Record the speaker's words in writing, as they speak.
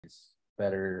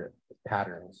better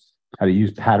patterns. How to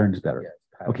use patterns better. Yes,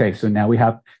 patterns. Okay, so now we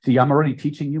have, see, I'm already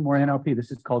teaching you more NLP.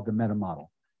 This is called the meta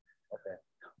model. Okay.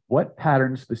 What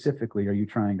patterns specifically are you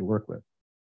trying to work with?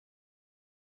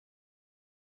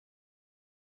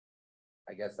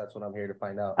 I guess that's what I'm here to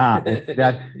find out.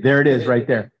 There it is right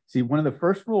there. See, one of the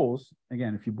first rules,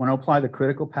 again, if you want to apply the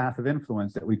critical path of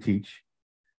influence that we teach,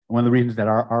 one of the reasons that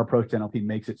our approach to NLP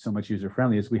makes it so much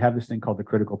user-friendly is we have this thing called the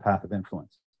critical path of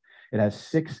influence. It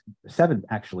has seven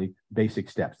actually basic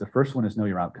steps. The first one is know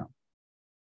your outcome.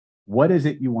 What is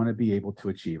it you want to be able to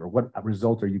achieve, or what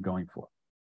result are you going for?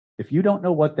 If you don't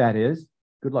know what that is,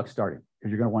 good luck starting, because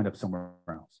you're going to wind up somewhere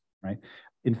else, right?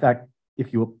 In fact,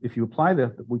 if you apply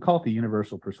we call it the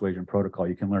universal persuasion protocol.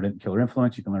 You can learn it in Killer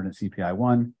Influence. You can learn it in CPI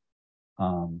 1.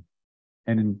 And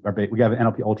in we have an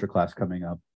NLP Ultra class coming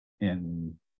up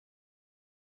in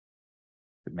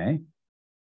May.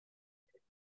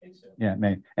 Yeah,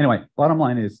 May. Anyway, bottom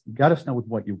line is you got to know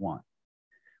what you want.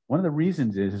 One of the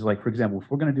reasons is like, for example, if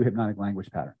we're going to do hypnotic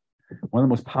language pattern, one of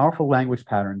the most powerful language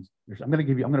patterns, we're going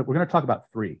to talk about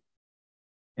three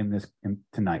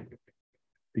tonight,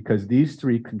 because these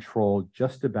three control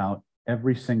just about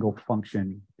every single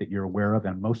function that you're aware of,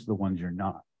 and most of the ones you're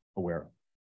not aware of.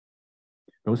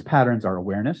 Those patterns are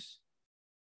awareness,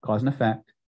 cause and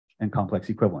effect, and complex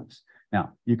equivalence.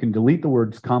 Now, you can delete the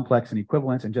words complex and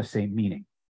equivalence and just say meaning,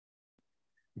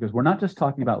 because we're not just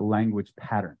talking about language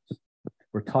patterns.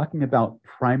 We're talking about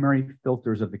primary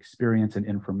filters of experience and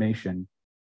information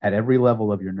at every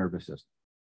level of your nervous system,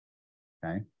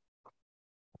 okay?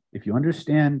 If you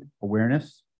understand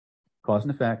awareness, cause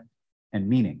and effect, and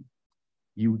meaning,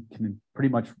 you can pretty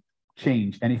much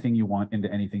change anything you want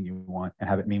into anything you want and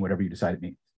have it mean whatever you decide it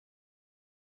means,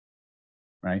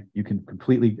 right? You can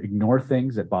completely ignore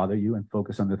things that bother you and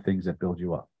focus on the things that build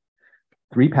you up.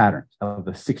 3 patterns of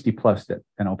the 60 plus that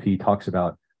NLP talks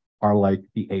about are like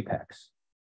the apex.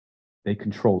 They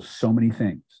control so many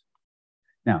things.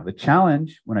 Now, the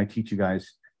challenge when I teach you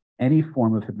guys any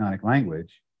form of hypnotic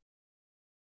language,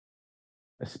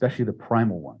 especially the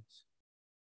primal ones,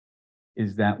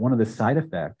 is that one of the side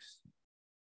effects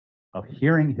of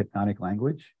hearing hypnotic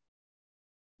language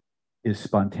is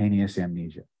spontaneous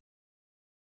amnesia.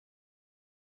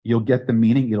 You'll get the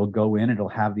meaning, it'll go in, it'll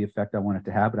have the effect I want it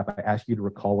to have, but if I ask you to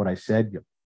recall what I said, you're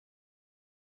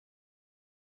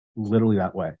literally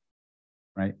that way,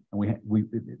 right? And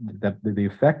the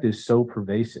effect is so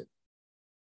pervasive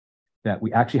that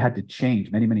we actually had to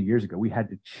change many, many years ago. We had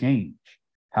to change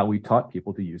how we taught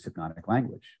people to use hypnotic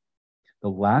language. The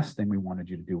last thing we wanted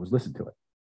you to do was listen to it.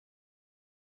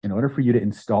 In order for you to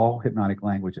install hypnotic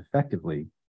language effectively,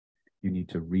 you need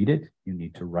to read it, you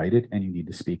need to write it, and you need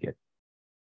to speak it.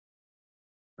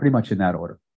 Pretty much in that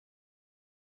order,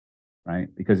 right?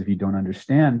 Because if you don't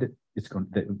understand, it's going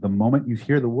the moment you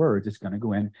hear the words, it's going to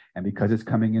go in, and because it's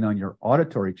coming in on your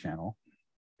auditory channel,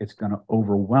 it's going to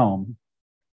overwhelm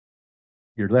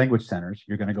your language centers.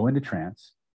 You're going to go into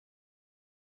trance.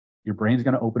 Your brain's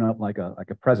going to open up like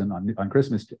a present on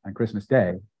Christmas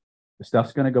Day. The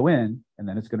stuff's going to go in, and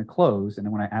then it's going to close. And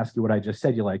then when I ask you what I just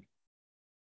said, you're like,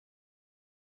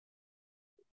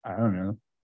 I don't know,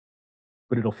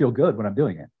 but it'll feel good when I'm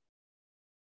doing it,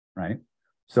 right?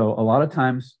 So a lot of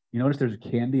times, you notice there's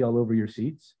candy all over your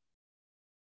seats.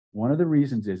 One of the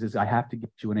reasons is I have to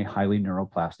get you in a highly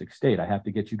neuroplastic state. I have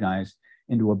to get you guys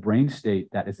into a brain state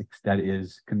that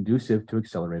is conducive to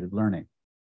accelerated learning.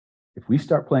 If we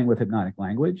start playing with hypnotic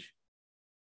language,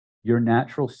 your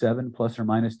natural 7 plus or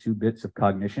minus 2 bits of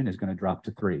cognition is going to drop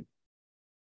to 3.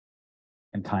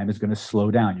 And time is going to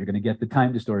slow down. You're going to get the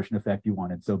time distortion effect you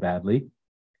wanted so badly.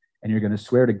 And you're going to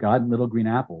swear to God and little green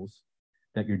apples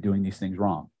that you're doing these things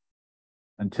wrong.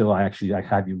 Until I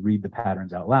have you read the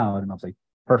patterns out loud, and I'll say,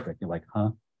 perfect. You're like,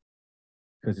 huh?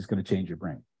 Because it's going to change your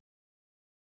brain.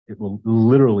 It will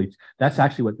literally, that's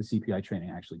actually what the CPI training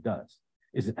actually does,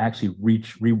 is it actually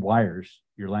rewires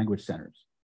your language centers,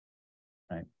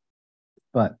 right?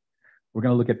 But we're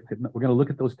going to look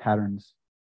at those patterns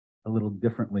a little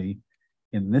differently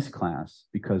in this class,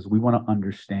 because we want to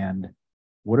understand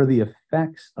what are the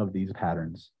effects of these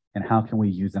patterns and how can we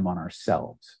use them on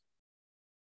ourselves.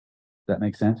 Does that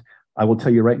make sense? I will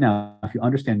tell you right now, if you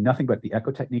understand nothing but the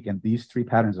echo technique and these 3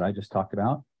 patterns that I just talked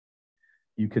about,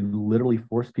 you can literally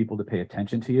force people to pay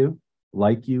attention to you,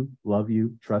 like you, love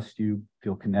you, trust you,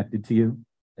 feel connected to you.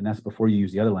 And that's before you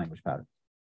use the other language patterns.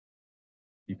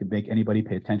 You can make anybody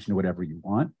pay attention to whatever you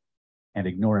want and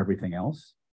ignore everything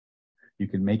else. You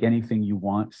can make anything you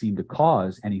want seem to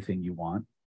cause anything you want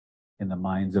in the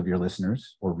minds of your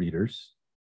listeners or readers,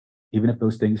 even if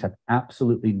those things have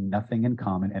absolutely nothing in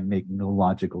common and make no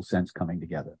logical sense coming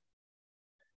together.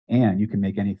 And you can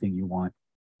make anything you want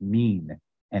mean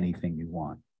anything you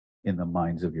want in the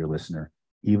minds of your listener,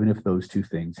 even if those two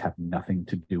things have nothing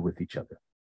to do with each other.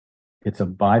 It's a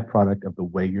byproduct of the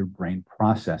way your brain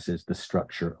processes the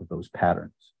structure of those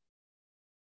patterns,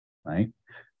 right?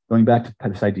 Going back to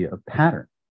this idea of pattern,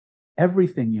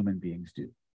 everything human beings do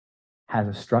has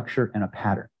a structure and a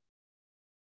pattern.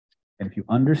 And if you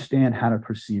understand how to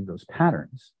perceive those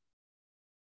patterns,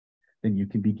 then you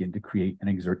can begin to create and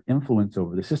exert influence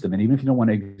over the system. And even if you don't want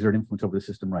to exert influence over the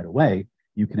system right away,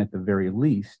 you can at the very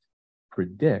least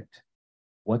predict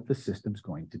what the system's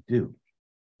going to do,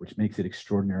 which makes it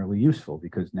extraordinarily useful,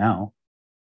 because now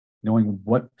knowing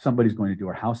what somebody's going to do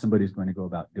or how somebody's going to go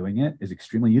about doing it is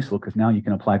extremely useful, because now you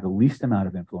can apply the least amount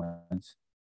of influence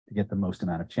to get the most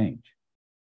amount of change.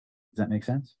 Does that make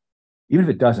sense? Even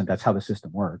if it doesn't, that's how the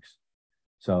system works.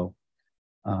 So,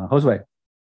 Josue,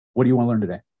 what do you want to learn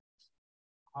today?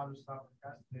 How to stop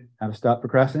procrastinating. How to stop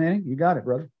procrastinating? You got it,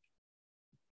 brother.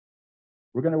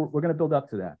 We're gonna build up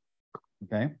to that.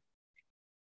 Okay.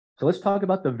 So let's talk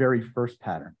about the very first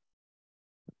pattern.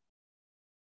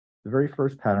 The very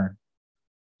first pattern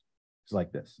is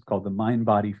like this. It's called the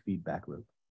mind-body feedback loop.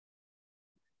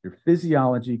 Your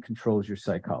physiology controls your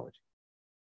psychology,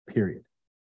 period.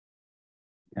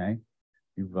 Okay.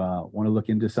 You want to look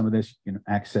into some of this, you can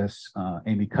access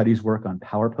Amy Cuddy's work on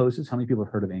power poses. How many people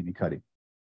have heard of Amy Cuddy?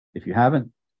 If you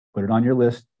haven't, put it on your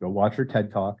list. Go watch her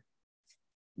TED Talk.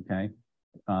 Okay.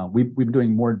 We've been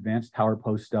doing more advanced power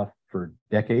pose stuff for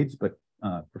decades, but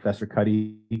Professor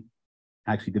Cuddy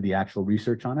actually did the actual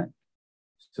research on it.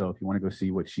 So if you want to go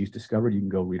see what she's discovered, you can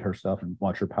go read her stuff and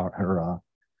watch her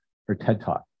TED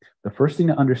Talk. The first thing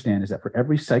to understand is that for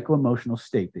every psycho-emotional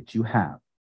state that you have,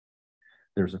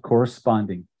 there's a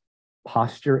corresponding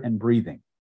posture and breathing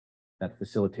that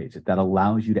facilitates it, that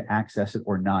allows you to access it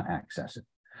or not access it.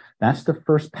 That's the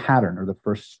first pattern or the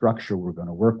first structure we're going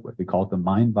to work with. We call it the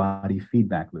mind-body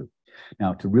feedback loop.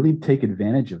 Now, to really take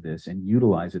advantage of this and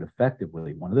utilize it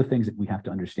effectively, one of the things that we have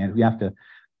to understand is we have to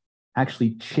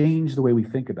actually change the way we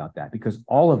think about that, because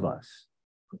all of us,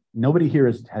 nobody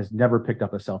here has never picked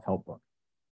up a self-help book.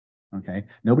 Okay.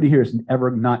 Nobody here has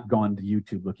ever not gone to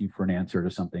YouTube looking for an answer to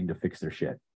something to fix their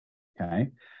shit.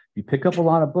 Okay. You pick up a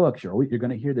lot of books, you're going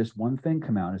to hear this one thing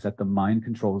come out, is that the mind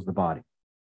controls the body.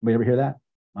 Anybody ever hear that?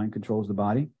 Mind controls the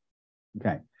body.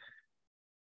 Okay.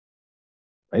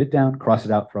 Write it down, cross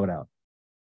it out, throw it out,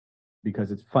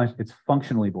 because it's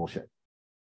functionally bullshit.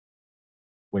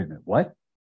 Wait a minute. What?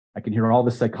 I can hear all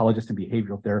the psychologists and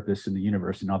behavioral therapists in the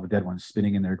universe and all the dead ones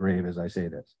spinning in their grave as I say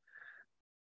this.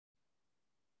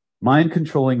 Mind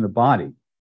controlling the body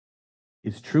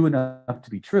is true enough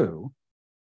to be true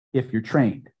if you're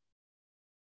trained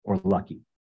or lucky.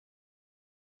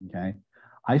 Okay.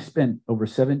 I spent over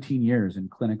 17 years in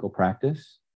clinical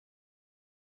practice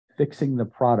fixing the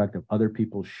product of other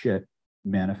people's shit,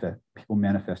 people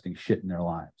manifesting shit in their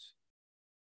lives.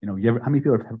 You know, how many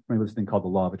people are familiar with this thing called the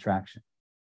law of attraction?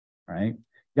 All right.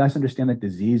 You guys understand that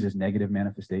disease is negative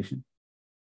manifestation?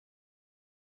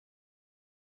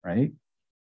 Right?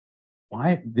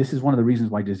 Why? This is one of the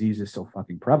reasons why disease is so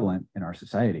fucking prevalent in our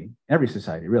society, every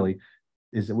society really,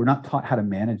 is that we're not taught how to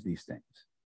manage these things.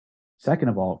 Second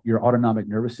of all, your autonomic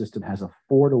nervous system has a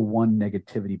 4-to-1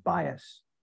 negativity bias.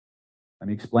 Let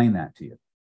me explain that to you.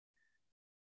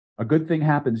 A good thing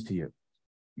happens to you.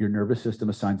 Your nervous system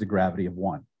assigns a gravity of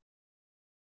 1,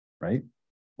 right?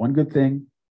 One good thing,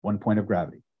 1 point of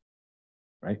gravity,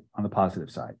 right? On the positive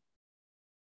side.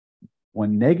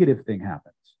 One negative thing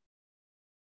happens.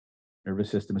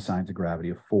 Nervous system assigns a gravity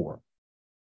of 4.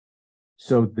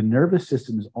 So the nervous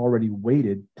system is already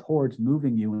weighted towards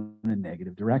moving you in a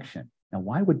negative direction. Now,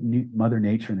 why would Mother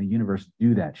Nature and the universe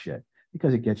do that shit?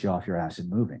 Because it gets you off your ass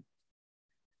and moving.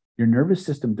 Your nervous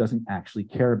system doesn't actually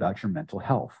care about your mental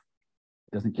health.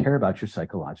 It doesn't care about your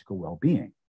psychological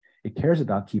well-being. It cares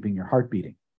about keeping your heart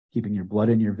beating, keeping your blood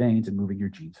in your veins and moving your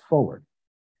genes forward.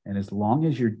 And as long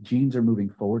as your genes are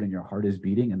moving forward and your heart is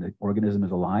beating and the organism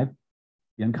is alive,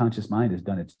 the unconscious mind has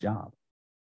done its job.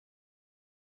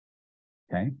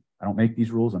 Okay? I don't make these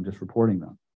rules, I'm just reporting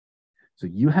them. So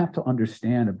you have to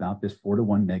understand about this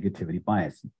 4-to-1 negativity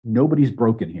bias. Nobody's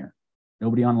broken here.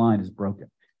 Nobody online is broken.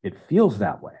 It feels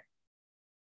that way.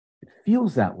 It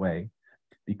feels that way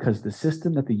because the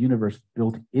system that the universe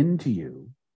built into you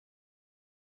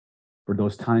for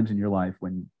those times in your life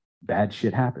when bad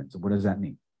shit happens. And what does that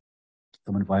mean?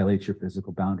 Someone violates your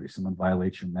physical boundaries. Someone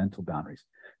violates your mental boundaries.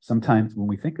 Sometimes when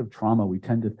we think of trauma, we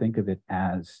tend to think of it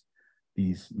as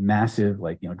these massive,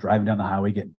 like, you know, driving down the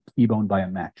highway, getting T-boned by a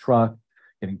Mack truck,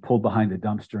 getting pulled behind the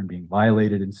dumpster and being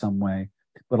violated in some way.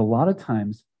 But a lot of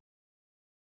times,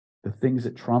 the things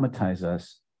that traumatize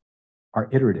us are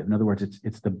iterative. In other words,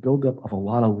 it's the buildup of a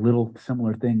lot of little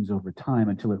similar things over time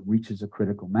until it reaches a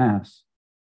critical mass,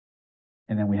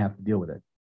 and then we have to deal with it,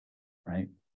 right?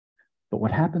 But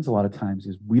what happens a lot of times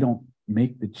is we don't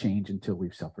make the change until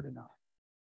we've suffered enough.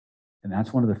 And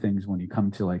that's one of the things when you come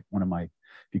to like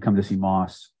if you come to see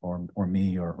Moss or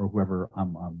me or whoever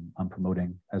I'm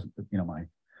promoting as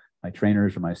my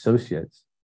trainers or my associates,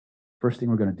 first thing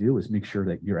we're going to do is make sure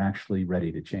that you're actually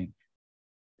ready to change,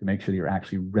 to make sure that you're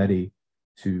actually ready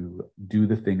to do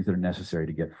the things that are necessary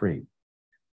to get free. And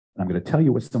I'm going to tell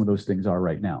you what some of those things are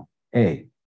right now. A,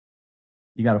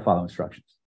 you got to follow instructions.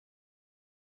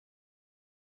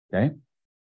 Okay.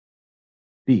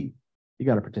 B, you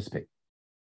got to participate.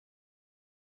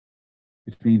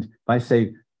 Which means if I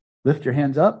say, lift your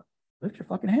hands up, lift your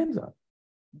fucking hands up.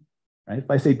 Right? If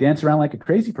I say dance around like a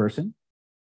crazy person,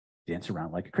 dance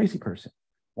around like a crazy person.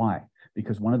 Why?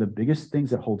 Because one of the biggest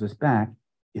things that holds us back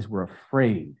is we're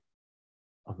afraid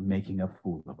of making a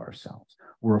fool of ourselves.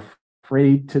 We're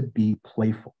afraid to be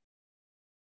playful.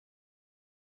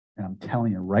 And I'm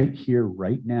telling you right here,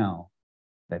 right now,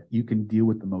 that you can deal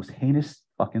with the most heinous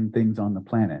fucking things on the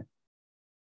planet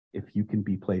if you can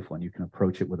be playful and you can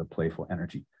approach it with a playful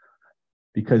energy.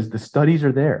 Because the studies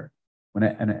are there. When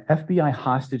an FBI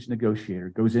hostage negotiator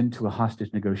goes into a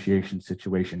hostage negotiation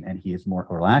situation and he is more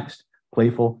relaxed,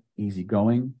 playful,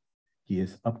 easygoing, he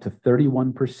is up to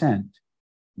 31%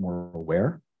 more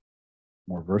aware,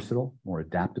 more versatile, more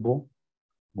adaptable,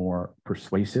 more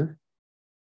persuasive.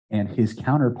 And his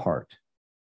counterpart,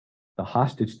 the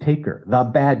hostage taker, the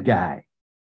bad guy,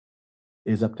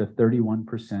 is up to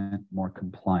 31% more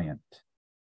compliant.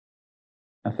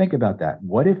 Now think about that.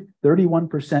 What if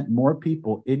 31% more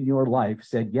people in your life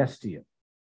said yes to you?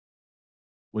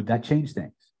 Would that change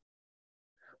things?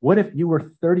 What if you were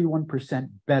 31%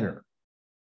 better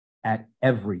at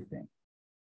everything?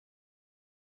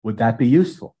 Would that be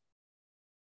useful?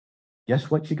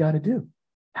 Guess what you got to do?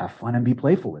 Have fun and be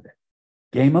playful with it.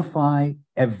 Gamify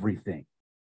everything.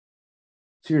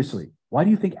 Seriously, why do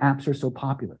you think apps are so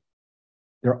popular?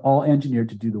 They're all engineered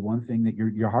to do the one thing that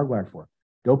you're hardwired for: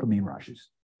 dopamine rushes,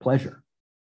 pleasure.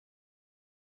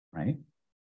 Right?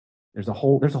 There's a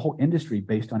whole industry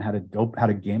based on how to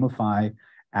gamify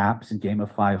apps and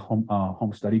gamify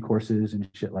home study courses and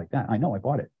shit like that. I know, I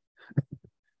bought it.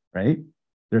 Right?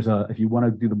 If you want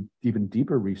to do the even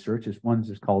deeper research,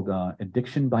 there's called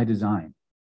Addiction by Design.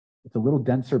 It's a little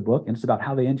denser book, and it's about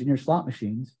how they engineer slot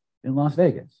machines in Las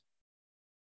Vegas.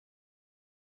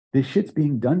 This shit's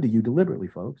being done to you deliberately,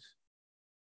 folks,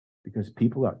 because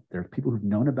there are people who've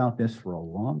known about this for a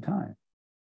long time.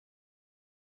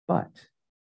 But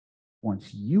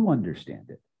once you understand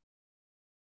it,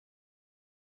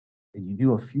 and you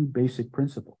do a few basic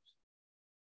principles,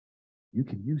 you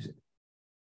can use it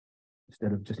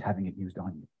instead of just having it used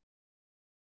on you.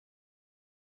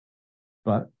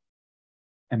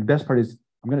 And the best part is,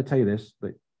 I'm going to tell you this,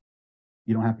 but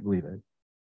you don't have to believe it.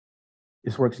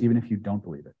 This works even if you don't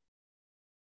believe it.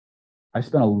 I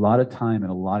spent a lot of time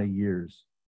and a lot of years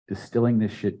distilling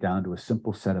this shit down to a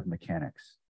simple set of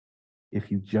mechanics. If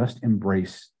you just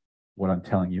embrace what I'm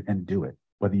telling you and do it,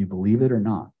 whether you believe it or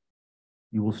not,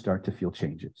 you will start to feel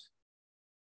changes.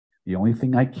 The only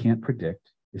thing I can't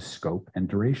predict is scope and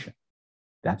duration.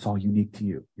 That's all unique to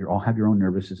you. You all have your own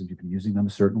nervous systems. You've been using them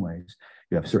certain ways.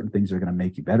 You have certain things that are going to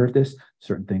make you better at this,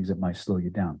 certain things that might slow you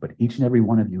down. But each and every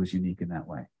one of you is unique in that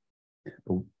way.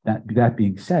 But that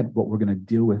being said, what we're going to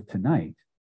deal with tonight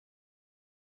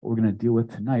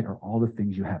are all the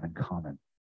things you have in common.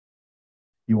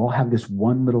 You all have this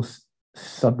one little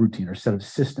subroutine or set of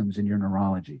systems in your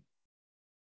neurology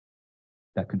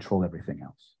that control everything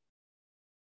else.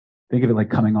 Think of it like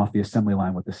coming off the assembly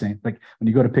line with the same, like when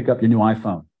you go to pick up your new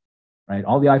iPhone, right?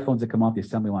 All the iPhones that come off the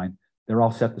assembly line, they're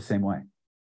all set the same way,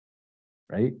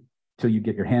 right? Till you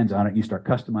get your hands on it, you start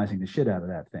customizing the shit out of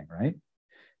that thing, right?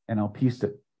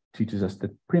 NLP teaches us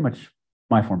that pretty much,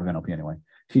 my form of NLP anyway,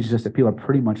 teaches us that people are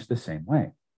pretty much the same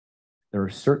way. There are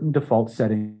certain default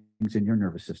settings in your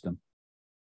nervous system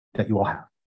that you all have.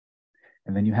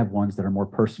 And then you have ones that are more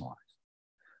personalized.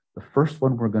 The first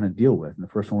one we're going to deal with, and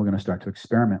the first one we're going to start to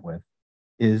experiment with,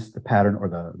 is the pattern or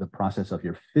the process of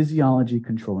your physiology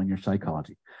controlling your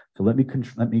psychology. So let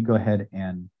me go ahead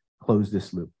and close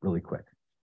this loop really quick.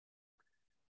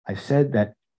 I said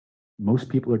that most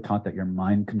people are taught that your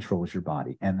mind controls your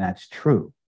body, and that's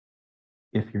true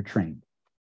if you're trained.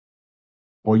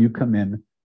 Or you come in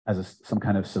as some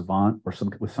kind of savant or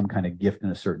with some kind of gift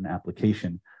in a certain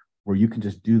application where you can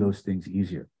just do those things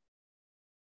easier.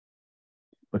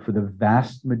 But for the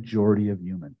vast majority of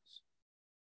humans,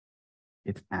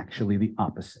 it's actually the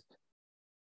opposite.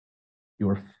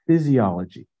 Your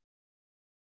physiology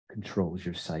controls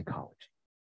your psychology.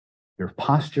 Your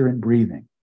posture and breathing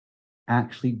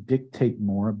actually dictate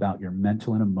more about your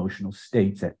mental and emotional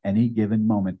states at any given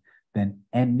moment than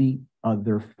any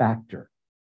other factor,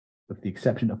 with the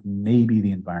exception of maybe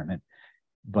the environment,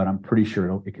 but I'm pretty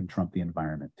sure it can trump the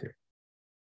environment too.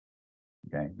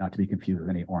 Okay, not to be confused with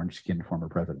any orange-skinned former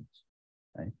presidents.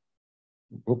 Okay,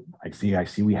 oh, I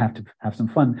see. We have to have some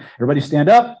fun. Everybody, stand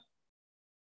up.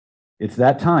 It's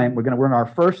that time. We're in our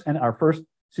first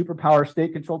superpower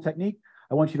state control technique.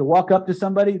 I want you to walk up to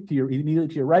somebody immediately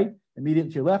to your right,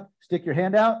 immediately to your left. Stick your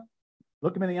hand out,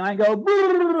 look them in the eye, and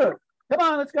go. Come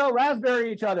on, let's go.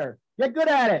 Raspberry each other. Get good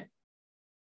at it.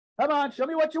 Come on, show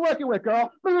me what you're working with,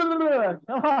 girl. Come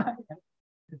on.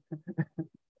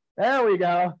 There we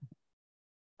go.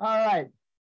 All right.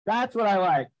 That's what I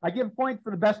like. I give points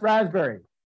for the best raspberry.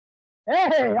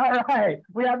 Hey, all right.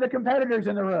 We have the competitors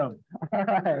in the room. All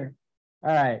right.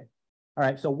 All right. All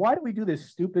right. So why do we do this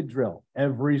stupid drill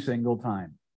every single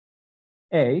time?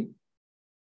 A,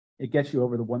 it gets you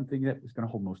over the one thing that is going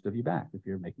to hold most of you back if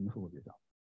you're making a fool of yourself.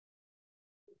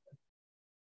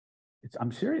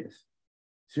 I'm serious.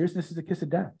 Seriousness is a kiss of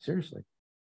death. Seriously.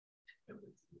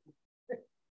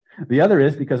 The other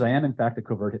is because I am, in fact, a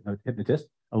covert hypnotist,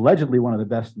 allegedly one of the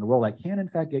best in the world. I can, in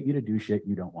fact, get you to do shit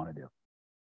you don't want to do.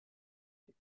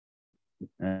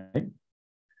 All right.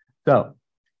 So,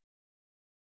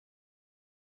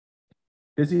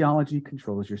 physiology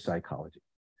controls your psychology.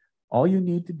 All you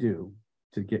need to do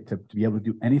to be able to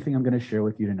do anything I'm going to share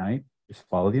with you tonight is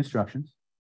follow the instructions,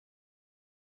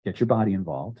 get your body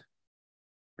involved,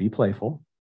 be playful,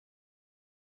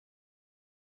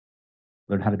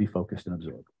 learn how to be focused and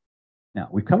absorbed. Now,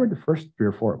 we've covered the first 3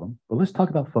 or 4 of them, but let's talk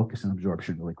about focus and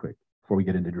absorption really quick before we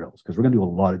get into drills, because we're going to do a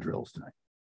lot of drills tonight.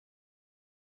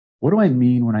 What do I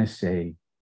mean when I say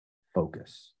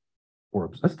focus?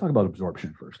 Or let's talk about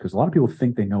absorption first, because a lot of people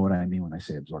think they know what I mean when I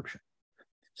say absorption.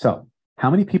 So, how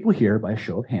many people here, by a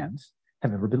show of hands,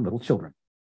 have ever been little children?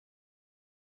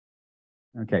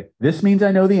 Okay, this means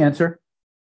I know the answer.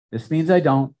 This means I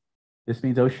don't. This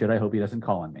means, oh shit, I hope he doesn't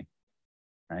call on me.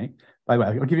 Right? By the way,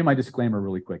 I'll give you my disclaimer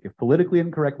really quick. If politically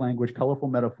incorrect language, colorful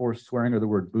metaphors, swearing, or the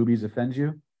word boobies offends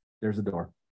you, there's the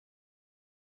door.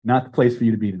 Not the place for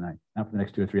you to be tonight. Not for the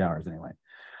next 2 or 3 hours anyway.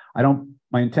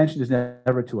 My intention is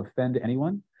never to offend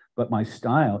anyone, but my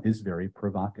style is very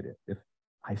provocative. If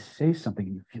I say something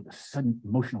and you feel a sudden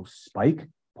emotional spike,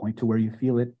 point to where you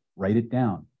feel it, write it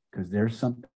down, because there's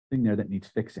something there that needs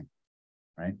fixing,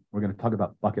 right? We're going to talk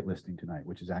about bucket listing tonight,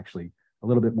 which is actually a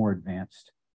little bit more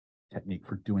advanced technique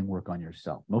for doing work on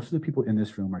yourself. Most of the people in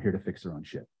this room are here to fix their own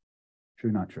shit.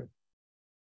 True, not true,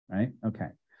 right? Okay,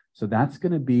 so that's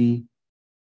going to be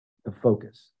the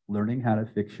focus, learning how to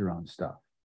fix your own stuff.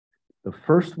 The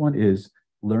first one is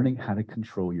learning how to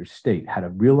control your state, how to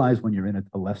realize when you're in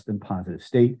a less than positive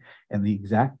state, and the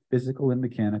exact physical and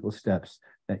mechanical steps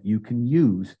that you can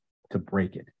use to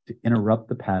break it, to interrupt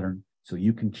the pattern so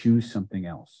you can choose something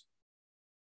else.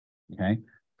 Okay?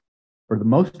 For the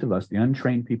most of us, the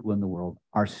untrained people in the world,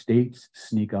 our states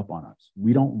sneak up on us.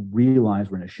 We don't realize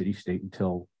we're in a shitty state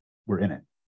until we're in it.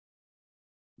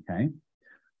 Okay?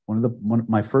 One of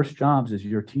my first jobs as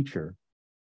your teacher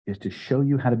is to show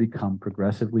you how to become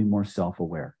progressively more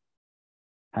self-aware,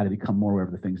 how to become more aware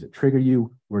of the things that trigger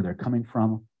you, where they're coming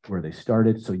from, where they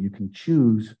started, so you can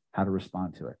choose how to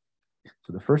respond to it.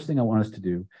 So the first thing I want us to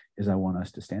do is I want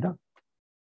us to stand up.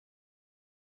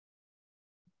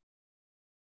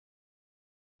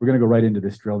 We're going to go right into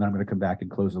this drill, then I'm going to come back and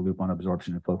close the loop on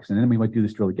absorption and focus, and then we might do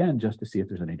this drill again just to see if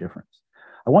there's any difference.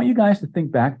 I want you guys to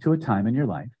think back to a time in your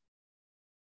life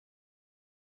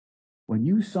when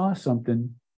you saw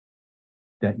something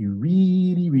that you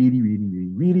really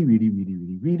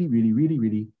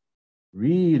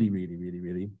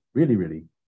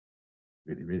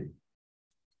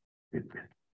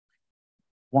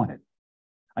wanted.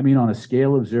 I mean, on a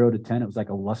scale of 0 to 10, it was like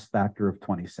a lust factor of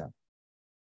 27.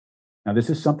 Now, this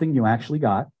is something you actually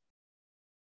got,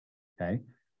 okay?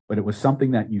 But it was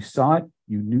something that you saw it,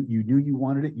 you knew you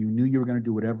wanted it, you knew you were going to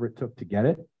do whatever it took to get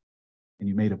it, and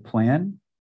you made a plan,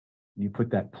 and you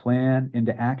put that plan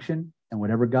into action, and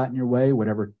whatever got in your way,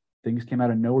 whatever things came out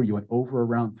of nowhere, you went over,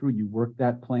 around, through, you worked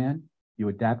that plan, you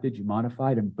adapted, you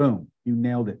modified, and boom, you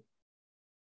nailed it.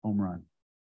 Home run.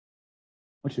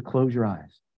 I want you to close your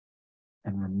eyes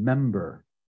and remember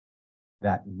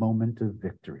that moment of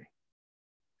victory.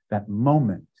 That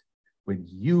moment when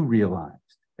you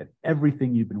realized that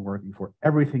everything you've been working for,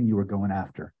 everything you were going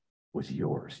after was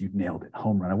yours. You nailed it.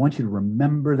 Home run. I want you to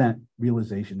remember that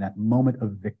realization, that moment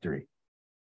of victory.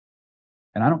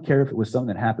 And I don't care if it was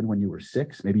something that happened when you were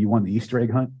 6. Maybe you won the Easter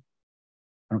egg hunt.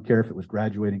 I don't care if it was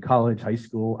graduating college, high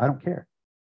school, I don't care.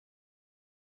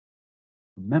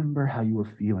 Remember how you were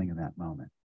feeling in that moment.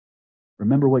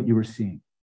 Remember what you were seeing,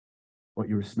 what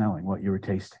you were smelling, what you were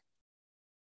tasting.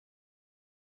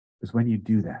 Because when you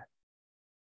do that,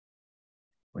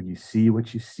 when you see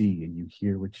what you see and you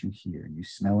hear what you hear and you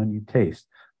smell and you taste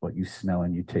what you smell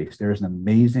and you taste, there is an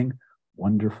amazing,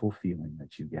 wonderful feeling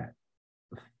that you get.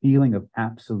 The feeling of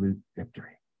absolute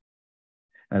victory.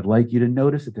 And I'd like you to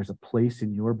notice that there's a place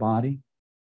in your body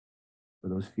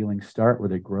where those feelings start, where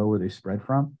they grow, where they spread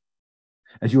from.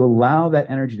 As you allow that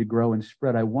energy to grow and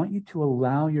spread, I want you to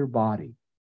allow your body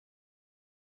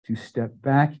to step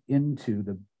back into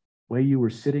the way you were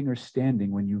sitting or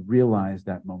standing when you realized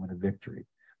that moment of victory.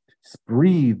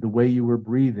 Breathe the way you were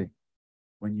breathing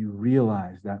when you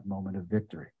realized that moment of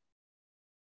victory.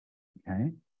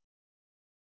 Okay?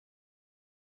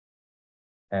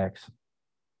 Excellent.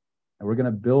 And we're going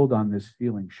to build on this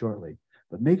feeling shortly,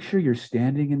 but make sure you're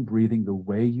standing and breathing the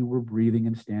way you were breathing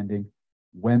and standing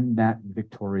when that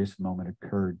victorious moment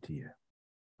occurred to you,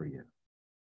 for you.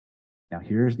 Now,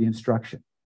 here's the instruction.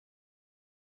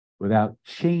 Without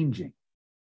changing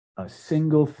a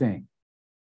single thing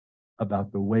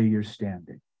about the way you're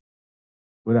standing,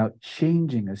 without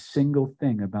changing a single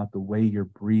thing about the way you're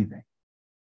breathing,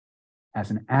 as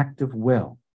an act of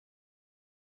will,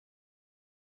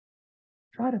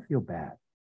 try to feel bad.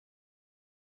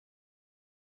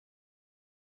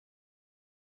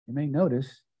 You may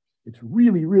notice it's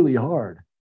really, really hard,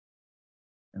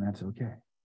 and that's okay.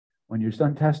 When you're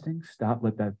done testing, stop,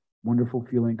 let that wonderful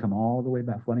feeling come all the way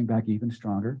back, flooding back even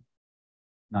stronger.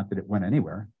 Not that it went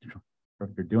anywhere, if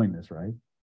you're doing this right.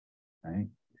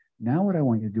 Now what I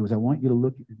want you to do is I want you to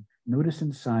look, notice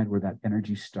inside where that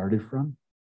energy started from,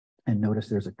 and notice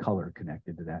there's a color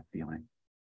connected to that feeling.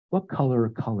 What color or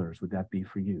colors would that be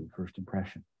for you, first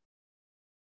impression?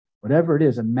 Whatever it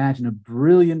is, imagine a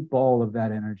brilliant ball of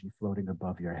that energy floating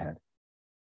above your head.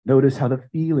 Notice how the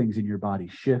feelings in your body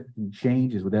shift and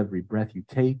changes with every breath you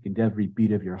take and every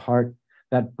beat of your heart.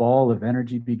 That ball of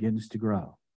energy begins to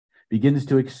grow, begins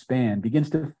to expand, begins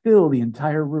to fill the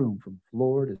entire room from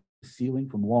floor to ceiling,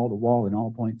 from wall to wall, and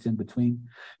all points in between.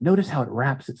 Notice how it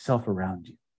wraps itself around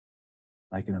you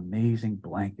like an amazing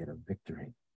blanket of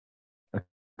victory. A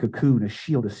cocoon, a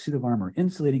shield, a suit of armor,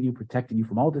 insulating you, protecting you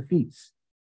from all defeats,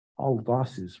 all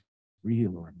losses,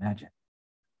 real or imagined,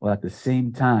 while at the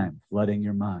same time flooding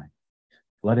your mind,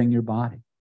 flooding your body,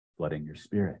 flooding your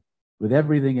spirit with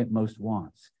everything it most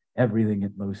wants, everything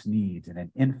it most needs, and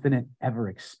an infinite,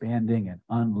 ever-expanding and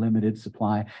unlimited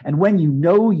supply. And when you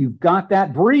know you've got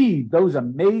that, breathe those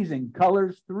amazing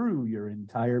colors through your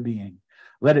entire being.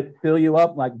 Let it fill you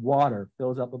up like water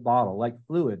fills up a bottle, like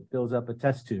fluid fills up a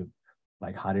test tube,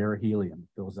 like hot air or helium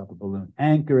fills up a balloon.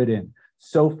 Anchor it in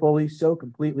so fully, so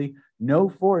completely, no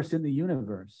force in the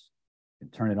universe can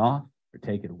turn it off or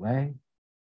take it away,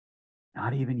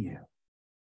 not even you.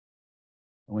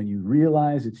 And when you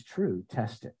realize it's true,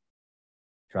 test it.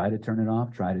 Try to turn it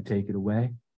off, try to take it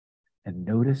away, and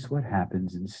notice what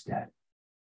happens instead.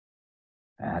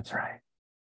 That's right.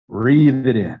 Breathe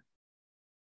it in.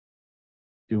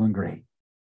 Doing great.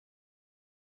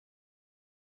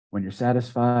 When you're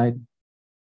satisfied,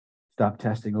 stop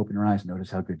testing, open your eyes,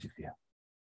 notice how good you feel.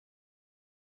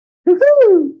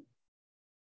 Woo-hoo!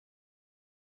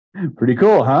 Pretty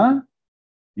cool, huh?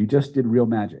 You just did real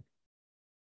magic.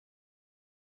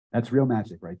 That's real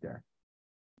magic right there.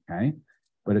 Okay?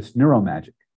 But it's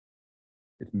neuromagic.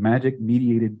 It's magic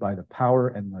mediated by the power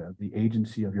and the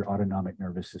agency of your autonomic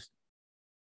nervous system.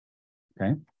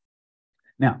 Okay?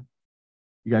 Now,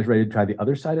 you guys ready to try the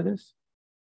other side of this?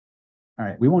 All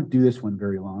right, we won't do this one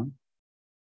very long,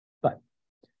 but I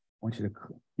want you to,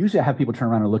 usually I have people turn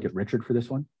around and look at Richard for this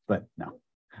one, but no,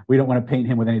 we don't want to paint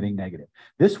him with anything negative.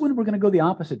 This one, we're going to go the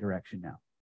opposite direction now.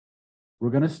 We're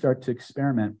going to start to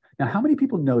experiment. Now, how many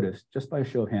people noticed, just by a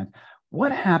show of hands,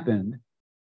 what happened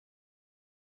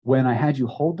when I had you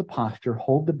hold the posture,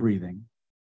 hold the breathing,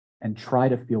 and try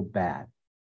to feel bad?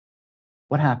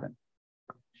 What happened?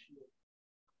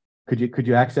 Could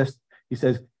you access? He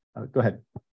says, go ahead.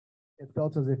 It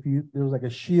felt as if there was like a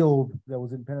shield that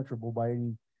was impenetrable by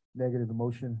any negative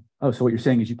emotion, Oh, so what you're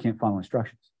saying is you can't follow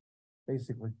instructions.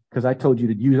 basically. Because I told you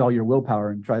to use all your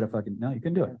willpower and try to fucking, no, you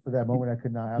couldn't do it. For that moment, I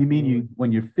could not. You mean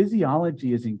when your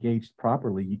physiology is engaged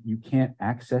properly, you can't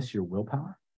access your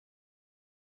willpower?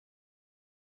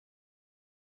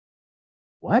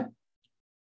 What?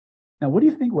 Now, what do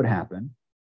you think would happen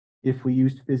if we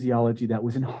used physiology that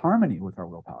was in harmony with our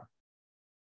willpower?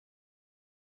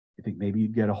 You think maybe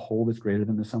you'd get a whole that's greater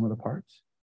than the sum of the parts?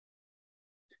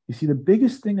 You see, the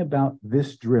biggest thing about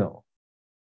this drill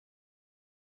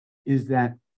is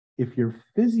that if your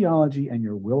physiology and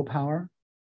your willpower,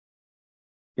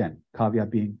 again, caveat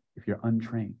being if you're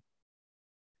untrained,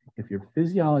 if your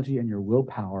physiology and your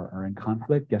willpower are in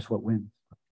conflict, guess what wins?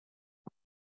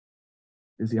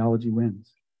 Physiology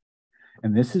wins.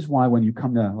 And this is why when you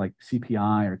come to like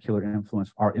CPI or Killer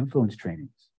Influence, our influence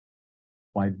trainings,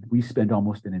 why we spend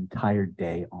almost an entire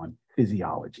day on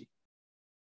physiology.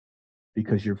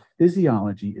 Because your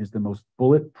physiology is the most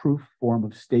bulletproof form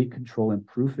of state control and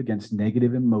proof against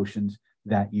negative emotions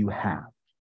that you have.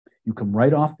 You come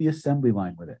right off the assembly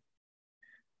line with it.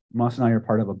 Moss and I are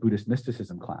part of a Buddhist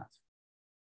mysticism class.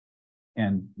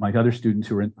 And my other students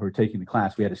who are taking the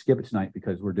class, we had to skip it tonight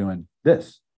because we're doing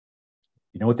this.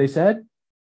 You know what they said?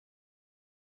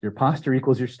 Your posture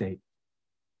equals your state.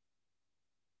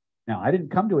 Now, I didn't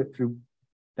come to it through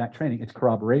that training. It's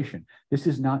corroboration. This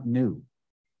is not new.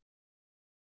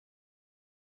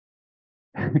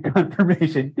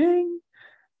 Confirmation, ding.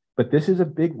 But this is a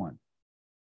big one.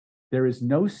 There is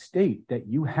no state that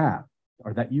you have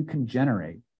or that you can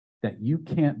generate that you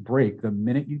can't break the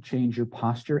minute you change your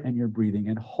posture and your breathing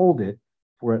and hold it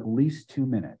for at least 2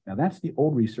 minutes. Now, that's the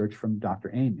old research from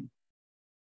Dr. Amy.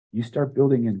 You start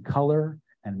building in color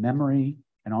and memory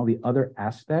and all the other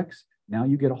aspects, now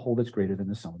you get a whole that's greater than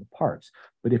the sum of the parts.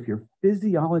 But if your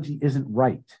physiology isn't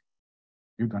right,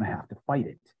 you're going to have to fight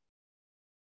it.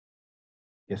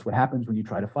 Guess what happens when you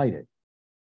try to fight it?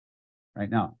 Right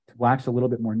now, to wax a little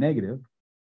bit more negative,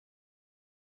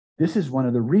 this is one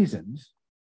of the reasons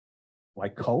why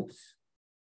cults,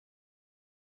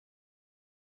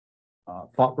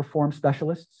 thought reform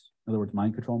specialists, in other words,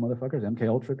 mind control motherfuckers, MK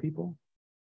Ultra people,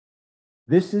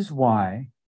 this is why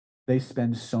they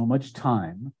spend so much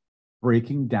time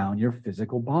breaking down your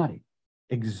physical body,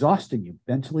 exhausting you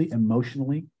mentally,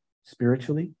 emotionally,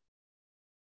 spiritually,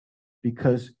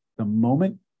 because the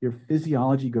moment your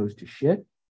physiology goes to shit,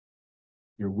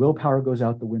 your willpower goes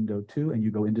out the window too, and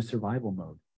you go into survival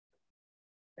mode.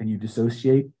 And you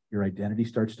dissociate, your identity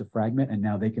starts to fragment, and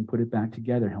now they can put it back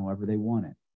together however they want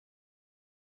it.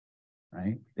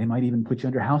 Right? They might even put you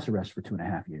under house arrest for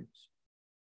 2.5 years.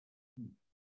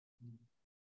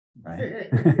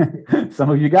 Right? Some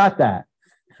of you got that,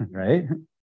 right?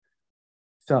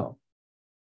 So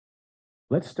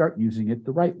let's start using it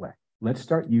the right way. Let's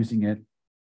start using it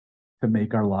to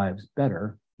make our lives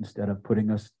better instead of putting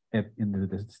us into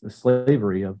the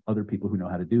slavery of other people who know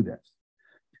how to do this.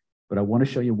 But I want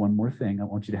to show you one more thing. I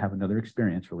want you to have another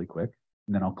experience really quick,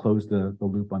 and then I'll close the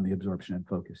loop on the absorption and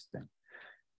focus thing.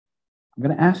 I'm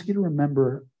going to ask you to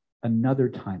remember another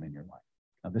time in your life.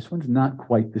 Now, this one's not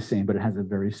quite the same, but it has a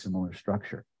very similar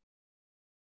structure.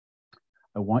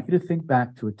 I want you to think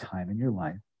back to a time in your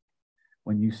life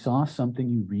when you saw something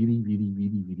you really, really,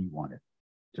 really, really wanted.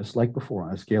 Just like before,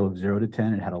 on a scale of 0 to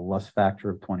 10, it had a lust factor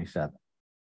of 27.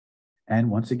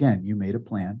 And once again, you made a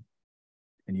plan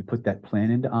and you put that plan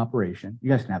into operation.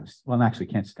 You guys can have, well, actually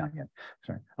can't sit down yet.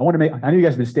 Sorry. I know you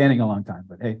guys have been standing a long time,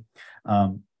 but hey,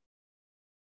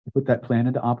 you put that plan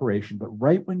into operation, but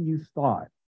right when you thought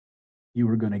you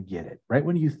were going to get it, right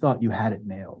when you thought you had it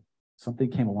nailed,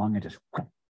 something came along and just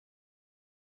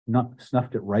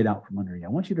snuffed it right out from under you. I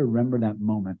want you to remember that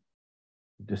moment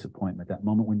of disappointment, that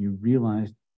moment when you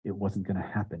realized it wasn't going to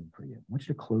happen for you. I want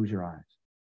you to close your eyes.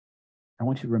 I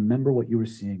want you to remember what you were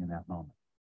seeing in that moment.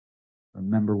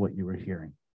 Remember what you were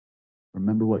hearing.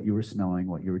 Remember what you were smelling,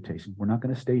 what you were tasting. We're not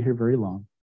going to stay here very long.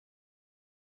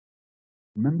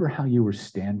 Remember how you were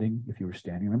standing, if you were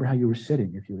standing. Remember how you were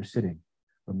sitting, if you were sitting.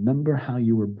 Remember how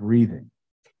you were breathing.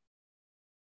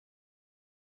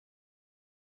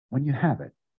 When you have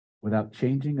it, without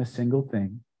changing a single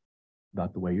thing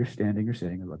about the way you're standing or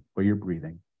sitting, or the way you're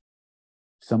breathing,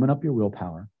 summon up your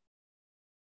willpower,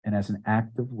 and as an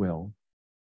act of will,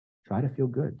 try to feel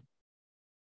good.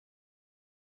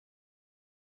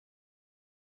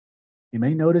 You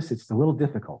may notice it's a little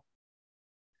difficult.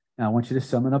 Now, I want you to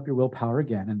summon up your willpower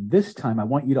again. And this time, I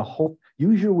want you to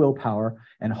use your willpower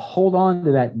and hold on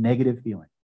to that negative feeling.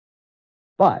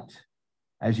 But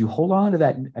as you hold on to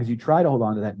that, as you try to hold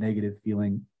on to that negative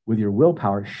feeling with your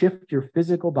willpower, shift your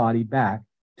physical body back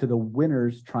to the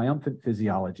winner's triumphant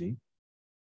physiology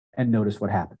and notice what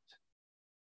happens.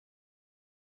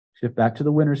 Shift back to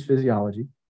the winner's physiology.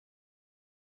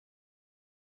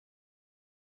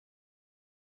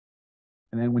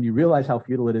 And then when you realize how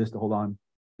futile it is to hold on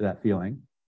to that feeling,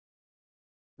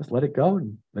 just let it go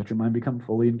and let your mind become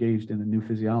fully engaged in the new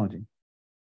physiology.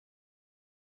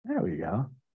 There we go.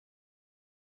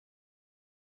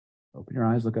 Open your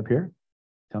eyes, look up here.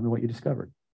 Tell me what you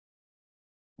discovered.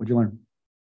 What'd you learn?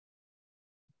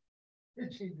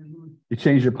 You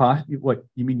changed your posture. What,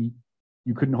 you mean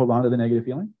you couldn't hold on to the negative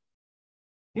feeling?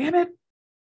 Damn it.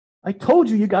 I told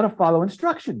you got to follow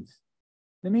instructions.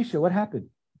 Namisha, what happened?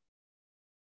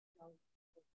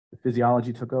 The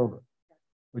physiology took over.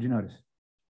 What'd you notice?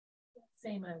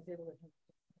 Same as it would.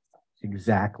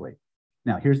 Exactly.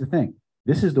 Now, here's the thing.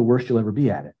 This is the worst you'll ever be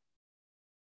at it.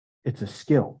 It's a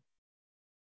skill.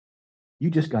 You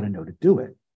just got to know to do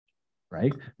it,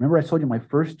 right? Remember I told you my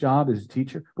first job as a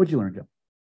teacher? What'd you learn, Joe?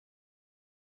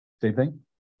 Same thing?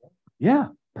 Yeah,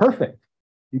 perfect.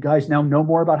 You guys now know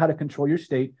more about how to control your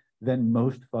state than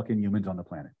most fucking humans on the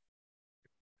planet.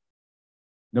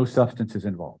 No substances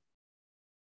involved.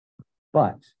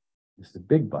 But, this is a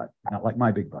big but, not like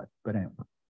my big but anyway.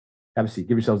 Have a seat.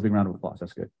 Give yourselves a big round of applause.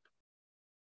 That's good.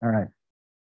 All right.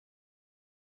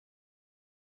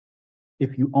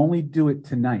 If you only do it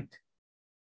tonight,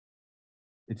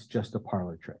 it's just a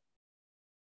parlor trick.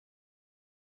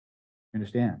 You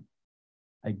understand?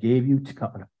 I gave you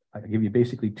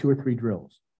basically 2 or 3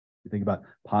 drills. You think about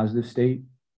positive state,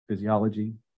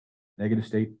 physiology, negative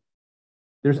state.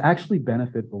 There's actually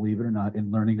benefit, believe it or not,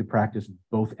 in learning to practice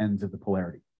both ends of the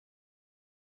polarity.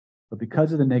 But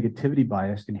because of the negativity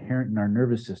bias inherent in our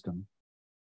nervous system,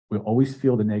 we'll always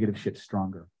feel the negative shit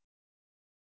stronger.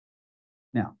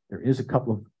 Now, there is a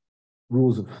couple of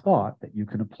rules of thought that you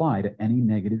can apply to any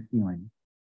negative feeling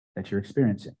that you're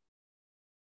experiencing.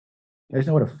 You guys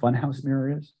know what a funhouse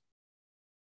mirror is?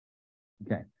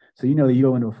 Okay, so you know that you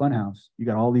go into a funhouse, you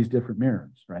got all these different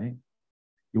mirrors, right?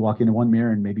 You walk into one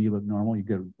mirror and maybe you look normal, you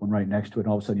go one right next to it,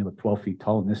 and all of a sudden you look 12 feet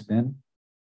tall and this thin,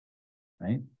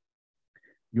 right?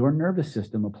 Your nervous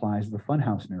system applies the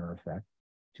funhouse mirror effect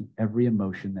to every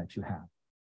emotion that you have.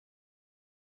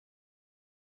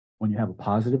 When you have a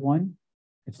positive one,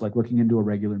 it's like looking into a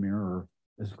regular mirror or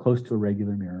as close to a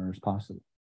regular mirror as possible.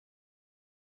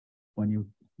 When you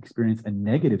experience a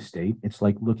negative state, it's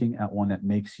like looking at one that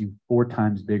makes you 4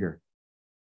 times bigger.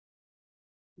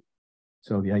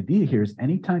 So the idea here is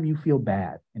anytime you feel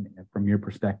bad from your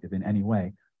perspective in any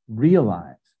way,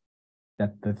 realize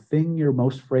that the thing you're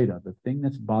most afraid of, the thing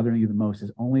that's bothering you the most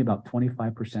is only about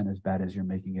 25% as bad as you're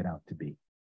making it out to be.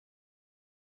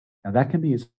 Now that can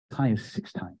be as high as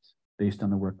 6 times based on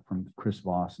the work from Chris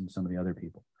Voss and some of the other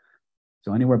people.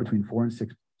 So anywhere between 4 and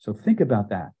 6. So think about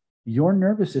that. Your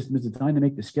nervous system is designed to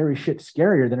make the scary shit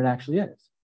scarier than it actually is.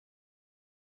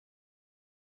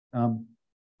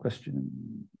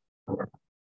 Question.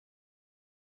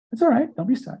 It's all right. Don't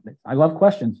be sad. I love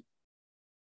questions.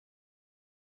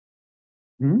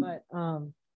 But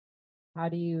how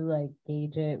do you like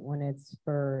gauge it when it's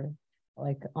for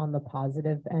like on the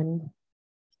positive end?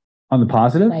 On the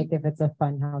positive? Like if it's a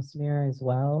funhouse mirror as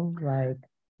well, like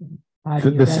how do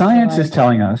you the science is like,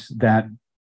 telling us that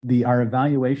our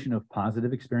evaluation of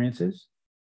positive experiences,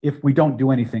 if we don't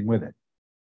do anything with it,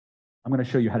 I'm going to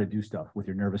show you how to do stuff with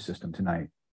your nervous system tonight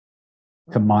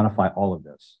to modify all of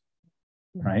this,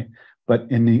 right? But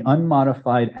in the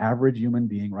unmodified average human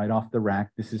being right off the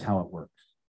rack, this is how it works.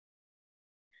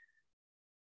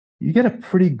 You get a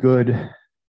pretty good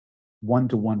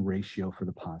 1-to-1 ratio for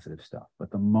the positive stuff. But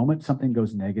the moment something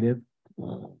goes negative,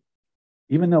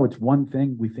 even though it's one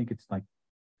thing, we think it's like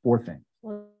 4 things.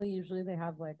 well, usually they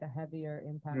have like a heavier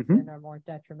impact and are more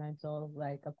detrimental,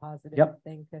 like a positive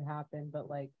thing could happen, but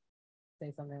like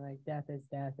say something like death is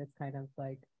death, it's kind of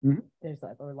like there's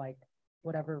like, or like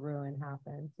whatever ruin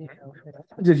happens, you know.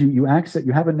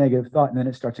 You have a negative thought and then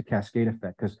it starts a cascade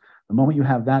effect, because the moment you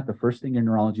have that, the first thing your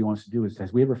neurology wants to do is,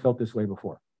 has we ever felt this way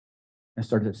before? And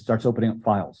it starts opening up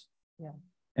files. Yeah.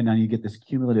 And now you get this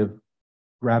cumulative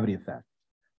gravity effect.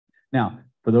 Now,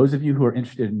 for those of you who are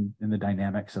interested in the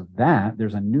dynamics of that,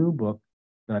 there's a new book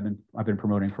that I've been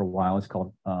promoting for a while. It's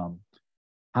called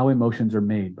How Emotions Are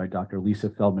Made by Dr. Lisa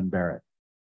Feldman Barrett.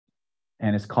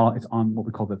 And it's on what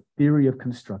we call the theory of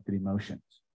constructed emotions.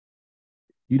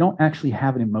 You don't actually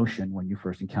have an emotion when you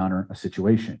first encounter a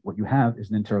situation. What you have is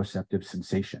an interoceptive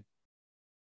sensation.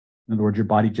 In other words, your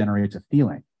body generates a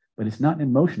feeling, but it's not an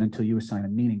emotion until you assign a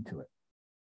meaning to it.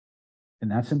 And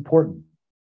that's important.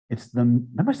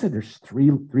 Remember I said there's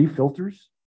three filters?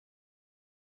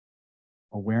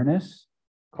 Awareness,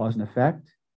 cause and effect,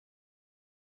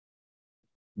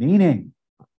 meaning.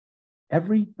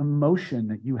 Every emotion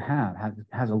that you have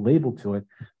has a label to it.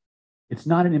 It's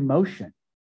not an emotion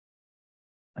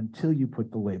until you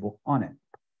put the label on it.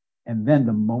 And then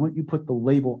the moment you put the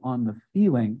label on the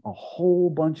feeling, a whole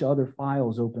bunch of other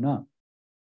files open up.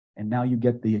 And now you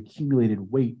get the accumulated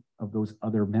weight of those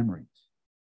other memories.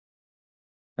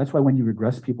 That's why when you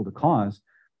regress people to cause,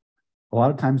 a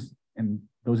lot of times, and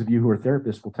those of you who are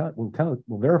therapists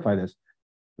will verify this,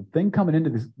 the thing coming into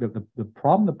this, the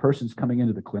problem the person's coming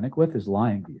into the clinic with is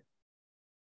lying to you.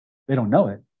 They don't know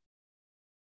it.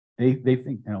 They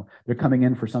think, they're coming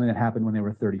in for something that happened when they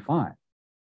were 35.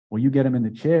 Well, you get them in the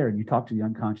chair and you talk to the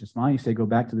unconscious mind. You say, go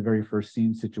back to the very first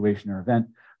scene, situation, or event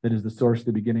that is the source,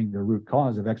 the beginning, the root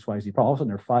cause of XYZ problem. All of a sudden,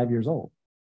 they're 5 years old,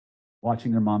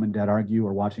 watching their mom and dad argue,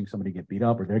 or watching somebody get beat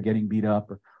up, or they're getting beat up.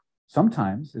 Or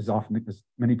sometimes, as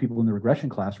many people in the regression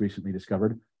class recently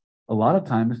discovered, a lot of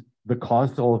times the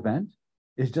causal event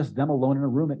is just them alone in a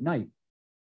room at night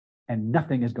and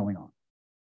nothing is going on.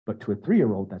 But to a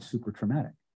 3-year-old, that's super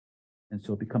traumatic. And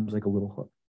so it becomes like a little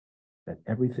hook that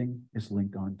everything is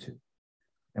linked onto.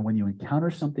 And when you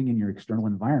encounter something in your external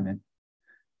environment,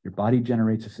 your body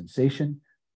generates a sensation.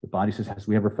 The body says, has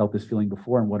we ever felt this feeling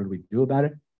before? And what did we do about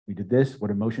it? We did this.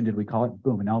 What emotion did we call it?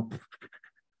 Boom. And now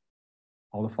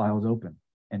all the files open.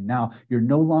 And now you're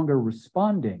no longer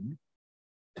responding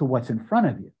to what's in front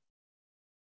of you.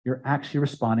 You're actually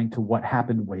responding to what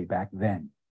happened way back then.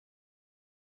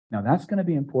 Now that's going to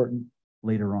be important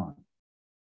later on.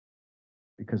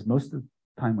 Because most of the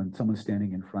time when someone's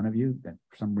standing in front of you, that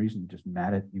for some reason you're just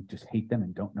mad at, you just hate them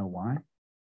and don't know why,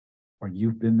 or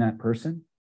you've been that person,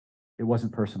 it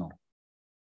wasn't personal.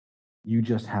 You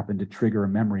just happened to trigger a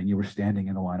memory and you were standing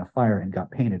in the line of fire and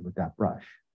got painted with that brush.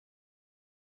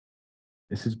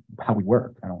 This is how we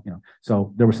work.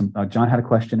 So there was some, John had a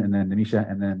question, and then Namisha,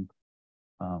 and then,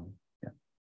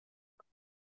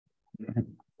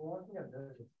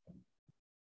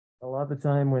 A lot of the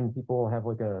time when people have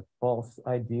like a false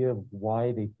idea of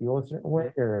why they feel a certain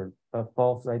way, or a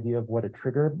false idea of what a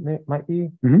trigger might be,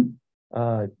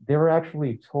 they were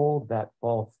actually told that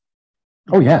false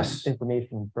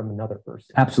information from another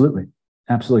person. Absolutely.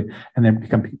 Absolutely. And then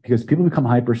because people become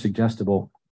hyper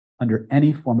suggestible under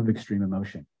any form of extreme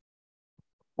emotion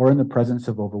or in the presence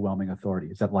of overwhelming authority.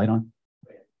 Is that light on?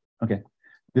 Okay.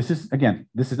 This is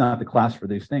not the class for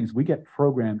these things. We get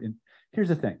programmed in. Here's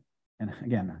the thing. And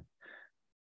again,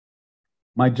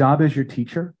 my job as your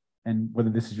teacher, and whether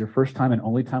this is your first time and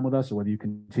only time with us, or whether you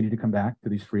continue to come back to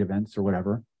these free events or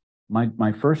whatever,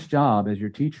 my first job as your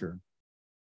teacher,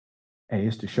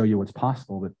 is to show you what's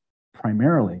possible, but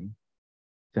primarily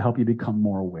to help you become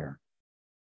more aware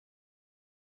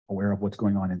of what's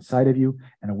going on inside of you,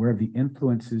 and aware of the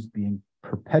influences being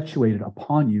perpetuated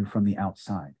upon you from the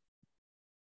outside.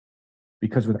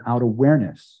 Because without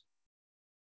awareness,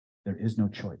 there is no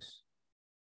choice.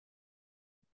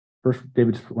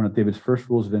 One of David's first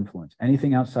rules of influence: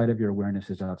 anything outside of your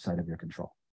awareness is outside of your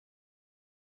control.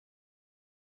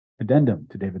 Addendum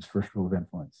to David's first rule of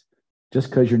influence: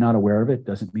 just because you're not aware of it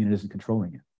doesn't mean it isn't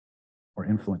controlling you or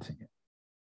influencing you.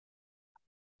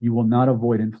 You will not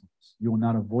avoid influence. You will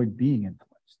not avoid being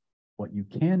influenced. What you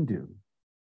can do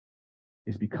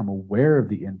is become aware of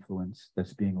the influence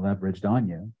that's being leveraged on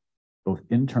you, both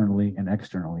internally and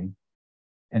externally,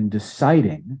 and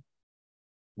deciding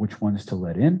which ones to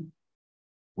let in,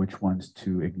 which ones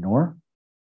to ignore,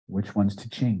 which ones to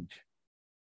change,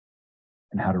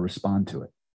 and how to respond to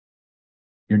it.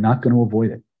 You're not going to avoid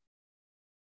it.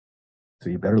 So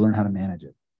you better learn how to manage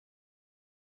it,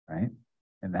 right?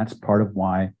 And that's part of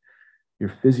why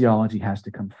your physiology has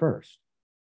to come first.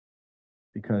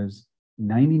 Because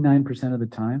 99% of the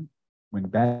time, when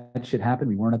bad shit happened,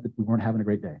 we weren't having a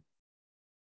great day.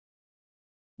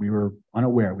 We were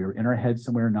unaware. We were in our head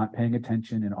somewhere, not paying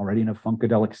attention, and already in a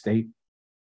funkadelic state.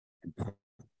 And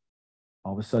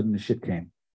all of a sudden, the shit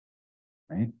came,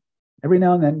 right? Every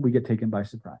now and then, we get taken by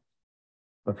surprise.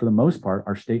 But for the most part,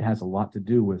 our state has a lot to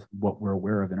do with what we're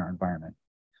aware of in our environment.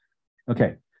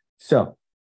 Okay, so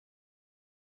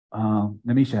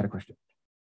Namisha had a question.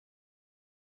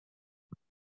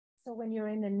 So when you're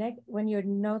in when you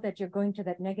know that you're going to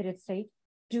that negative state,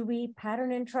 do we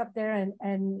pattern interrupt there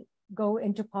and go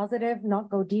into positive, not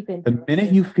go deep into The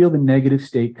minute you feel the negative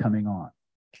state coming on,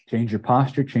 change your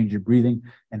posture, change your breathing,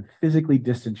 and physically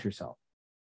distance yourself.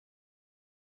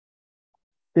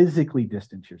 Physically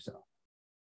distance yourself,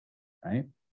 right?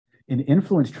 In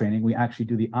influence training, we actually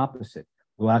do the opposite.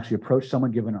 We'll actually approach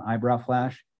someone, give them an eyebrow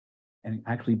flash, and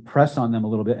actually press on them a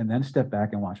little bit, and then step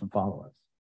back and watch them follow us.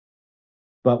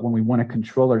 But when we want to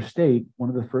control our state, one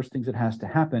of the first things that has to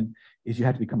happen is you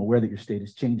have to become aware that your state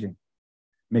is changing.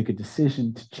 Make a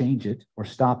decision to change it or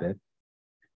stop it.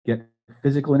 Get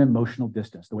physical and emotional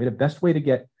distance. The best way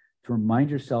to remind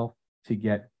yourself to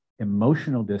get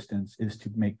emotional distance is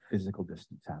to make physical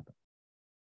distance happen.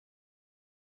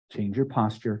 Change your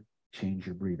posture, change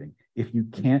your breathing. If you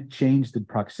can't change the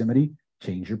proximity,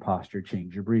 change your posture,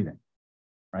 change your breathing,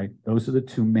 right? Those are the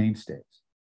two mainstays.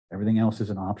 Everything else is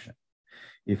an option.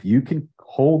 If you can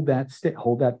hold that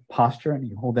posture, and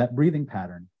you hold that breathing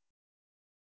pattern,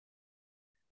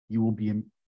 you will be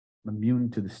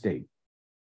immune to the state.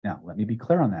 Now, let me be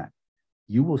clear on that.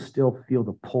 you will still feel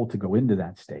the pull to go into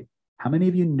that state. How many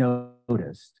of you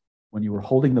noticed when you were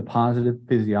holding the positive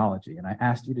physiology and I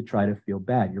asked you to try to feel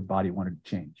bad, your body wanted to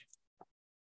change?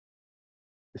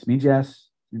 This means yes.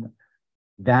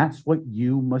 That's what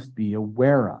you must be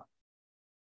aware of.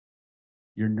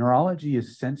 Your neurology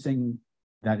is sensing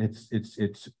that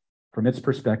it's from its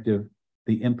perspective,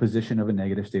 the imposition of a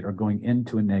negative state or going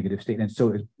into a negative state. And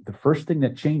so the first thing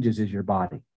that changes is your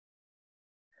body.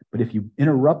 But if you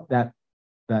interrupt that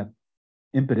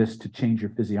impetus to change your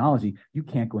physiology, you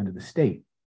can't go into the state.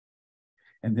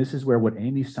 And this is where what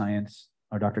Amy's science,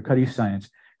 or Dr. Cuddy's science,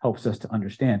 helps us to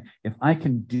understand. If I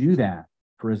can do that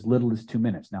for as little as 2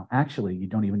 minutes, now actually you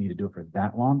don't even need to do it for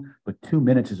that long, but 2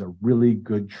 minutes is a really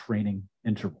good training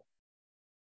interval,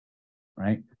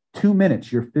 right? 2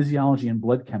 minutes, your physiology and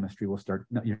blood chemistry will start,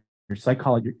 your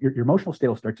psychology, your emotional state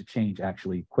will start to change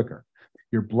actually quicker.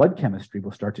 Your blood chemistry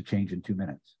will start to change in 2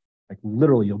 minutes. Like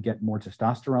literally, you'll get more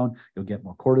testosterone, you'll get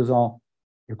more cortisol,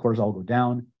 your cortisol will go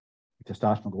down, your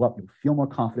testosterone will go up, you'll feel more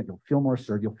confident, you'll feel more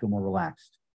assertive, you'll feel more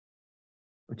relaxed.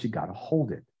 But you got to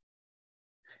hold it.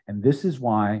 And this is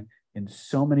why in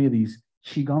so many of these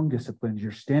Qigong disciplines,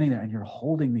 you're standing there and you're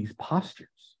holding these postures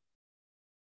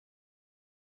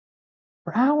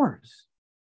for hours.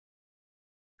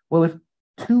 Well, if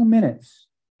 2 minutes,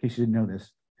 in case you didn't know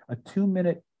this, a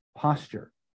 2-minute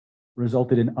posture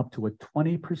resulted in up to a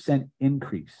 20%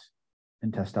 increase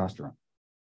in testosterone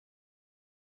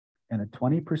and a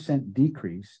 20%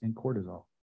 decrease in cortisol.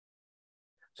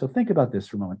 So think about this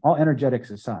for a moment, all energetics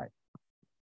aside.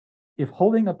 If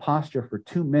holding a posture for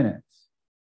 2 minutes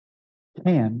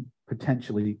can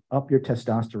potentially up your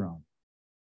testosterone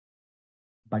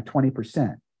by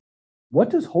 20%, what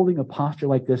does holding a posture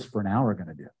like this for an hour going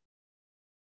to do?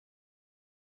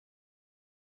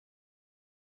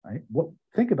 Right?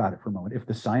 Think about it for a moment. If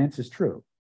the science is true,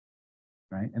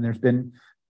 right? And there's been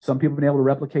some people have been able to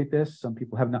replicate this. Some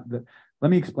people have not.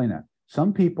 Let me explain that.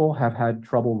 Some people have had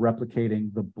trouble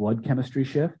replicating the blood chemistry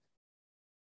shift,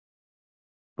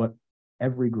 but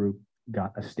every group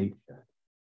got a state shift.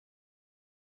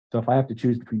 So if I have to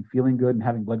choose between feeling good and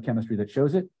having blood chemistry that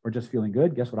shows it, or just feeling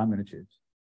good, guess what I'm going to choose?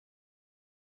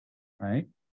 Right?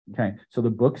 Okay. So the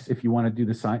books, if you want to do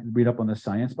the science, read up on the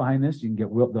science behind this, you can get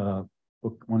the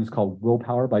book. One is called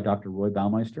Willpower by Dr. Roy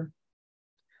Baumeister.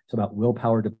 It's about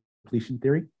willpower depletion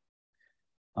theory.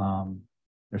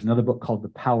 There's another book called The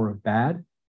Power of Bad,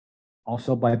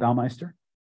 also by Baumeister.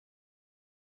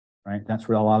 Right? That's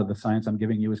where a lot of the science I'm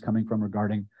giving you is coming from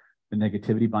regarding the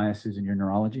negativity biases in your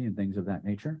neurology and things of that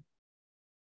nature.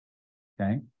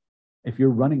 Okay. If you're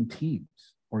running teams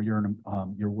or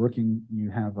you're working, you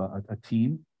have a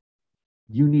team,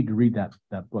 you need to read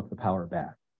that book, The Power of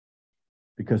Bad,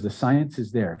 because the science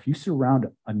is there. If you surround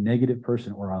a negative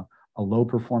person or a low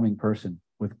performing person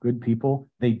with good people,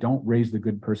 they don't raise the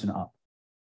good person up.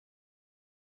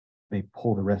 They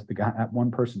pull the rest. That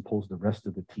one person pulls the rest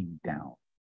of the team down.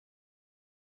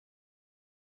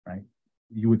 Right?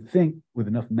 You would think with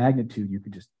enough magnitude, you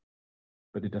could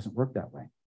but it doesn't work that way.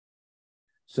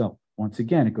 So once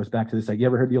again, it goes back to this. Like, you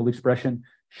ever heard the old expression,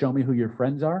 show me who your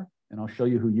friends are, and I'll show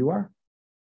you who you are?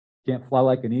 Can't fly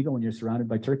like an eagle when you're surrounded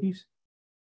by turkeys.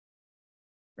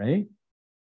 Right?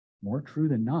 More true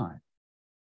than not.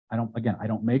 I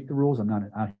don't make the rules. I'm not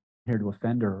out here to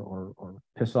offend or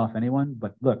piss off anyone.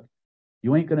 But look,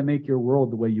 you ain't going to make your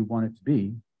world the way you want it to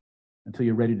be until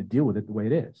you're ready to deal with it the way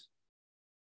it is.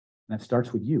 And that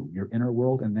starts with you, your inner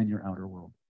world, and then your outer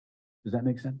world. Does that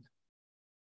make sense?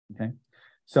 Okay.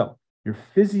 So your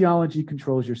physiology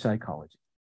controls your psychology.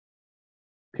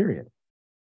 Period.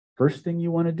 First thing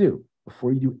you want to do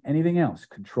before you do anything else,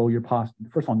 control your posture.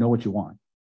 First of all, know what you want.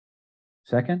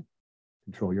 Second,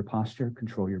 control your posture,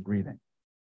 control your breathing.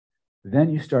 Then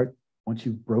you start, once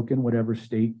you've broken whatever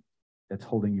state that's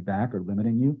holding you back or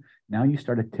limiting you, now you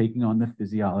started taking on the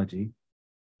physiology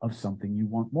of something you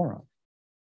want more of.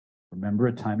 Remember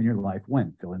a time in your life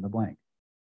when, fill in the blank.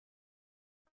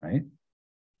 Right?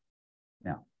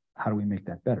 Now, how do we make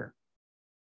that better?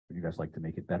 Would you guys like to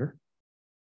make it better?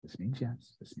 This means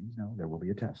yes. This means no. There will be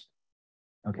a test.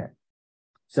 Okay.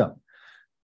 So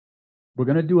we're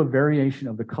going to do a variation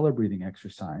of the color breathing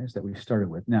exercise that we started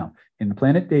with. Now, in the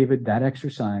Planet David, that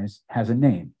exercise has a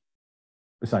name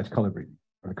besides color breathing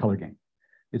or the color game.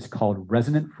 It's called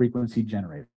resonant frequency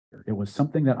generator. It was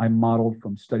something that I modeled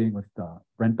from studying with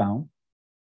Brent Baum,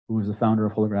 who was the founder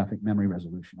of holographic memory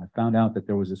resolution. I found out that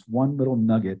there was this one little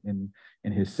nugget in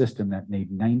his system that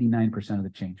made 99% of the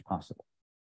change possible.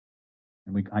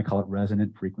 And I call it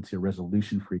resonant frequency or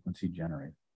resolution frequency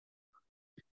generator.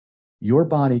 Your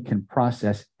body can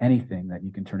process anything that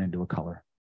you can turn into a color.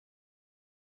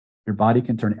 Your body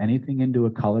can turn anything into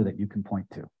a color that you can point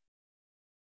to.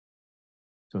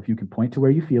 So if you can point to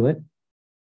where you feel it,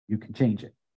 you can change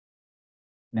it.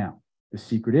 Now, the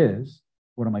secret is,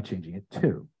 what am I changing it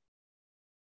to?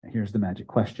 And here's the magic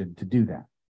question to do that.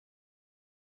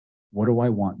 What do I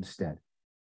want instead?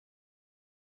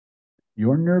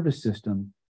 Your nervous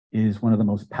system is one of the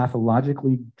most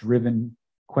pathologically driven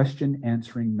question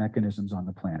answering mechanisms on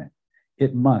the planet.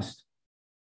 It must,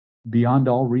 beyond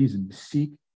all reason,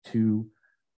 seek to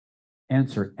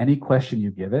answer any question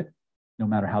you give it, no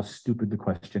matter how stupid the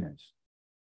question is.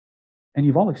 And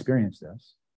you've all experienced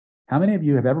this. How many of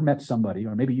you have ever met somebody,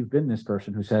 or maybe you've been this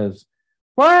person who says,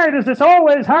 "Why does this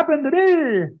always happen to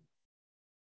me?"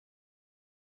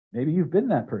 Maybe you've been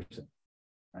that person,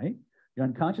 right? Your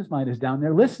unconscious mind is down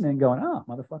there listening, going, "Oh,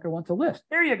 motherfucker wants a list.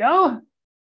 There you go."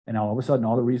 And all of a sudden,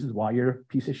 all the reasons why you're a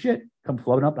piece of shit come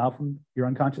floating up out from your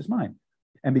unconscious mind.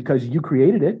 And because you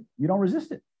created it, you don't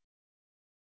resist it.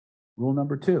 Rule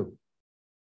number 2,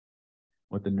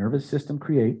 what the nervous system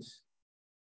creates,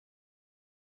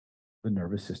 the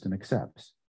nervous system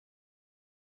accepts.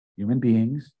 Human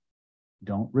beings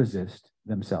don't resist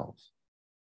themselves.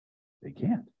 They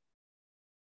can't.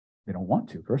 They don't want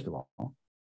to, first of all,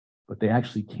 but they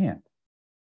actually can't.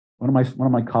 One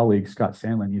of my colleagues, Scott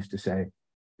Sandlin, used to say,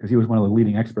 because he was one of the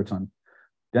leading experts on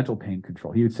dental pain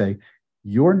control, he would say,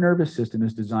 your nervous system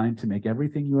is designed to make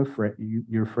everything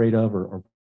you're afraid of or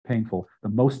painful, the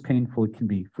most painful it can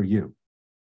be for you.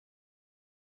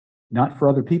 Not for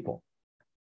other people,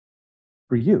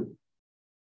 for you.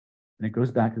 And it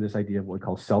goes back to this idea of what we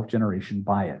call self-generation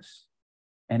bias.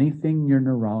 Anything your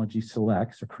neurology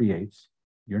selects or creates,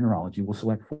 your neurology will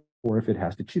select for if it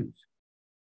has to choose.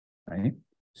 Right?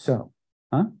 So,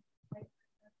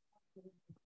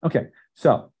 okay,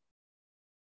 so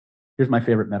here's my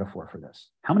favorite metaphor for this.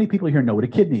 How many people here know what a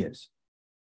kidney is?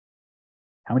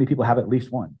 How many people have at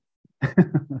least one?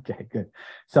 Okay, good.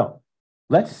 So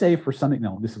let's say for something,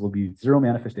 no, this will be zero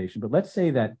manifestation, but let's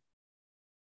say that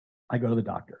I go to the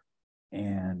doctor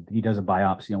and he does a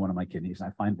biopsy on one of my kidneys,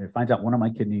 and it finds out one of my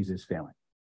kidneys is failing,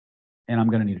 and I'm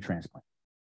going to need a transplant.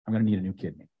 I'm going to need a new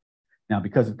kidney. Now,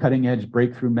 because of cutting edge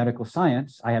breakthrough medical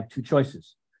science, I have 2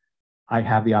 choices. I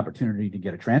have the opportunity to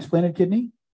get a transplanted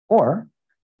kidney, or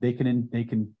they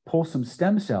can pull some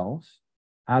stem cells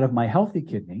out of my healthy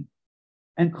kidney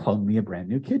and clone me a brand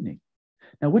new kidney.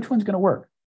 Now, which one's going to work?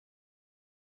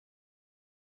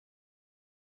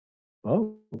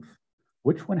 Both.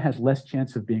 Which one has less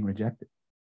chance of being rejected?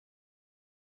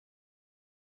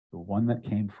 The one that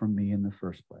came from me in the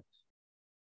first place.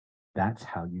 That's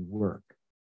how you work.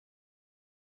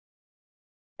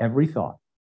 Every thought,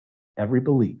 every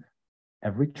belief,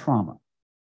 every trauma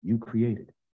you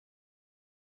created.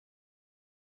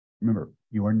 Remember,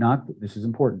 you are not, this is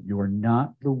important, you are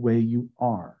not the way you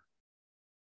are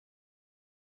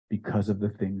because of the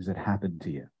things that happened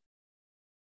to you.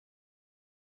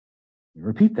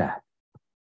 Repeat that.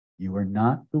 You are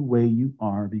not the way you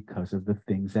are because of the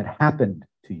things that happened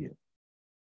to you.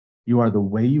 You are the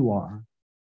way you are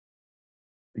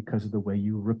because of the way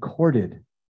you recorded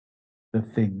the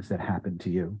things that happened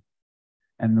to you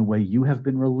and the way you have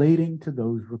been relating to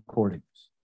those recordings.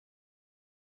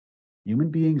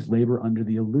 Human beings labor under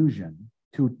the illusion,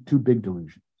 two big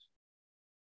delusions.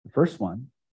 The first one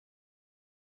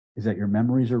is that your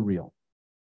memories are real,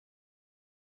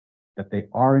 that they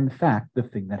are in fact the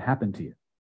thing that happened to you.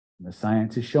 And the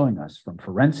science is showing us, from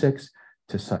forensics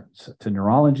to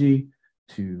neurology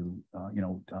to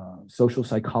social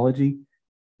psychology,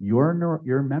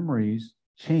 your memories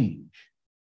change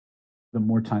the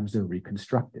more times they're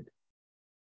reconstructed.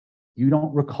 You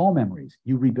don't recall memories,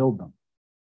 you rebuild them.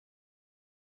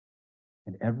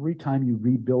 And every time you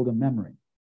rebuild a memory,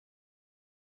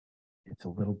 it's a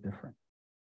little different.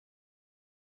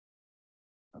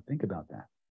 Now think about that.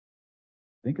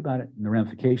 Think about it and the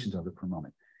ramifications of it for a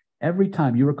moment. Every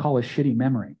time you recall a shitty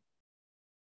memory,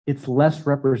 it's less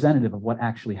representative of what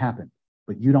actually happened,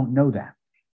 but you don't know that.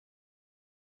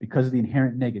 Because of the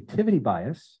inherent negativity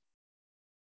bias,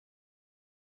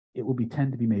 it will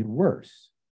tend to be made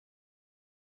worse.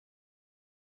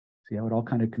 See how it all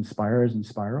kind of conspires and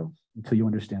spirals until you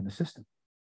understand the system.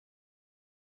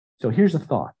 So here's a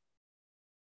thought.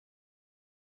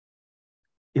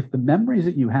 If the memories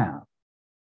that you have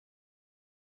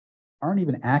aren't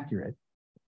even accurate,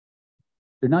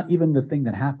 they're not even the thing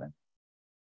that happened,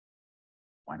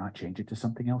 why not change it to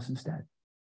something else instead?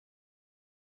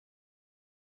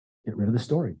 Get rid of the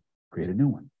story, create a new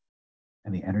one.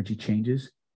 And the energy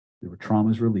changes, the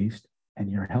trauma is released,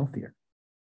 and you're healthier.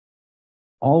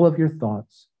 All of your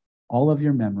thoughts, all of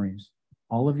your memories,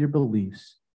 all of your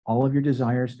beliefs, all of your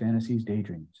desires, fantasies,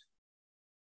 daydreams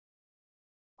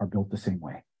are built the same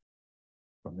way,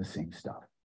 from the same stuff.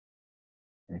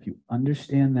 And if you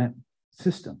understand that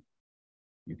system,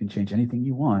 you can change anything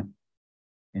you want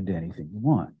into anything you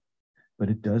want. But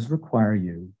it does require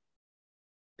you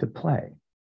to play.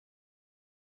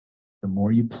 The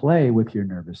more you play with your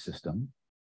nervous system,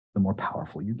 the more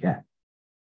powerful you get.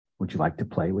 Would you like to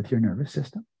play with your nervous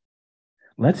system?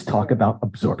 Let's talk about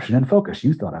absorption and focus.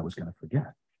 You thought I was going to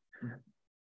forget.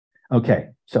 Okay,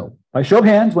 so by show of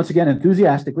hands, once again,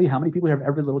 enthusiastically, how many people here have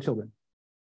every little children?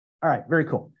 All right, very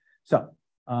cool. So,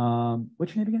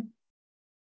 what's your name again?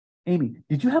 Amy,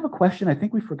 did you have a question? I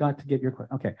think we forgot to get your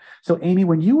question. Okay, so Amy,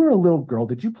 when you were a little girl,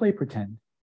 did you play pretend?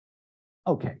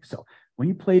 Okay, so when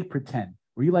you played pretend,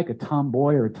 were you like a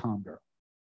tomboy or a tom girl?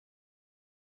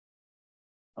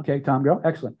 Okay, tom girl,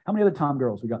 excellent. How many other tom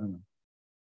girls we got in the room?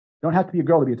 Don't have to be a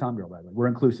girl to be a tom girl, by the way. We're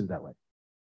inclusive that way.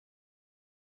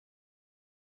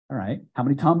 All right, how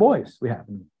many tomboys we have?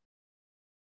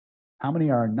 How many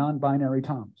are non-binary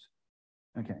toms?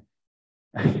 Okay.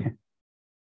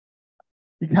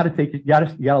 You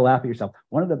gotta laugh at yourself.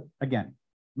 Again,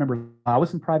 remember, I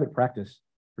was in private practice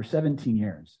for 17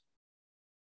 years.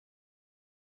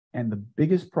 And the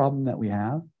biggest problem that we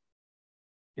have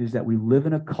is that we live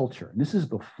in a culture, and this is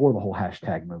before the whole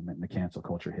hashtag movement and the cancel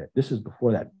culture hit. This is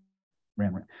before that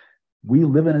ran. We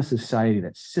live in a society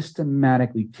that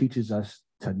systematically teaches us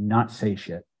to not say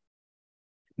shit,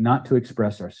 not to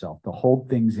express ourselves, to hold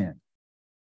things in.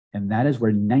 And that is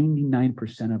where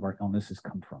 99% of our illnesses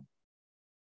come from.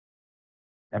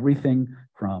 Everything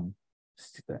from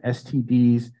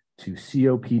STDs to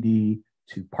COPD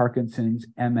to Parkinson's,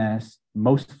 MS,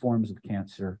 most forms of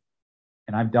cancer,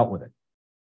 and I've dealt with it.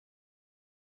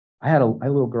 I had a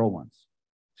little girl once.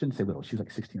 I shouldn't say little, she was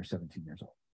like 16 or 17 years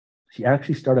old. She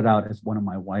actually started out as one of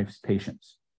my wife's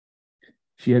patients.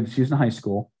 She was in high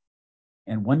school,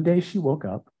 and one day she woke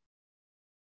up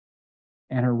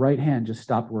and her right hand just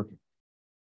stopped working.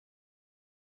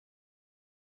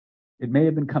 It may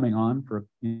have been coming on for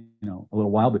a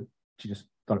little while, but she just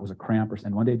thought it was a cramp,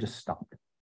 and one day it just stopped.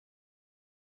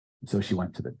 And so she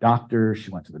went to the doctor,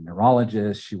 she went to the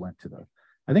neurologist,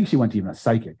 I think she went to even a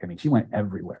psychic. I mean, she went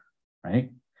everywhere, right?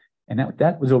 And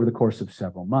that was over the course of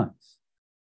several months.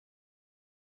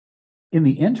 In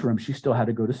the interim, she still had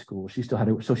to go to school.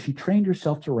 So she trained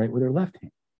herself to write with her left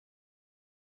hand.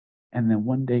 And then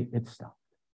one day it stopped.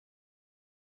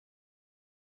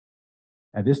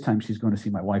 At this time, she's going to see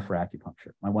my wife for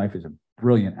acupuncture. My wife is a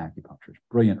brilliant acupuncturist,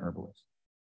 brilliant herbalist.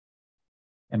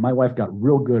 And my wife got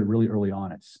real good really early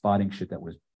on at spotting shit that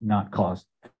was not caused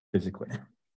physically.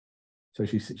 So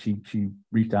she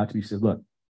reached out to me. She said, look,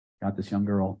 got this young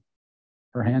girl.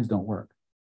 Her hands don't work.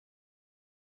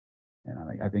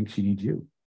 And I think she needs you.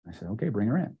 I said, okay, bring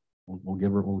her in.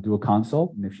 We'll do a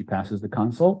consult. And if she passes the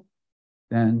consult,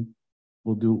 then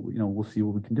we'll see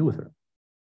what we can do with her.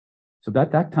 So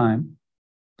at that time,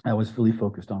 I was fully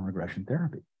focused on regression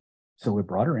therapy. So we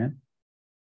brought her in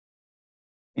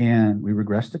and we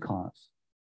regressed to cause.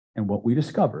 And what we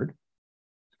discovered,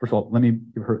 first of all, let me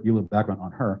give you a little background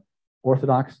on her.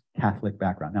 Orthodox Catholic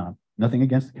background. Now, nothing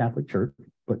against the Catholic Church,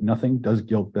 but nothing does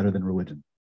guilt better than religion.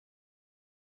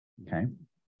 Okay.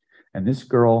 And this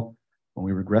girl, when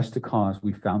we regressed to cause,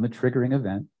 we found the triggering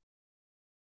event.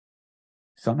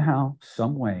 Somehow,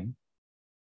 some way,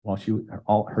 while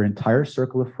her entire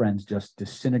circle of friends just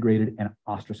disintegrated and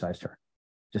ostracized her,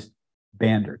 just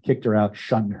banned her, kicked her out,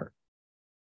 shunned her.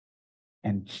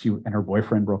 And her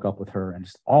boyfriend broke up with her, and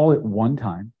just all at one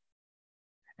time.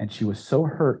 And she was so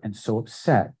hurt and so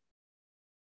upset,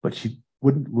 but she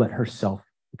wouldn't let herself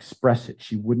express it.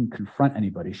 She wouldn't confront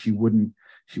anybody. She wouldn't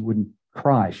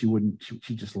cry.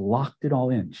 She just locked it all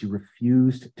in. She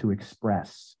refused to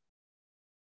express.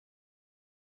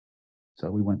 So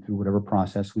we went through whatever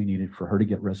process we needed for her to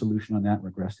get resolution on that,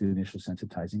 regress to the initial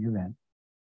sensitizing event,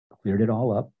 cleared it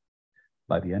all up.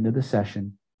 By the end of the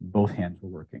session, both hands were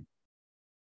working.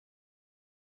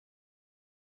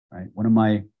 Right? One of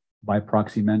my by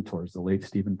proxy mentors, the late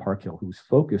Stephen Parkhill, whose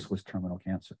focus was terminal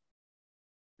cancer,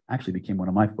 actually became one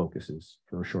of my focuses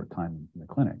for a short time in the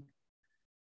clinic.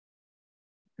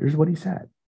 Here's what he said.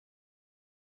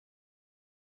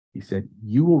 He said,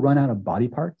 you will run out of body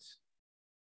parts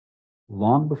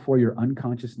long before your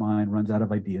unconscious mind runs out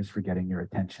of ideas for getting your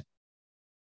attention.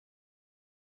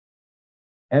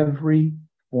 Every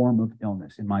form of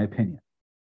illness, in my opinion,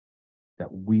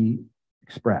 that we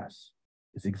express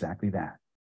is exactly that.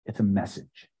 It's a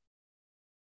message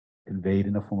conveyed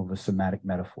in the form of a somatic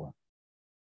metaphor.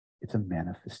 It's a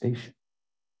manifestation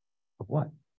of what?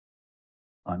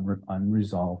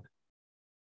 Unresolved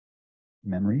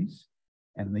memories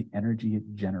and the energy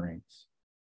it generates.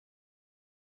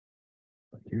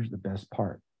 But here's the best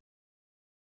part.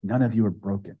 None of you are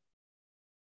broken.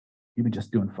 You've been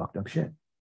just doing fucked up shit.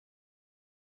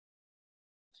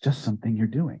 It's just something you're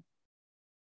doing.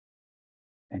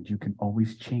 And you can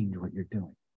always change what you're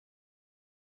doing.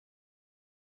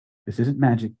 This isn't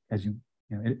magic as you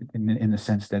know, in the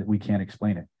sense that we can't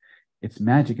explain it. It's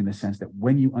magic in the sense that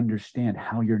when you understand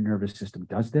how your nervous system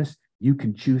does this, you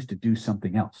can choose to do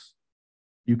something else.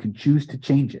 You can choose to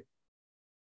change it.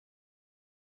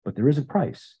 But there is a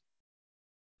price.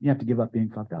 You have to give up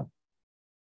being fucked up.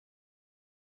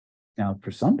 Now,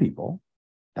 for some people,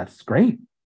 that's great.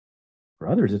 For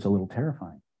others, it's a little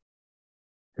terrifying.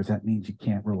 Because that means you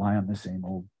can't rely on the same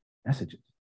old messages,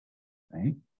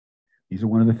 right? These are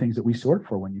one of the things that we sort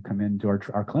for when you come into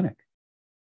our clinic.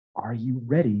 Are you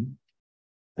ready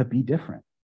to be different?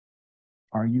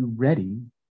 Are you ready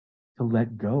to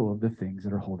let go of the things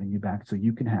that are holding you back so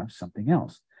you can have something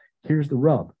else? Here's the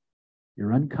rub.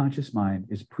 Your unconscious mind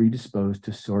is predisposed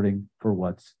to sorting for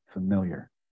what's familiar.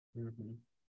 Mm-hmm.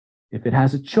 If it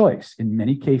has a choice, in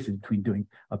many cases, between doing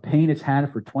a pain it's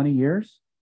had for 20 years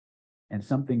and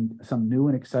some new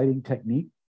and exciting technique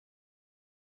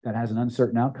that has an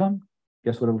uncertain outcome,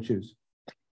 guess what it will choose?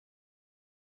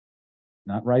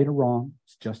 Not right or wrong,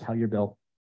 it's just how you're built.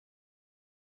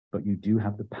 But you do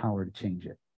have the power to change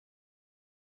it.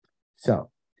 So,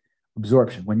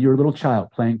 absorption. When you're a little child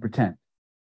playing pretend,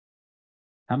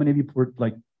 how many of you were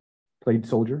played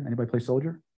soldier? Anybody play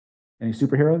soldier? Any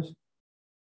superheroes?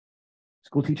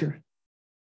 School teacher?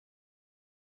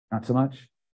 Not so much.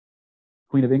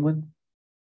 Queen of England?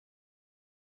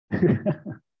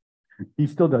 He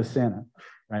still does Santa,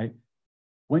 right?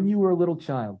 When you were a little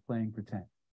child playing pretend,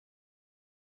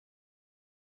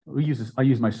 I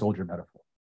use my soldier metaphor,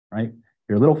 right?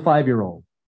 You're a little 5-year-old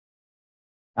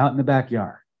out in the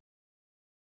backyard.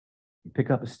 You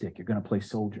pick up a stick. You're going to play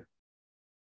soldier.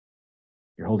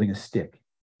 You're holding a stick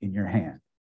in your hand.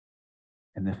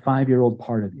 And the 5-year-old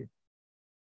part of you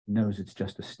knows it's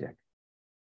just a stick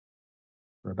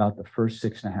for about the first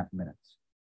 6.5 minutes.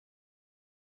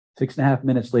 6.5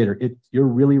 minutes later, you're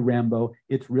really Rambo.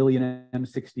 It's really an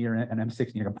M60 or an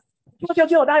M60. You're going,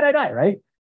 chill, die, right?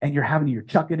 And you're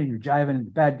chucking and you're jiving and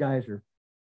the bad guys are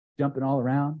jumping all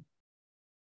around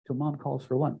till mom calls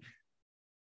for lunch.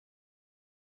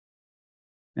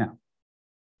 Now,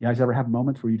 you guys ever have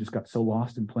moments where you just got so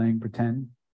lost in playing pretend?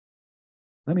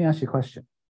 Let me ask you a question.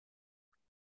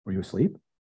 Were you asleep?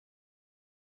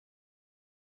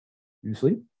 You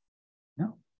asleep?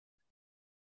 No.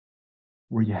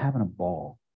 Were you having a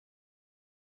ball?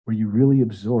 Were you really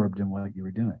absorbed in what you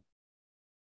were doing?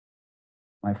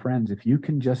 My friends, if you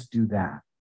can just do that,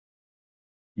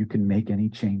 you can make any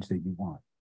change that you want.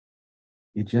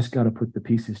 You just got to put the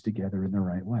pieces together in the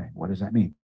right way. What does that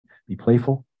mean? Be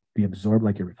playful, be absorbed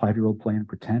like you're a 5-year-old playing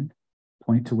pretend,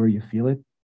 point to where you feel it,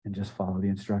 and just follow the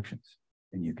instructions,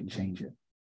 and you can change it.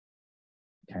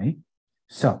 Okay?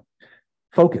 So,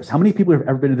 focus. How many people have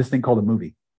ever been to this thing called a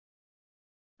movie?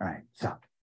 All right, so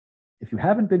if you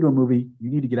haven't been to a movie,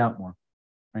 you need to get out more,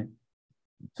 right?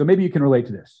 So maybe you can relate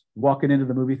to this. Walking into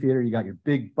the movie theater, you got your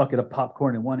big bucket of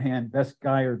popcorn in one hand, best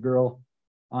guy or girl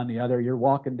on the other. You're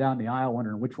walking down the aisle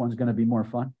wondering which one's going to be more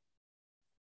fun.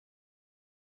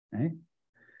 Right?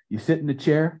 You sit in the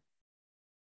chair,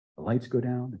 the lights go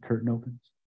down, the curtain opens.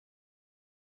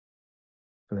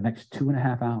 For the next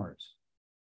 2.5 hours,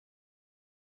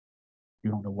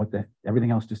 you don't know everything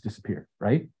else just disappeared,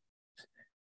 right?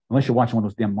 Unless you're watching one of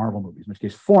those damn Marvel movies, in which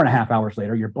case 4.5 hours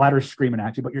later, your bladder's screaming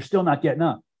at you, but you're still not getting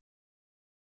up,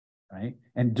 right?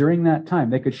 And during that time,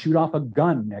 they could shoot off a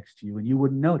gun next to you and you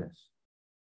wouldn't notice.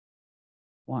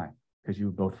 Why? Because you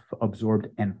were both absorbed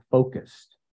and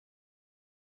focused.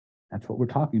 That's what we're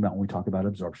talking about when we talk about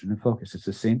absorption and focus. It's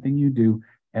the same thing you do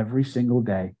every single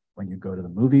day when you go to the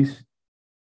movies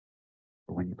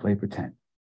or when you play pretend.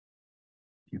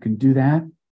 If you can do that,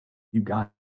 you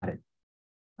got it.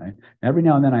 Right? Every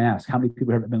now and then I ask, how many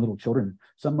people have been little children?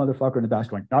 Some motherfucker in the back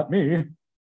going, not me.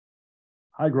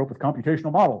 I grew up with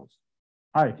computational models.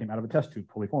 I came out of a test tube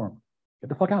fully formed. Get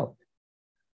the fuck out.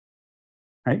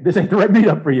 Right? This ain't the right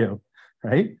meetup for you.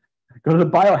 Right? Go to the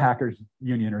biohackers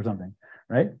union or something.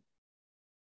 Right?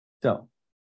 So,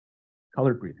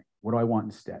 colored breathing. What do I want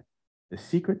instead? The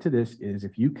secret to this is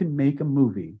if you can make a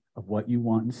movie of what you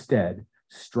want instead,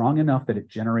 strong enough that it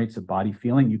generates a body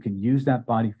feeling, you can use that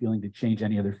body feeling to change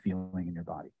any other feeling in your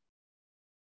body.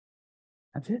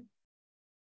 That's it.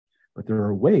 But there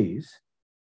are ways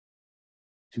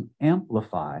to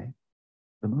amplify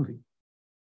the movie.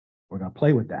 We're going to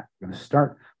play with that. We're going to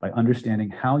start by understanding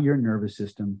how your nervous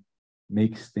system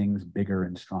makes things bigger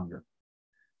and stronger.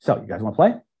 So, you guys want to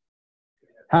play?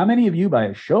 How many of you, by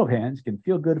a show of hands, can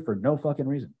feel good for no fucking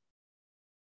reason?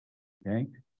 Okay.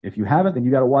 If you haven't, then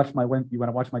you got to watch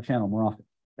my channel more often.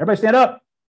 Everybody stand up.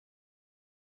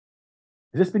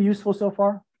 Has this been useful so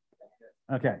far?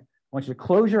 Okay. I want you to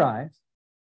close your eyes.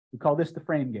 We call this the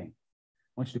frame game.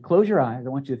 I want you to close your eyes. I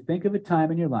want you to think of a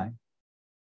time in your life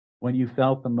when you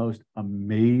felt the most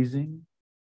amazing,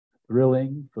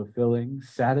 thrilling, fulfilling,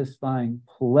 satisfying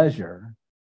pleasure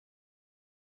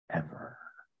ever.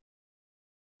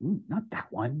 Ooh, not that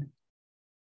one.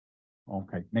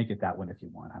 Okay, make it that one if you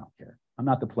want. I don't care. I'm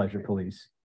not the pleasure police.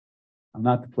 I'm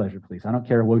not the pleasure police. I don't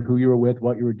care who you were with,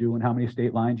 what you were doing, how many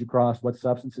state lines you crossed, what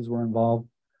substances were involved.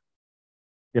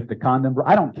 If the condom,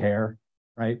 I don't care,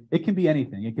 right? It can be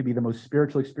anything. It can be the most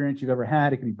spiritual experience you've ever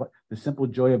had. It can be the simple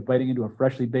joy of biting into a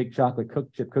freshly baked chocolate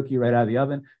chip cookie right out of the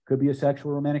oven. Could be a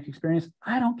sexual romantic experience.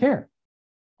 I don't care.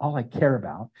 All I care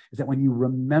about is that when you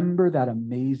remember that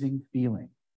amazing feeling,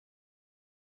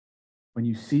 when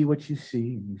you see what you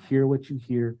see and you hear what you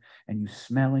hear and you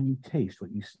smell and you taste what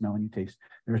you smell and you taste,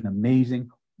 there's an amazing,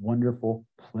 wonderful,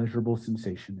 pleasurable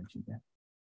sensation that you get.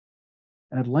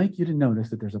 And I'd like you to notice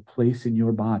that there's a place in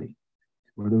your body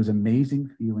where those amazing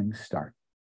feelings start,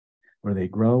 where they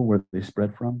grow, where they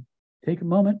spread from. Take a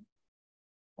moment,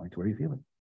 point to where you feel it.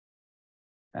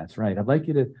 That's right. I'd like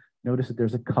you to notice that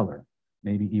there's a color,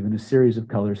 maybe even a series of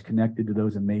colors connected to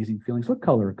those amazing feelings. What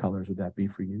color or colors would that be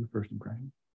for you, first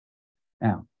impression?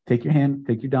 Now, take your hand,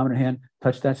 take your dominant hand,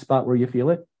 touch that spot where you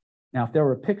feel it. Now, if there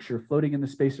were a picture floating in the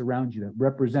space around you that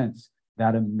represents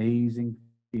that amazing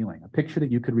feeling, a picture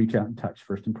that you could reach out and touch,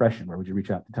 first impression, where would you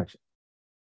reach out to touch it?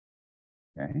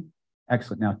 Okay,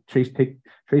 excellent. Now, trace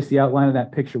the outline of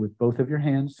that picture with both of your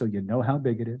hands so you know how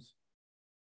big it is.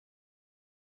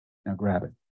 Now, grab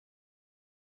it.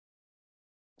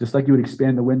 Just like you would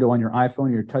expand the window on your iPhone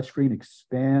or your touchscreen,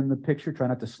 expand the picture. Try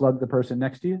not to slug the person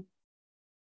next to you.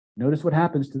 Notice what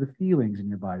happens to the feelings in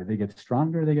your body. They get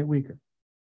stronger, they get weaker.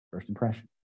 First impression.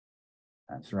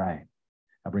 That's right.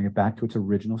 I'll bring it back to its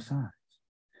original size.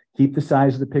 Keep the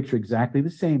size of the picture exactly the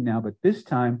same now, but this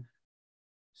time,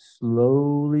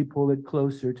 slowly pull it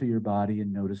closer to your body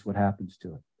and notice what happens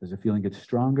to it. Does the feeling get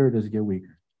stronger or does it get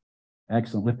weaker?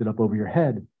 Excellent. Lift it up over your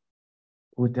head.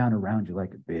 Pull it down around you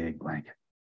like a big blanket.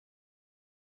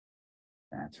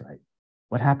 That's right.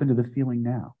 What happened to the feeling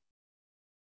now?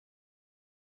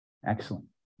 Excellent.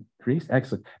 Increase.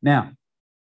 Excellent. Now,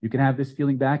 you can have this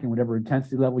feeling back in whatever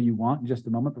intensity level you want in just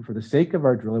a moment, but for the sake of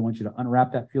our drill, I want you to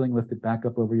unwrap that feeling, lift it back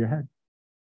up over your head.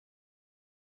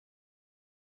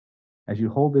 As you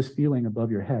hold this feeling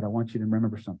above your head, I want you to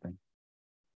remember something.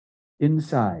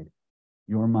 Inside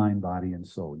your mind, body, and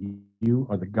soul, you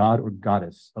are the god or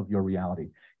goddess of your reality.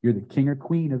 You're the king or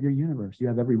queen of your universe. You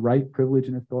have every right, privilege,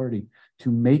 and authority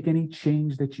to make any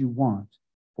change that you want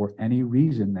for any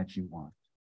reason that you want.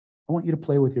 I want you to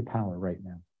play with your power right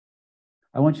now.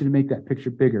 I want you to make that picture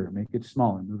bigger, make it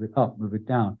smaller, move it up, move it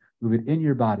down, move it in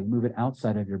your body, move it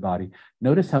outside of your body.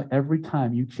 Notice how every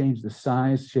time you change the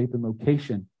size, shape, and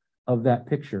location of that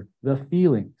picture, the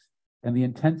feelings and the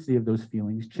intensity of those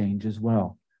feelings change as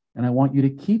well. And I want you to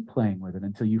keep playing with it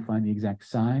until you find the exact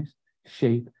size,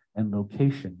 shape, and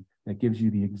location that gives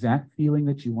you the exact feeling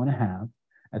that you want to have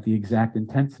at the exact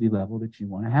intensity level that you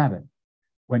want to have it.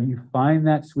 When you find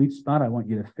that sweet spot, I want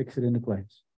you to fix it into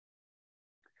place.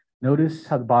 Notice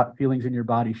how the feelings in your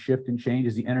body shift and change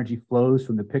as the energy flows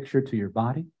from the picture to your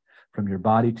body, from your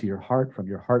body to your heart, from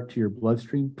your heart to your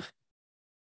bloodstream.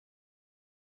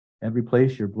 Every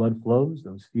place your blood flows,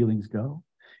 those feelings go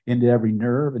into every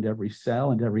nerve, into every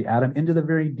cell, into every atom, into the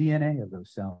very DNA of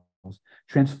those cells,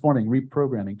 transforming,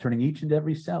 reprogramming, turning each and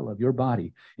every cell of your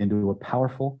body into a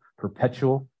powerful,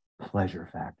 perpetual pleasure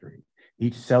factory.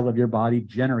 Each cell of your body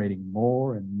generating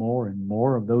more and more and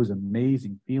more of those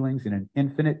amazing feelings in an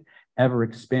infinite,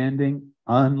 ever-expanding,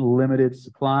 unlimited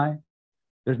supply.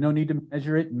 There's no need to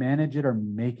measure it, manage it, or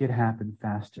make it happen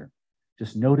faster.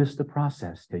 Just notice the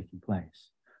process taking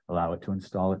place. Allow it to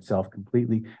install itself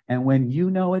completely. And when you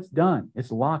know it's done,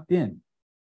 it's locked in,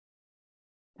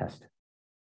 test it.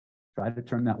 Try to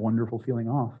turn that wonderful feeling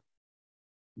off.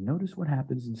 Notice what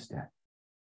happens instead.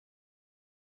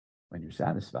 When you're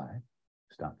satisfied,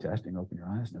 stop testing, open your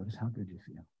eyes, notice how good you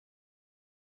feel.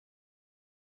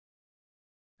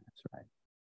 That's right.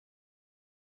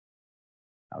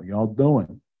 How y'all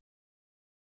doing?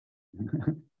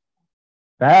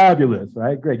 Fabulous,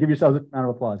 right? Great. Give yourselves a round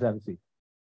of applause. Have a seat.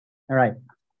 All right.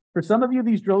 For some of you,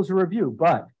 these drills are review,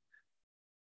 but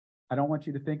I don't want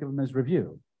you to think of them as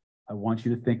review. I want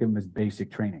you to think of them as basic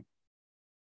training.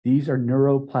 These are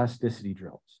neuroplasticity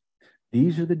drills.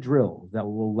 These are the drills that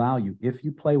will allow you, if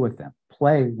you play with them,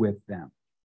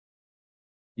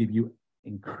 give you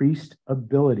increased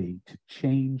ability to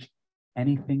change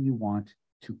anything you want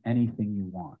to anything you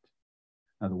want.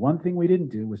 Now, the one thing we didn't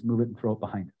do was move it and throw it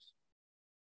behind us.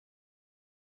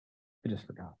 I just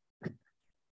forgot.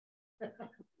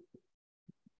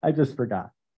 I just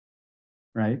forgot,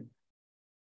 right?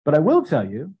 But I will tell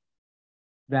you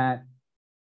that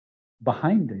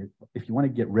behind it, if you want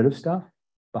to get rid of stuff,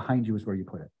 behind you is where you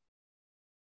put it.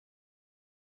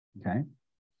 Okay?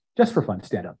 Just for fun,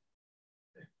 stand up.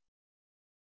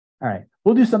 All right,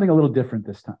 we'll do something a little different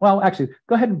this time. Well, actually,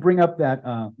 go ahead and bring up that,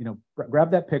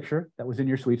 grab that picture that was in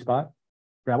your sweet spot,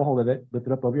 grab a hold of it, lift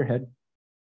it up over your head.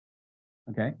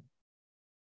 Okay?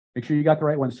 Make sure you got the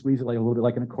right one. Squeeze it like a little bit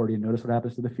like an accordion. Notice what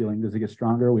happens to the feeling. Does it get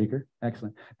stronger or weaker?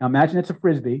 Excellent. Now imagine it's a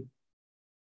Frisbee.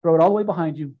 Throw it all the way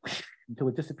behind you until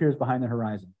it disappears behind the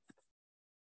horizon.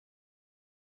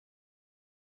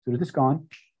 So that it's gone.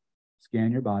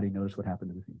 Scan your body. Notice what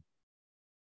happened to the feeling.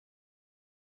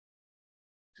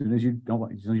 As soon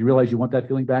as you realize you want that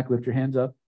feeling back, lift your hands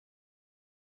up.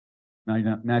 Now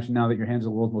imagine now that your hands are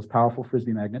the world's most powerful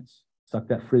Frisbee magnets. Suck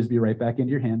that Frisbee right back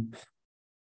into your hand.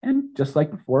 And just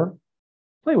like before,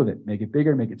 play with it. Make it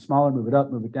bigger, make it smaller, move it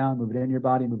up, move it down, move it in your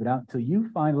body, move it out until you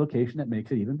find a location that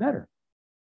makes it even better.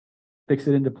 Fix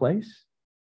it into place.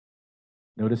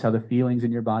 Notice how the feelings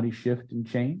in your body shift and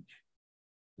change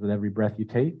with every breath you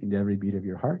take and every beat of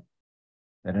your heart.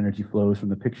 That energy flows from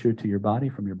the picture to your body,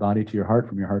 from your body to your heart,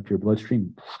 from your heart to your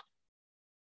bloodstream.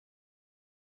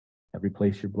 Every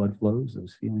place your blood flows,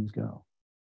 those feelings go.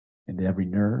 Into every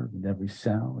nerve, into every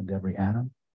cell, into every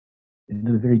atom,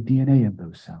 into the very DNA of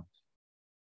those cells.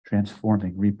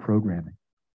 Transforming, reprogramming,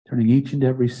 turning each and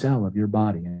every cell of your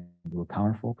body into a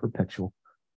powerful, perpetual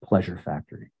pleasure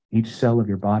factory. Each cell of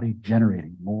your body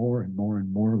generating more and more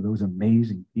and more of those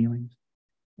amazing feelings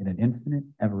in an infinite,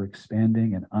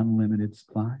 ever-expanding, and unlimited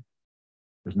supply.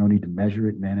 There's no need to measure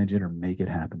it, manage it, or make it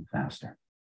happen faster.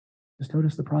 Just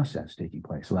notice the process taking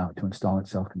place. Allow it to install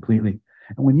itself completely.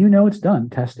 And when you know it's done,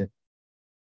 test it.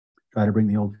 Try to bring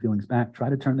the old feelings back. Try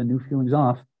to turn the new feelings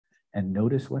off and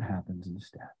notice what happens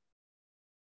instead.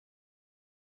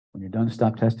 When you're done,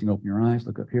 stop testing, open your eyes,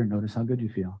 look up here, notice how good you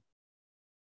feel.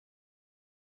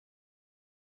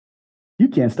 You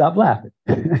can't stop laughing.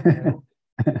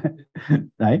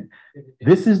 Right?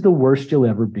 This is the worst you'll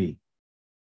ever be.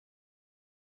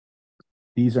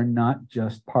 These are not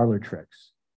just parlor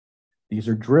tricks. These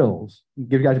are drills.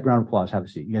 Give you guys a round of applause. Have a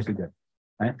seat. You guys do good.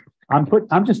 Right?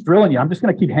 I'm just drilling you. I'm just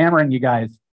going to keep hammering you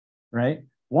guys. Right?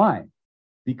 Why?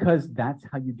 Because that's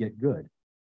how you get good.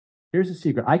 Here's the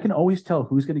secret. I can always tell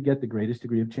who's going to get the greatest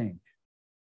degree of change.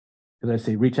 Because I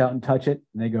say, reach out and touch it.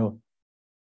 And they go,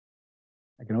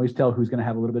 I can always tell who's going to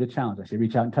have a little bit of challenge. I say,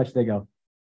 reach out and touch it. They go,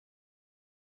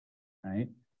 right?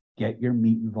 Get your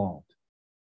meat involved.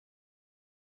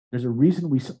 There's a reason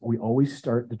we always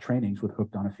start the trainings with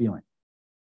hooked on a feeling.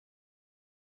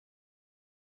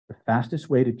 The fastest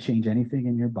way to change anything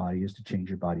in your body is to change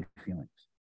your body feelings.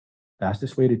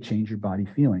 Fastest way to change your body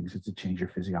feelings is to change your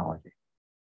physiology.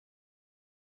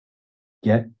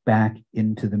 Get back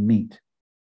into the meat.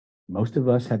 Most of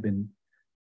us have been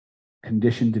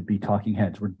conditioned to be talking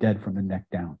heads. We're dead from the neck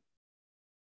down.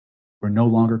 We're no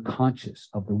longer conscious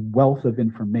of the wealth of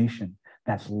information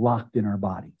that's locked in our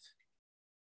bodies.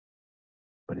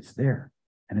 But it's there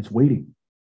and it's waiting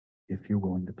if you're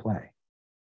willing to play.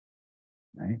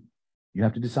 Right? You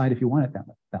have to decide if you want it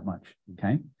that much.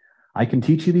 Okay? I can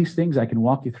teach you these things, I can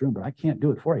walk you through them, but I can't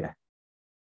do it for you.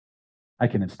 I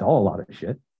can install a lot of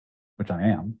shit, which I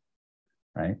am,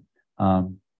 right?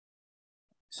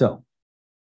 So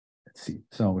let's see.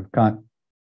 So we've got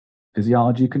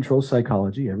physiology controls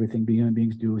psychology. Everything human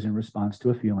beings do is in response to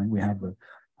a feeling. We have the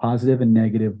positive and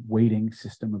negative weighting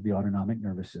system of the autonomic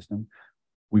nervous system.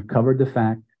 We've covered the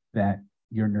fact that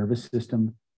your nervous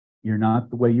system, you're not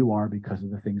the way you are because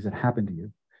of the things that happened to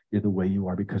you. You're the way you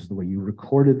are because of the way you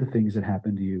recorded the things that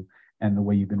happened to you and the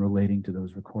way you've been relating to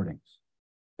those recordings.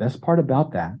 Best part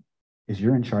about that is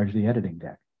you're in charge of the editing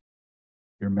deck.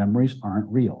 Your memories aren't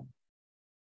real.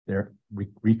 They're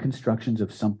reconstructions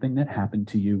of something that happened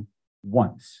to you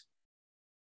once.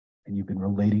 And you've been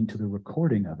relating to the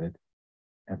recording of it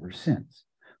ever since.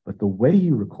 But the way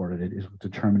you recorded it is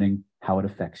determining how it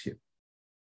affects you.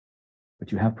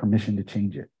 But you have permission to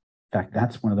change it. In fact,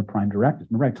 that's one of the prime directives.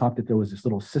 Remember I talked that there was this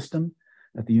little system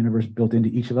that the universe built into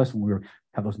each of us when we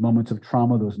have those moments of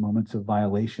trauma, those moments of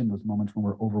violation, those moments when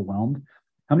we're overwhelmed.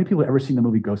 How many people have ever seen the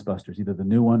movie Ghostbusters, either the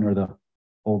new one or the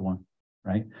old one,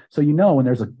 right? So you know when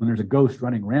there's a ghost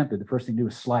running rampant, the first thing to do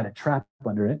is slide a trap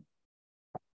under it,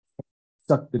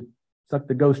 suck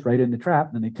the ghost right in the trap,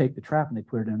 and then they take the trap and they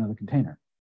put it in another container.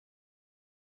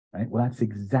 right? Well, that's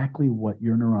exactly what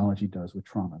your neurology does with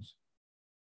traumas.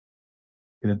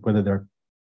 Whether they're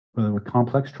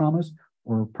complex traumas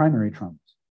or primary traumas.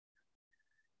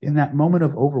 In that moment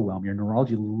of overwhelm, your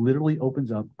neurology literally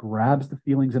opens up, grabs the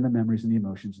feelings and the memories and the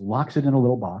emotions, locks it in a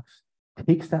little box,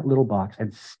 takes that little box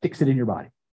and sticks it in your body.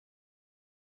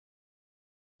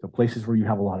 So places where you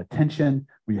have a lot of tension,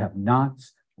 where you have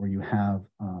knots, where you have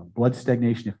blood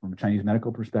stagnation, if from a Chinese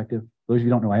medical perspective. Those of you who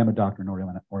don't know, I am a doctor in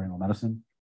Oriental medicine.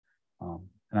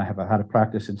 And I have had a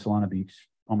practice in Solana Beach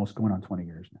almost going on 20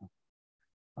 years now.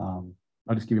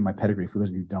 I'll just give you my pedigree for those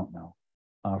of you who don't know.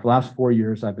 For the last 4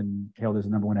 years, I've been hailed as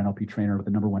the #1 NLP trainer with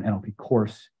the #1 NLP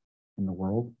course in the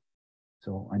world.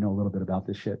 So I know a little bit about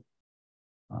this shit.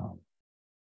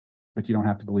 But you don't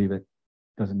have to believe it.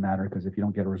 Doesn't matter, because if you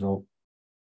don't get a result,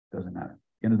 it doesn't matter. At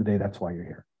the end of the day, that's why you're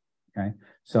here. Okay.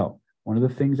 So one of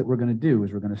the things that we're going to do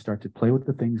is we're going to start to play with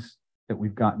the things that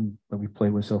we've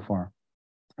played with so far.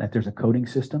 That there's a coding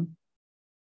system.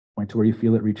 Point to where you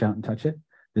feel it, reach out and touch it.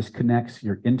 This connects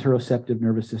your interoceptive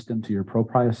nervous system to your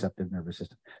proprioceptive nervous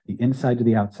system, the inside to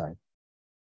the outside.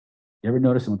 You ever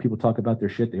notice that when people talk about their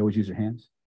shit, they always use their hands?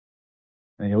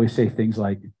 And they always say things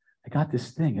like, I got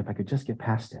this thing, if I could just get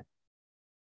past it.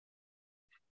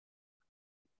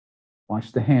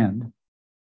 Watch the hand.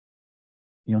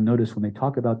 You'll notice when they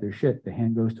talk about their shit, the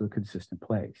hand goes to a consistent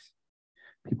place.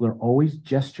 People are always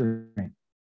gesturing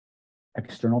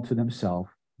external to themselves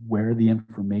where the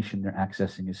information they're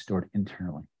accessing is stored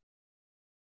internally.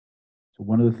 So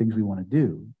one of the things we want to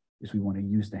do is we want to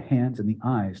use the hands and the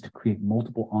eyes to create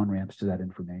multiple on-ramps to that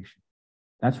information.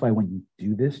 That's why when you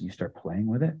do this, and you start playing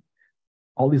with it,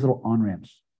 all these little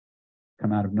on-ramps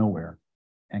come out of nowhere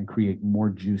and create more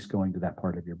juice going to that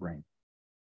part of your brain.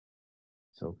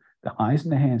 So the eyes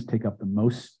and the hands take up the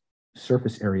most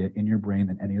surface area in your brain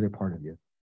than any other part of you.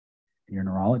 And your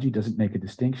neurology doesn't make a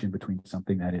distinction between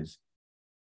something that is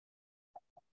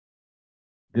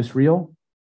this real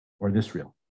or this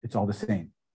real. It's all the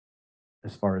same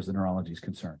as far as the neurology is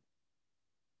concerned.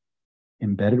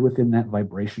 Embedded within that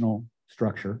vibrational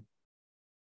structure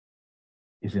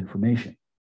is information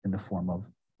in the form of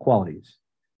qualities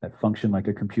that function like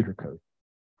a computer code.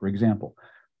 For example,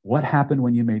 what happened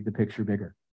when you made the picture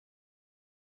bigger?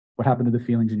 What happened to the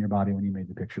feelings in your body when you made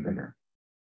the picture bigger?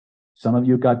 Some of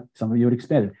you it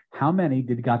expanded. How many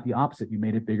got the opposite? You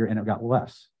made it bigger and it got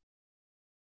less.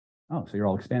 Oh, so you're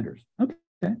all expanders.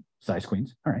 Okay. Size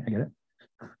queens. All right, I get it.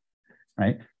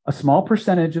 Right? A small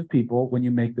percentage of people, when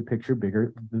you make the picture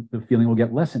bigger, the feeling will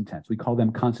get less intense. We call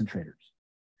them concentrators.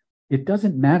 It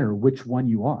doesn't matter which one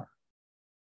you are.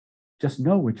 Just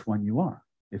know which one you are.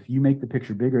 If you make the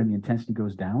picture bigger and the intensity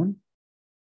goes down,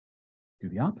 do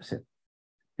the opposite.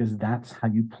 Because that's how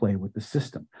you play with the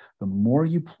system. The more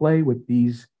you play with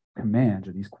these commands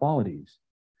or these qualities,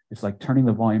 it's like turning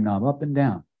the volume knob up and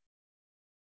down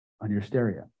on your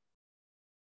stereo.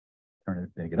 Turn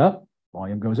it, take it up,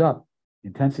 volume goes up,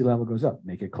 intensity level goes up.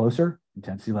 Make it closer,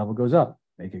 intensity level goes up.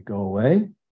 Make it go away,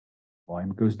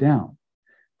 volume goes down.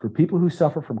 For people who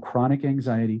suffer from chronic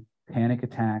anxiety, panic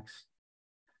attacks,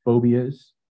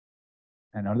 phobias,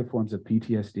 and other forms of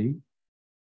PTSD,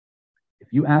 if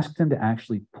you ask them to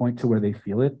actually point to where they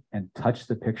feel it and touch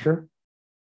the pictures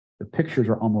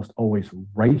are almost always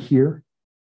right here,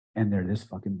 and they're this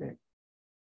fucking big.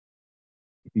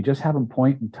 If you just have them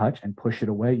point and touch and push it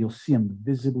away, you'll see them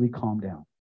visibly calm down.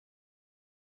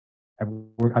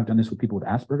 I've done this with people with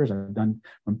Asperger's.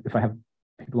 If I have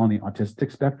people on the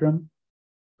autistic spectrum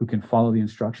who can follow the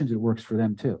instructions, it works for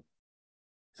them too.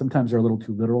 Sometimes they're a little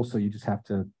too literal, so you have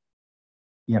to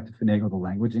finagle the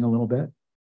languaging a little bit,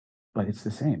 but it's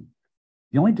the same.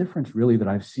 The only difference really that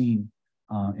I've seen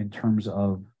in terms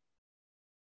of,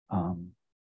 and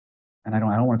I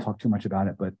don't want to talk too much about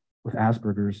it, but with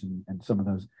Asperger's and some of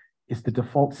those, is the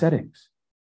default settings.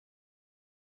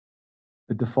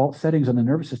 The default settings on the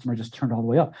nervous system are just turned all the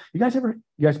way up. You guys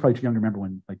probably too young to remember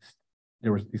when like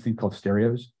there was these things called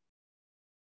stereos,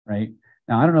 right?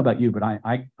 Now I don't know about you, but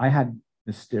I had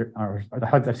this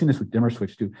I've seen this with dimmer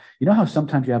switch too. You know how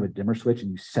sometimes you have a dimmer switch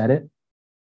and you set it,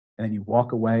 and then you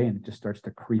walk away and it just starts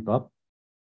to creep up.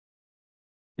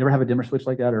 You ever have a dimmer switch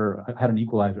like that? Or I had an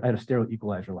equalizer, I had a stereo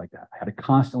equalizer like that. I had to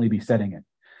constantly be setting it.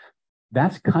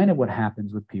 That's kind of what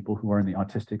happens with people who are in the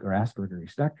autistic or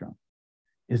Asperger's spectrum,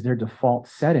 is their default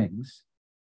settings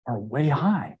are way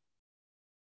high.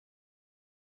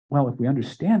 Well, if we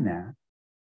understand that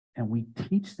and we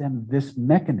teach them this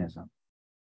mechanism,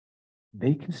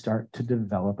 they can start to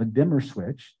develop a dimmer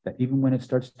switch that even when it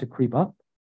starts to creep up,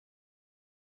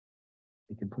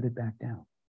 they can put it back down.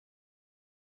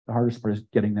 The hardest part is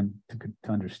getting them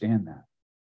to understand that,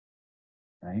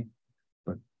 right?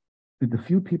 But the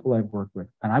few people I've worked with,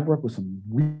 and I've worked with some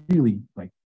really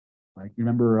like you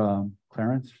remember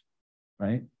Clarence,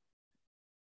 right?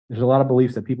 There's a lot of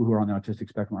beliefs that people who are on the autistic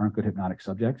spectrum aren't good hypnotic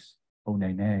subjects. Oh,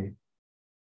 nay, nay.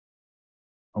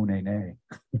 Oh, nay, nay.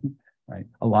 Right?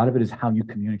 A lot of it is how you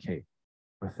communicate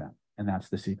with them. And that's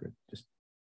the secret. Just,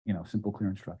 simple, clear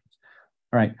instructions.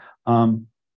 All right.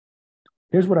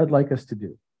 Here's what I'd like us to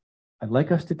do. I'd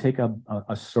like us to take a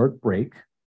short break.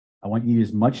 I want you to eat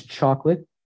as much chocolate,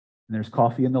 and there's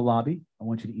coffee in the lobby. I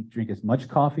want you to drink as much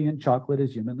coffee and chocolate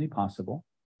as humanly possible.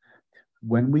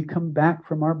 When we come back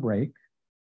from our break,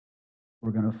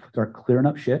 we're going to start clearing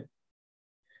up shit.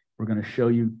 We're going to show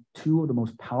you two of the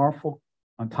most powerful,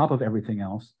 on top of everything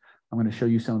else, I'm going to show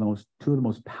you two of the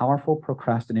most powerful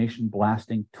procrastination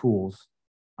blasting tools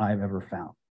I've ever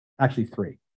found. Actually,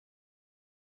 three.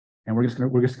 And we're just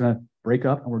going to break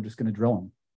up and we're just going to drill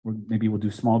them. Maybe we'll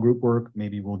do small group work.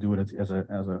 Maybe we'll do it as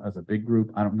a big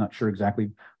group. I'm not sure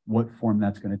exactly what form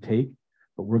that's going to take,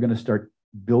 but we're going to start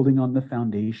building on the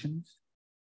foundations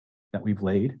that we've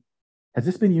laid. Has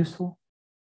this been useful?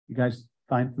 You guys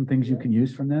find some things you can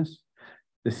use from this?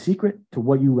 The secret to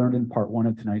what you learned in part 1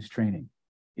 of tonight's training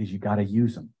is you got to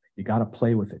use them. You got to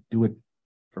play with it. Do it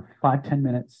for 5-10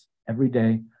 minutes every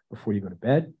day before you go to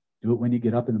bed. Do it when you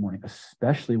get up in the morning,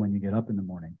 especially when you get up in the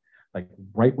morning. Like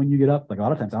right when you get up, like a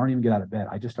lot of times I don't even get out of bed.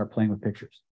 I just start playing with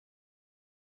pictures.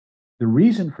 The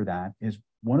reason for that is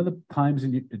one of the times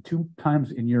the 2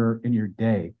 times in your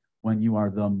day when you are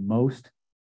the most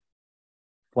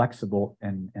flexible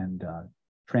and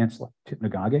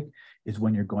hypnagogic is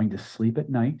when you're going to sleep at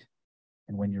night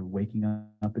and when you're waking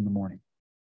up in the morning.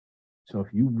 So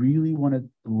if you really want to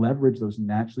leverage those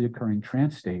naturally occurring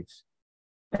trance states,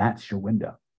 that's your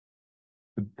window.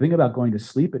 The thing about going to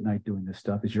sleep at night doing this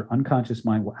stuff is your unconscious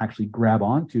mind will actually grab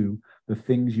onto the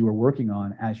things you are working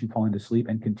on as you fall into sleep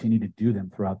and continue to do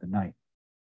them throughout the night.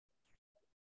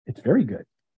 It's very good.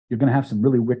 You're going to have some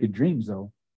really wicked dreams,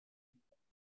 though.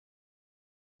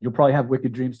 You'll probably have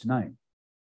wicked dreams tonight.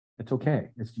 It's okay.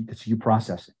 It's you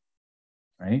processing,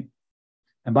 right?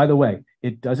 And by the way,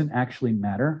 it doesn't actually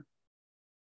matter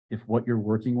if what you're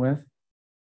working with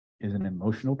is an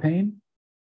emotional pain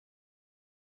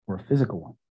or a physical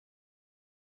one.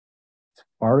 As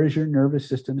far as your nervous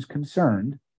system is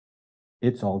concerned,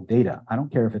 it's all data. I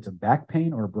don't care if it's a back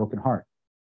pain or a broken heart.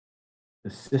 The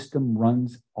system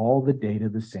runs all the data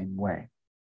the same way.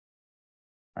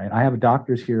 Right? I have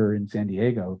doctors here in San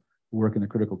Diego who work in the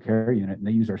critical care unit, and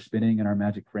they use our spinning and our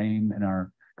magic frame and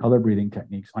our color breathing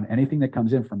techniques on anything that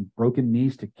comes in from broken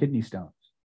knees to kidney stones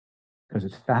because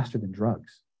it's faster than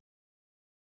drugs.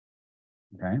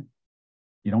 Okay?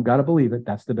 You don't got to believe it.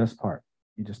 That's the best part.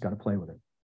 You just got to play with it.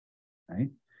 Right?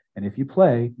 And if you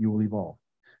play, you will evolve.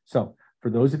 So for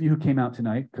those of you who came out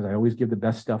tonight, because I always give the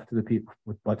best stuff to the people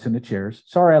with butts in the chairs.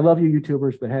 Sorry, I love you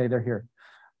YouTubers, but hey, they're here.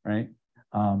 Right?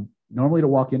 Normally to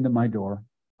walk into my door,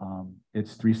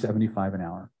 it's $3.75 an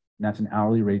hour. And that's an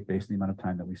hourly rate based on the amount of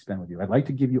time that we spend with you. I'd like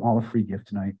to give you all a free gift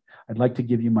tonight. I'd like to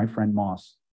give you my friend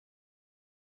Moss.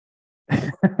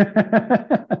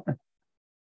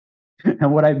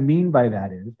 And what I mean by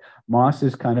that is Moss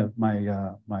is kind of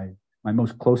my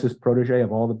most closest protege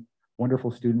of all the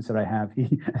wonderful students that I have.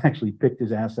 He actually picked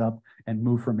his ass up and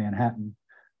moved from Manhattan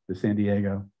to San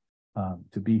Diego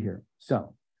to be here.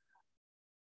 So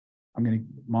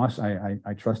Moss,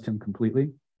 I trust him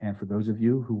completely. And for those of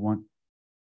you who want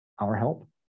our help,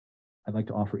 I'd like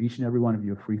to offer each and every one of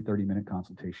you a free 30-minute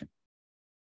consultation.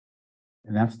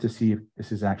 And that's to see if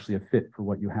this is actually a fit for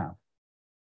what you have.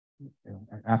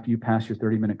 After you pass your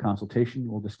 30-minute consultation,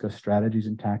 we'll discuss strategies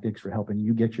and tactics for helping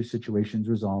you get your situations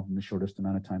resolved in the shortest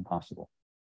amount of time possible.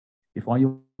 If all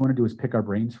you want to do is pick our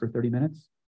brains for 30 minutes,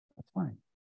 that's fine.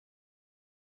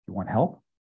 If you want help,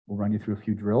 we'll run you through a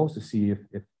few drills to see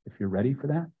if you're ready for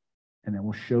that. And then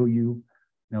we'll show you,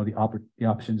 the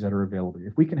options that are available.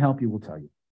 If we can help you, we'll tell you.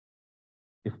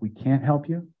 If we can't help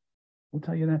you, we'll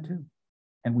tell you that too.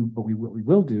 And what we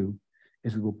will do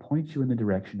is we will point you in the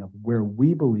direction of where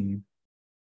we believe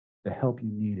the help you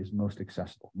need is most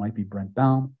accessible. It might be Brent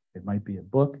Baum, it might be a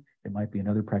book, it might be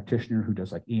another practitioner who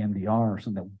does like EMDR or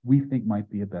something that we think might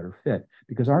be a better fit.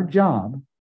 Because our job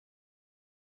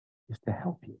is to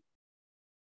help you,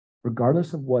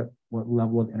 regardless of what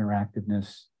level of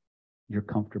interactiveness you're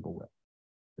comfortable with.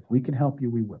 If we can help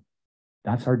you, we will.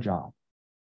 That's our job,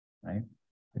 right?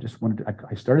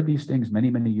 I started these things many,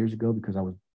 many years ago because I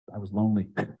was lonely.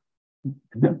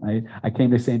 I came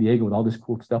to San Diego with all this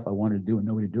cool stuff I wanted to do and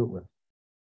nobody to do it with.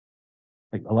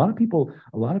 Like a lot of people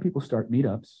start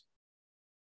meetups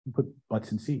and put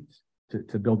butts in seats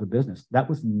to build a business. That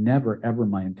was never, ever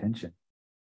my intention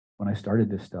when I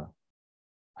started this stuff.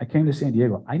 I came to San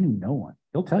Diego. I knew no one.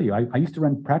 He'll tell you, I used to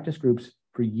run practice groups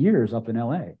for years up in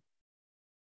LA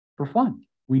for fun.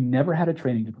 We never had a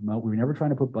training to promote. We were never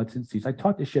trying to put butts in seats. I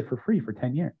taught this shit for free for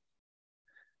 10 years.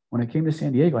 When I came to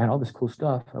San Diego, I had all this cool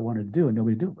stuff I wanted to do and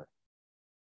nobody to do it with.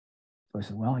 So I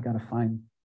said, well, I got to find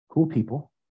cool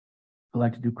people who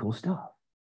like to do cool stuff.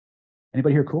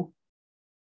 Anybody here cool?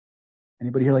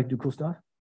 Anybody here like to do cool stuff?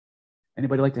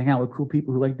 Anybody like to hang out with cool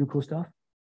people who like to do cool stuff?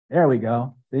 There we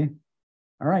go. See?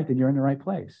 All right, then you're in the right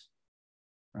place,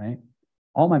 right?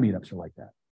 All my meetups are like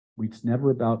that. It's never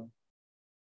about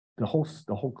the whole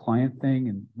client thing.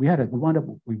 And we wound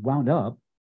up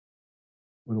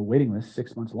with a waiting list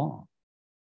 6 months long.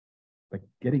 Like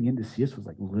getting into CS was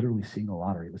like literally seeing the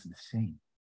lottery. It was insane.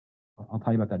 I'll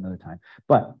tell you about that another time.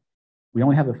 But we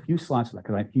only have a few slots for that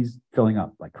because he's filling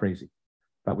up like crazy.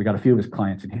 But we got a few of his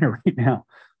clients in here right now.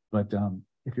 But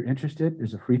if you're interested,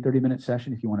 there's a free 30-minute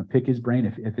session. If you want to pick his brain,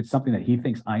 if it's something that he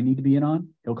thinks I need to be in on,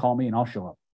 he'll call me and I'll show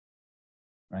up.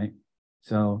 Right?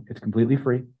 So it's completely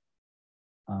free.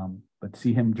 But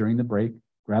see him during the break,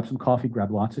 grab some coffee,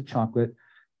 grab lots of chocolate.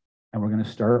 And we're going to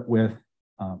start with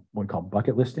what we call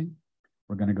bucket listing.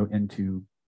 We're going to go into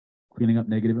cleaning up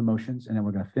negative emotions. And then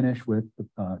we're going to finish with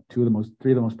three of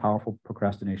the most powerful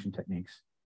procrastination techniques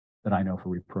that I know for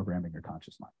reprogramming your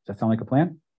conscious mind. Does that sound like a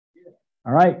plan? Yeah.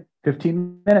 All right,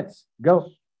 15 minutes, go.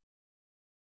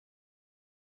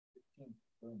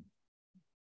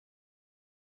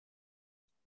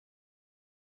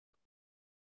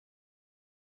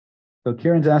 So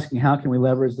Kieran's asking, how can we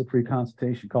leverage the free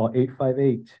consultation? Call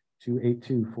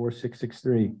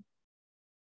 858-282-4663.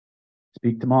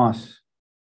 Speak to Moss.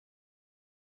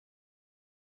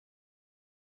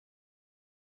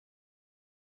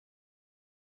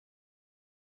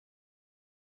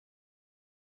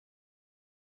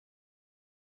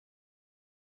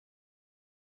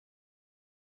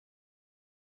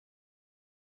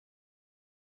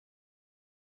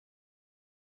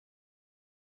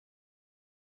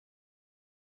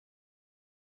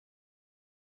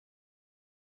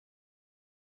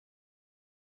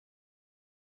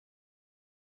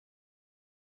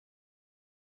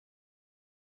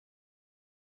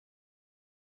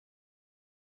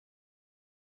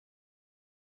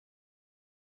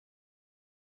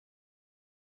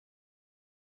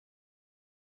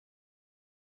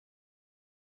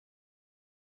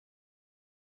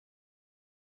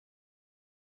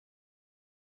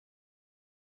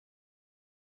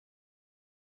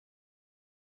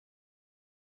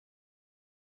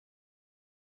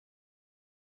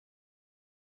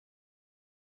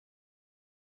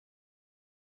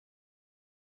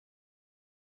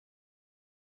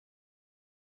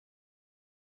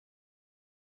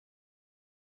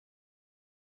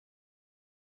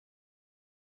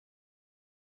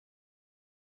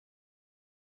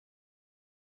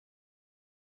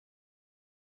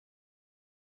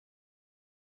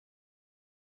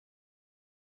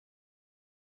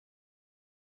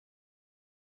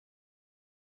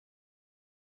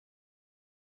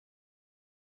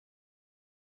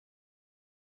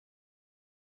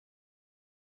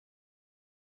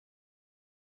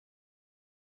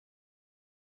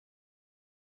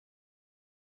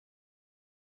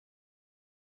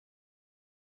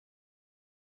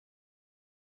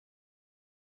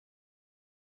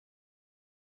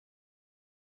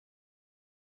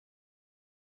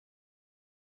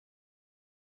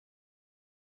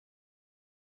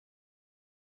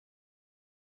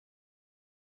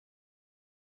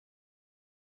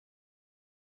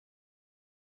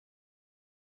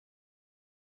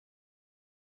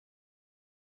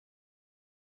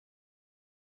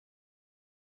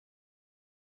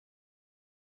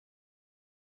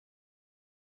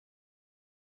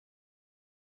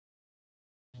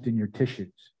 In your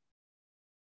tissues,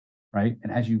 right?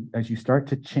 And as you start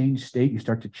to change state, you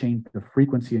start to change the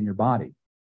frequency in your body,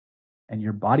 and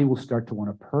your body will start to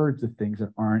want to purge the things that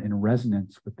aren't in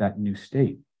resonance with that new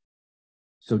state.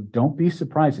 So don't be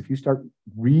surprised if you start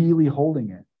really holding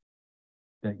it,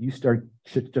 that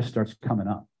shit just starts coming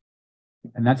up.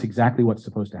 And that's exactly what's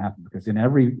supposed to happen, because in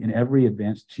every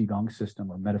advanced Qigong system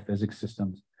or metaphysics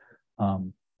systems,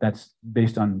 that's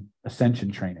based on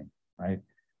ascension training, right?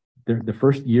 The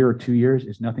first year or 2 years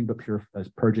is nothing but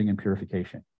purging and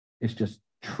purification. It's just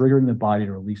triggering the body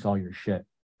to release all your shit.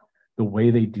 The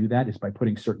way they do that is by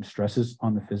putting certain stresses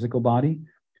on the physical body,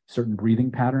 certain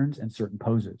breathing patterns, and certain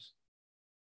poses.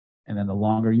 And then the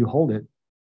longer you hold it,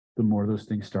 the more those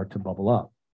things start to bubble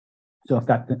up. So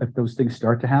if those things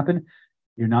start to happen,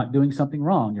 you're not doing something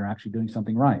wrong. You're actually doing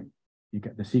something right.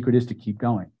 The secret is to keep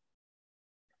going.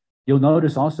 You'll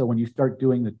notice also when you start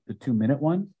doing the 2-minute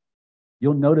one,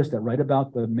 you'll notice that right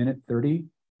about the minute 30,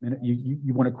 minute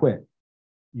you want to quit.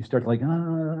 You start like,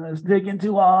 oh, it's taking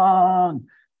too long.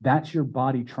 That's your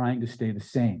body trying to stay the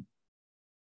same.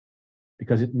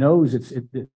 Because it knows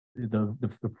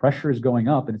the pressure is going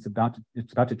up and it's about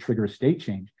to trigger a state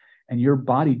change. And your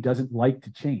body doesn't like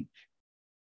to change.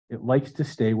 It likes to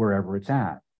stay wherever it's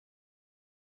at,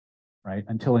 right?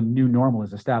 Until a new normal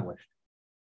is established,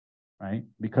 right?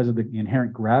 Because of the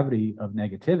inherent gravity of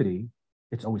negativity,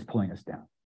 it's always pulling us down.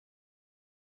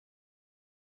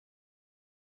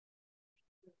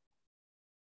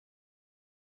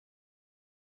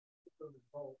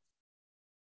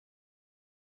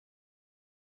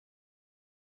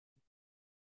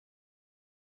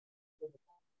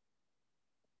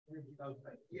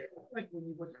 Like when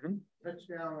you put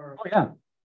touchdown or Oh yeah,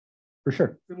 for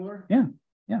sure. similar. Yeah,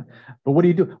 yeah. But what do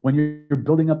you do when you're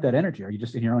building up that energy? Are you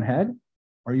just in your own head?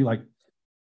 Or are you like,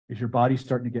 is your body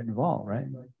starting to get involved, right?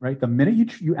 Right. The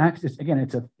minute you act this, again,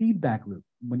 it's a feedback loop.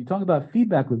 When you talk about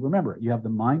feedback loop, remember, you have the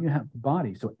mind, you have the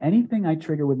body. So anything I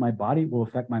trigger with my body will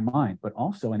affect my mind, but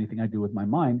also anything I do with my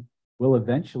mind will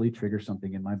eventually trigger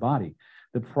something in my body.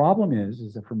 The problem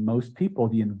is that for most people,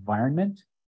 the environment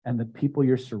and the people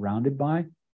you're surrounded by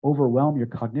overwhelm your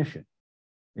cognition.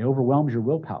 It overwhelms your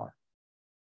willpower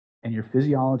and your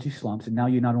physiology slumps. And now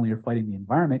you not only are fighting the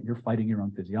environment, you're fighting your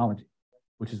own physiology,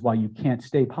 which is why you can't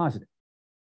stay positive.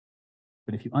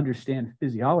 But if you understand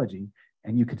physiology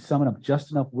and you could summon up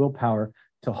just enough willpower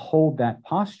to hold that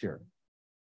posture,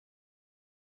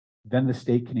 then the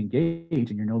state can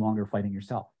engage and you're no longer fighting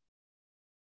yourself.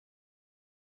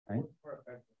 Right?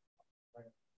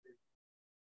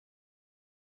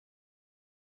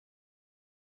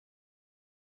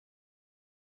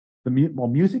 Well,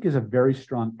 music is a very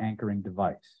strong anchoring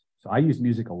device. So I use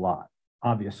music a lot,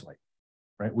 obviously,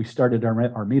 right? We started our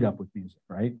meetup with music,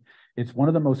 right? It's one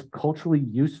of the most culturally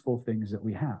useful things that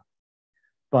we have.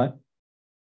 But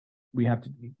we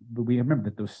remember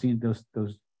that those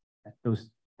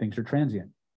things are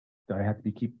transient. That I have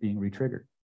to keep being re-triggered,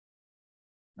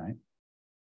 right?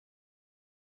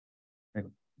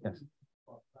 Yes.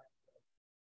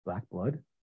 Black blood.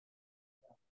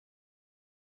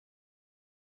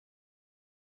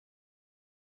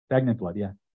 Stagnant blood,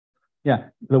 yeah. Yeah,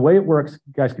 the way it works,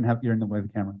 you guys can have, you're in the way of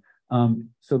the camera.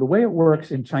 So the way it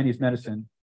works in Chinese medicine,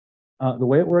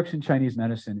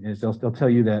 is they'll tell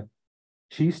you that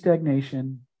qi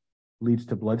stagnation leads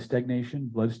to blood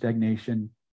stagnation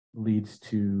leads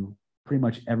to pretty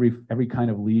much every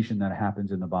kind of lesion that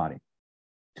happens in the body.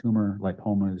 Tumor,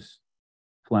 lipomas,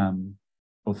 phlegm,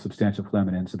 both substantial phlegm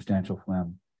and insubstantial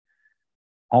phlegm.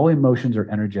 All emotions are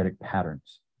energetic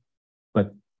patterns,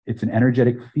 but it's an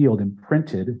energetic field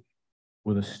imprinted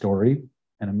with a story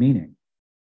and a meaning.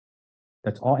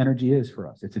 That's all energy is for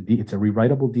us. It's a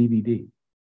rewritable DVD,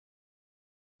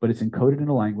 but it's encoded in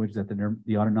a language that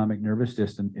the autonomic nervous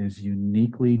system is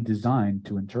uniquely designed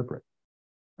to interpret,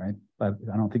 right? But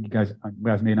I don't think you guys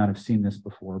may not have seen this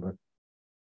before, but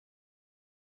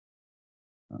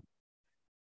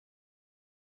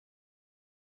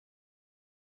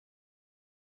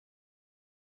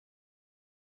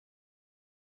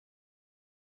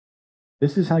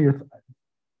this is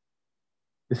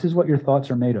what your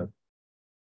thoughts are made of.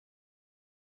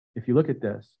 If you look at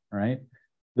this, all right,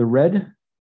 the red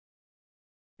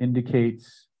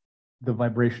indicates the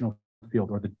vibrational field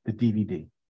or the DVD.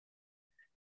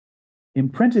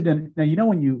 Imprinted in, now, you know,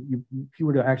 when if you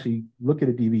were to actually look at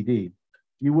a DVD,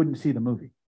 you wouldn't see the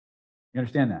movie. You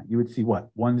understand that? You would see what?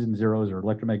 Ones and zeros, or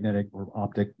electromagnetic or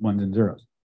optic ones and zeros.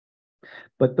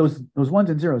 But those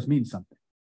ones and zeros mean something.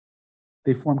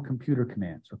 They form computer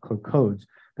commands or codes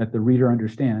that the reader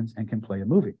understands and can play a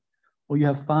movie. Well, you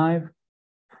have 5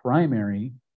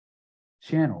 primary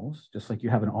channels, just like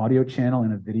you have an audio channel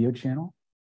and a video channel.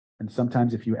 And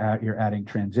sometimes if you're adding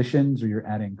transitions or you're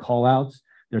adding call outs,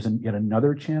 there's yet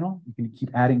another channel. You can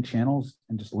keep adding channels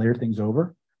and just layer things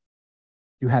over.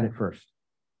 You had it first.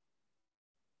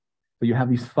 But you have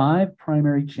these 5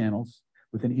 primary channels.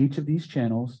 Within each of these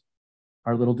channels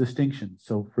are little distinctions.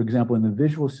 So for example, in the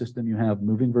visual system, you have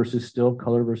moving versus still,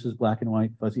 color versus black and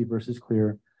white, fuzzy versus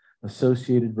clear,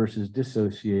 associated versus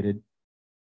dissociated.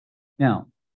 Now,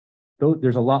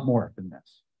 there's a lot more than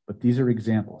this, but these are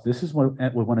examples. This is one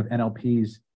of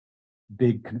NLP's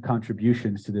big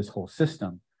contributions to this whole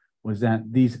system, was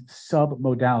that these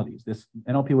sub-modalities, this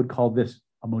NLP would call this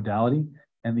a modality,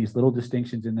 and these little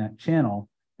distinctions in that channel,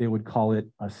 they would call it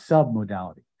a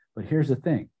sub-modality. But here's the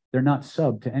thing, they're not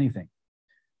sub to anything.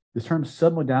 The term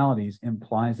submodalities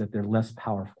implies that they're less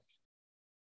powerful,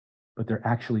 but they're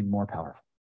actually more powerful.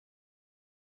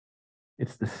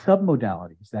 It's the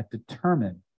submodalities that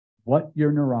determine what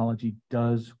your neurology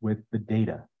does with the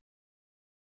data.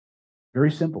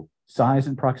 Very simple. Size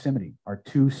and proximity are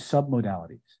two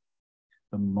submodalities.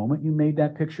 The moment you made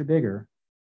that picture bigger,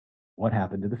 what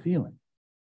happened to the feeling?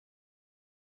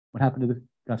 What happened to the,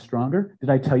 got stronger? Did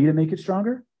I tell you to make it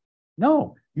stronger?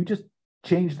 No, you just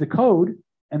changed the code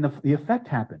and the effect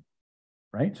happened,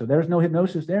 right? So there's no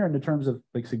hypnosis there in the terms of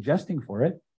like suggesting for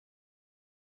it.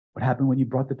 What happened when you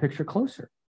brought the picture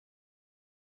closer?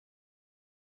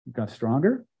 You got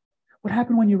stronger. What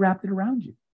happened when you wrapped it around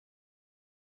you?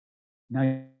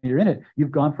 Now you're in it.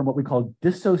 You've gone from what we call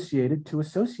dissociated to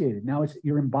associated. Now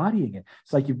you're embodying it.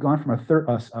 It's like you've gone from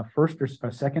a first or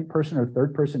a second person or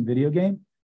third person video game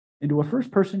into a first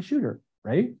person shooter,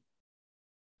 right?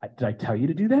 Did I tell you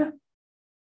to do that?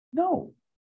 No.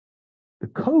 The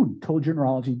code told your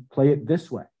neurology, play it this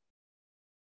way.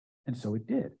 And so it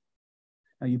did.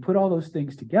 Now you put all those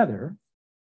things together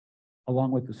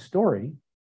along with the story,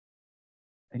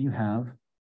 and you have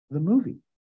the movie.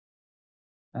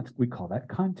 We call that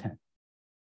content,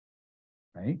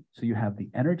 right? So you have the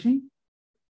energy,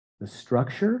 the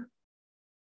structure,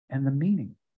 and the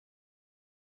meaning.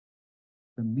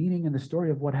 The meaning and the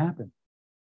story of what happened.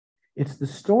 It's the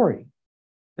story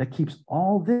that keeps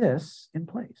all this in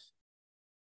place.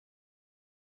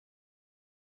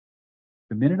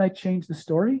 The minute I change the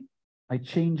story, I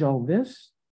change all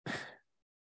this,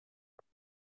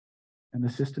 and the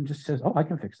system just says, oh, I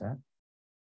can fix that.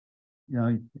 You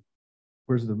know,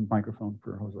 where's the microphone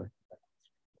for Jose?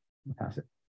 Pass it.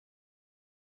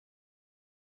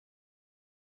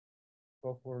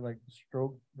 So for like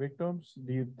stroke victims,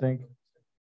 do you think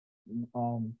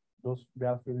those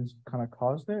bad feelings kind of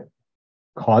caused it?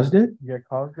 Caused it? Yeah,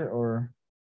 caused it, or?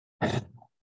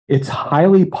 It's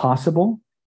highly possible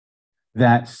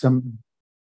that some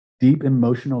deep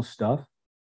emotional stuff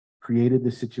created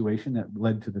the situation that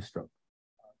led to the stroke.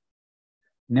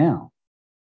 Now,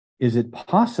 is it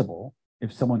possible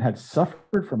if someone had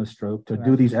suffered from a stroke to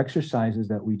do these exercises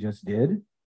that we just did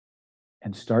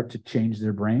and start to change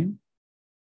their brain?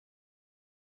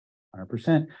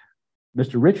 100%.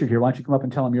 Mr. Richard here, why don't you come up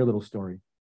and tell him your little story?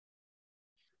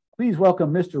 Please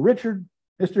welcome Mr. Richard,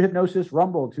 Mr. Hypnosis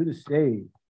Rumble, to the stage.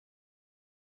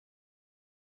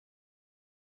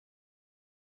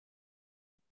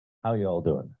 How you all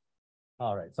doing?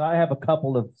 All right, so I have a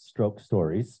couple of stroke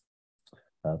stories.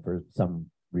 For some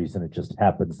reason, it just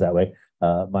happens that way.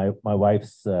 My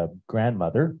wife's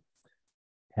grandmother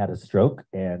had a stroke,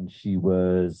 and she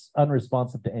was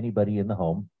unresponsive to anybody in the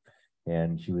home,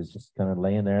 and she was just kind of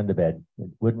laying there in the bed.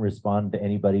 Wouldn't respond to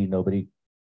anybody. Nobody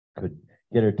could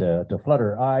get her to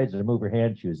flutter her eyes or move her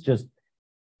hand. She was just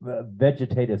a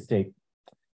vegetative state.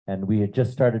 And we had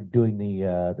just started doing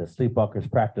the Sleepwalkers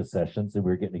practice sessions, and we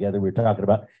were getting together. We were talking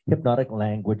about hypnotic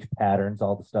language patterns,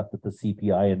 all the stuff that the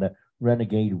CPI and the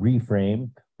Renegade Reframe,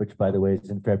 which, by the way,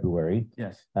 is in February.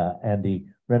 Yes. And the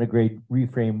Renegade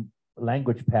Reframe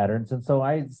language patterns. And so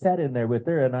I sat in there with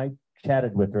her, and I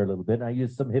chatted with her a little bit. And I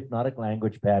used some hypnotic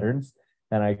language patterns,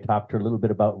 and I talked to her a little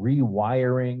bit about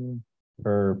rewiring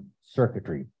her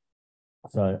circuitry.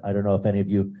 So I don't know if any of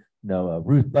you know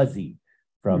Ruth Buzzy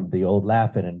from the old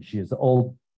Laughing, and she is an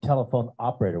old telephone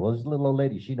operator. Well, this little old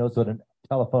lady, she knows what a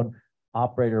telephone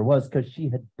operator was because she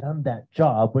had done that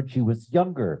job when she was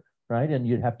younger, right? And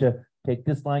you'd have to take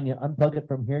this line, you unplug it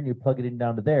from here, and you plug it in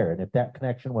down to there. And if that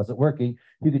connection wasn't working,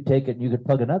 you could take it and you could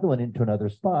plug another one into another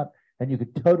spot, and you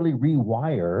could totally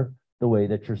rewire the way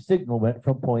that your signal went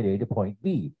from point A to point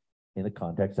B in the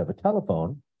context of a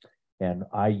telephone. And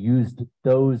I used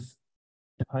those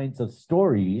kinds of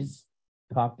stories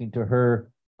talking to her,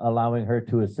 allowing her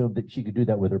to assume that she could do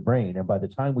that with her brain. And by the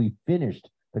time we finished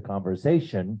the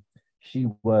conversation, she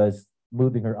was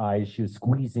moving her eyes, she was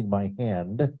squeezing my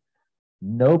hand.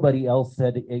 Nobody else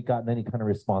said it gotten any kind of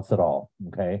response at all,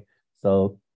 okay?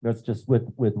 So that's just with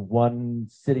one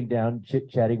sitting down,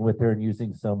 chit-chatting with her and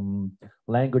using some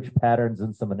language patterns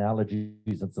and some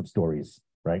analogies and some stories,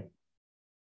 right?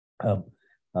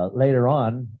 Later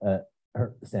on,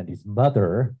 Sandy's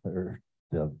mother,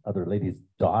 the other lady's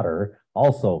daughter,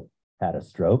 also had a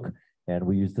stroke, and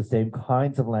we used the same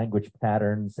kinds of language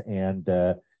patterns, and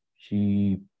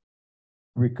she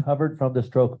recovered from the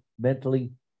stroke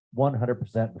mentally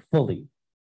 100% fully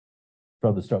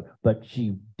from the stroke, but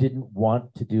she didn't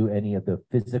want to do any of the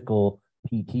physical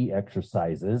PT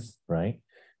exercises, right?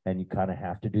 And you kind of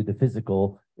have to do the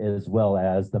physical as well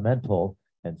as the mental.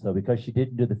 And so because she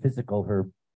didn't do the physical, her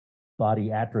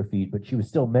body atrophied, but she was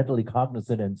still mentally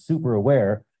cognizant and super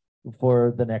aware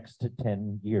for the next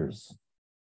 10 years.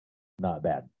 Not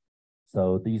bad.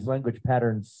 So these language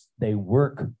patterns, they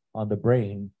work on the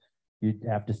brain. You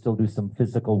have to still do some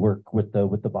physical work with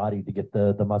the body to get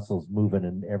the muscles moving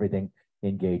and everything.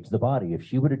 engage the body. If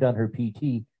she would have done her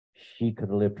PT, she could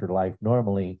have lived her life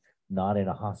normally, not in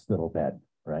a hospital bed,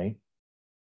 right?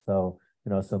 So,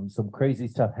 some crazy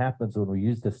stuff happens when we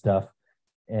use this stuff,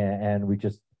 and we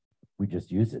just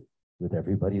use it with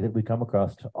everybody that we come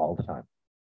across all the time.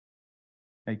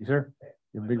 Thank you, sir.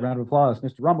 Give a big round of applause,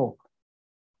 Mr. Rumble.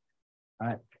 All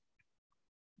right.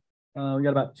 We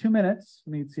got about 2 minutes.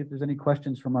 Let me see if there's any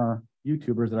questions from our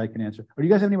YouTubers that I can answer. Or do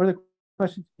you guys have any other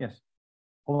questions? Yes.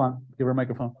 Hold on. Give her a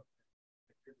microphone.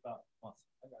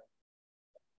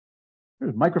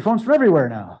 There's microphones from everywhere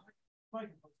now.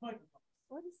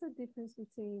 What is the difference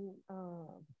between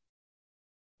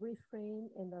reframe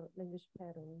and the language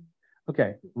pattern?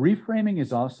 Okay, reframing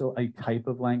is also a type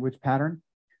of language pattern,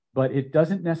 but it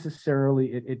doesn't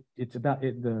necessarily, it's about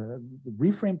it, the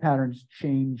reframe patterns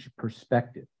change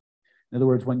perspective. In other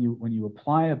words, when you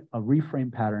apply a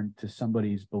reframe pattern to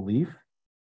somebody's belief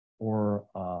or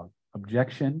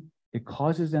objection, it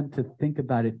causes them to think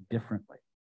about it differently.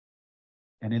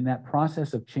 And in that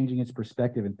process of changing its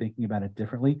perspective and thinking about it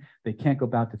differently, they can't go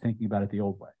back to thinking about it the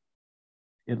old way.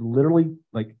 It literally,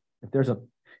 like, if there's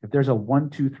a 1,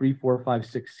 2, 3, 4, 5,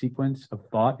 6 sequence of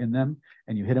thought in them,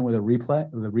 and you hit them with a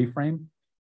reframe,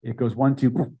 it goes 1,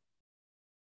 2,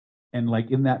 and like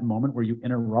in that moment where you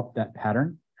interrupt that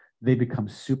pattern, they become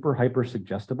super hyper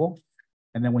suggestible.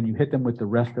 And then when you hit them with the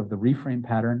rest of the reframe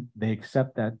pattern, they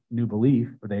accept that new belief,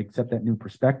 or they accept that new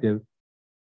perspective,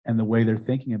 and the way they're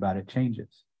thinking about it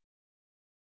changes.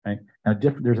 Right? Now,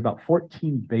 there's about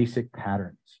 14 basic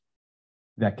patterns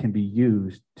that can be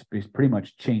used to pretty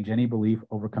much change any belief,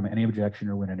 overcome any objection,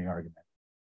 or win any argument.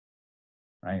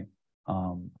 Right?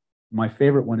 My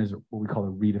favorite one is what we call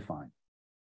a redefine.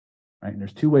 Right? And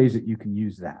there's 2 ways that you can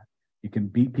use that. You can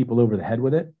beat people over the head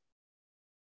with it,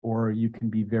 or you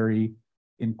can be very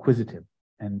inquisitive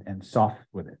and soft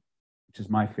with it, which is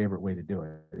my favorite way to do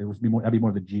it. That'd be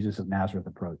more the Jesus of Nazareth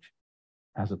approach,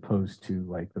 as opposed to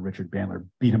like the Richard Bandler,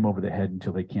 beat them over the head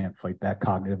until they can't fight back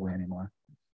cognitively anymore.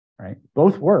 Right?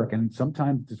 Both work, and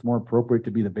sometimes it's more appropriate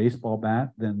to be the baseball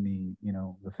bat than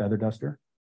the feather duster.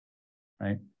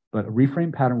 Right? But a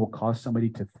reframe pattern will cause somebody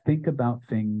to think about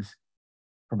things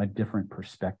from a different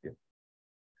perspective.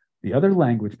 The other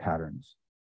language patterns,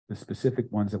 the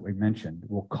specific ones that we mentioned,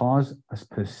 will cause a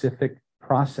specific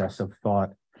process of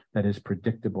thought that is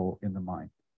predictable in the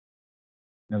mind.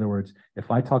 In other words,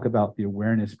 if I talk about the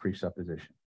awareness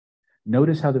presupposition,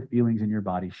 notice how the feelings in your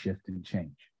body shift and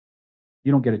change.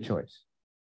 You don't get a choice.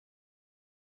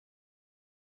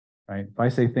 Right? If I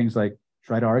say things like,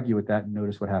 try to argue with that and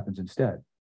notice what happens instead,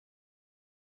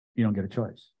 you don't get a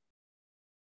choice.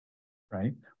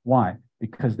 Right? Why?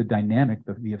 Because the dynamic,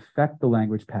 the effect the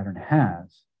language pattern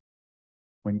has,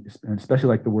 especially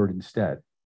like the word instead.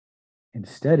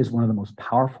 Instead is one of the most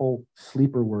powerful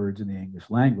sleeper words in the English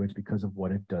language because of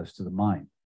what it does to the mind.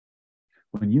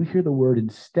 When you hear the word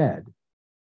instead,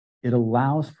 it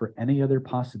allows for any other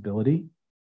possibility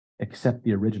except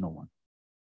the original one.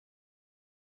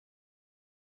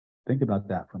 Think about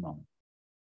that for a moment.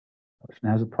 A person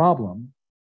has a problem.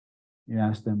 You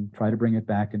ask them, try to bring it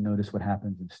back and notice what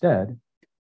happens instead.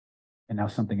 And now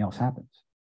something else happens.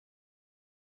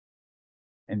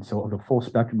 And so the full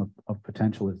spectrum of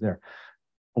potential is there.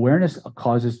 Awareness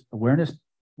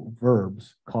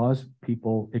verbs cause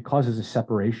people, it causes a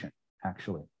separation,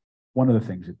 actually. One of the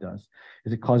things it does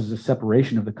is it causes a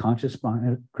separation of the conscious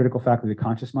mind, critical faculty of the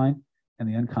conscious mind and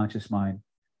the unconscious mind.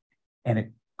 And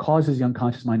it causes the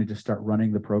unconscious mind to just start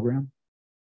running the program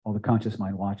while the conscious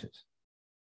mind watches,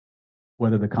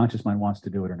 whether the conscious mind wants to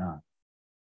do it or not.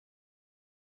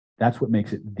 That's what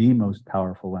makes it the most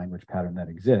powerful language pattern that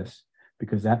exists,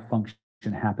 because that function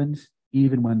happens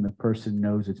even when the person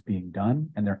knows it's being done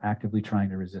and they're actively trying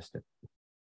to resist it.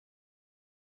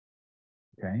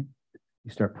 Okay? You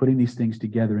start putting these things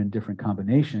together in different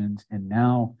combinations, and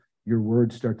now your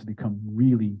words start to become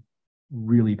really,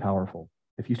 really powerful.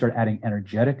 If you start adding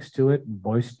energetics to it,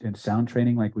 voice and sound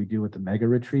training like we do with the mega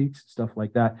retreats, stuff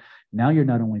like that, now you're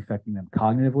not only affecting them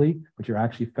cognitively, but you're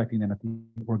actually affecting them at the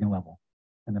organ level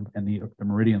and the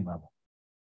meridian level.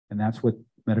 And that's what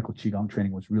medical Qigong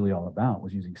training was really all about,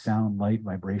 was using sound, light,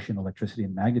 vibration, electricity,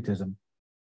 and magnetism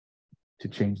to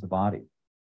change the body.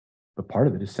 But part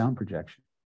of it is sound projection.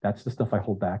 That's the stuff I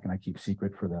hold back and I keep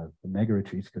secret for the mega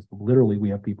retreats, because literally we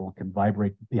have people who can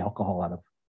vibrate the alcohol out of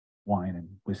wine and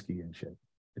whiskey and shit.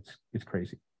 It's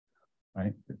crazy,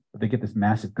 right? But they get this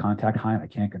massive contact high and I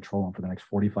can't control them for the next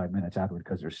 45 minutes afterward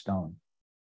because they're stoned,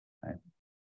 right?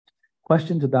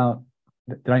 Questions about,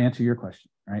 did I answer your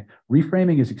question, right?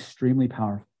 Reframing is extremely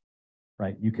powerful,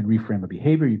 right? You can reframe a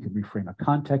behavior, you can reframe a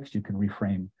context, you can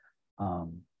reframe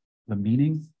the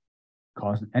meaning,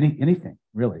 cause anything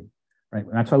really, right?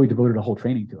 And that's why we devoted a whole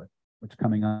training to it, which is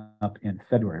coming up in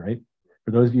February, right?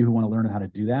 For those of you who want to learn how to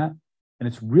do that, and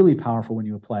it's really powerful when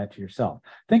you apply it to yourself.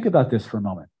 Think about this for a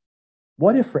moment.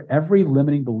 What if for every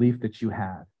limiting belief that you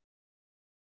have,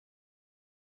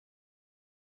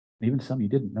 even some you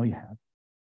didn't know you had,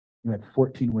 you had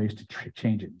 14 ways to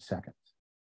change it in seconds?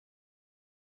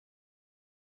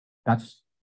 That's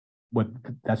what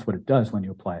it does when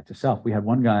you apply it to self. We had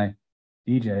one guy,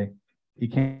 DJ, he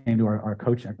came to our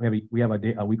coaching. We have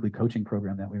a weekly coaching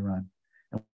program that we run.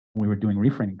 And we were doing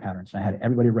reframing patterns. And I had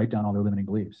everybody write down all their limiting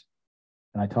beliefs.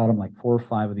 And I taught him like 4 or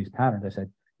 5 of these patterns. I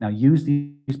said, now use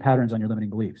these patterns on your limiting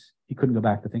beliefs. He couldn't go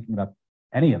back to thinking about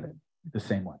any of it the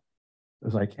same way. It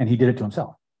was like, and he did it to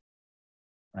himself,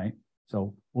 right?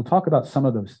 So we'll talk about some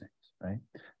of those things, right?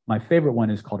 My favorite one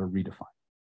is called a redefine.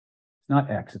 It's not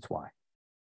X, it's Y,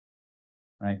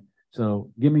 right?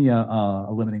 So give me a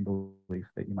limiting belief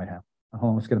that you might have. Hold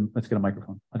on, let's get a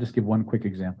microphone. I'll just give one quick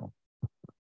example.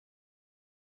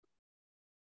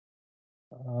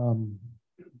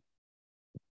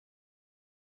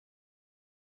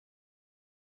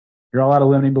 You're all out of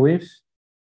limiting beliefs?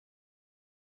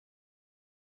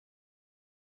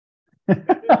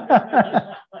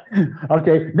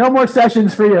 Okay, no more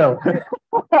sessions for you.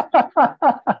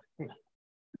 I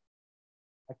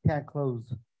can't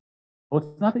close. Well,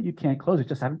 it's not that you can't close. It's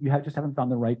just you just haven't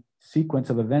found the right sequence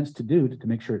of events to do to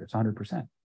make sure it's 100%.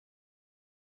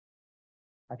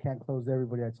 I can't close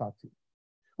everybody I talk to.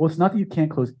 Well, it's not that you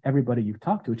can't close everybody you've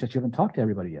talked to. It's just you haven't talked to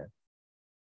everybody yet.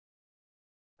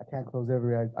 I can't close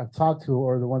everybody I've talked to,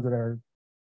 or the ones that are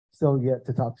still yet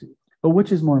to talk to. But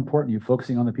which is more important? You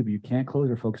focusing on the people you can't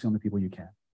close or focusing on the people you can?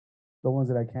 The ones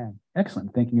that I can.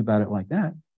 Excellent. Thinking about it like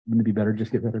that, wouldn't it be better to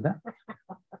just get rid of that?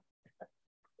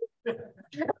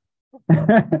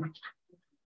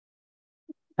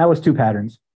 That was 2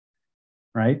 patterns,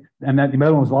 right? And the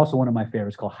other one was also one of my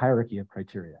favorites called hierarchy of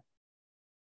criteria.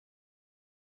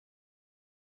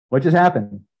 What just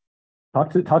happened?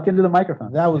 Talk into the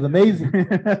microphone. That was amazing.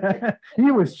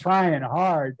 He was trying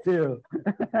hard too.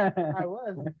 I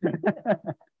was.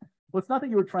 Well, it's not that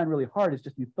you were trying really hard. It's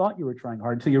just you thought you were trying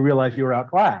hard until you realized you were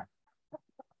outclassed.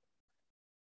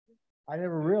 I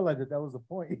never realized that was the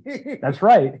point. That's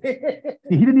right.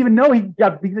 He didn't even know he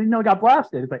didn't know he got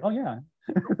blasted. It's like, oh yeah.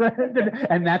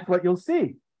 And that's what you'll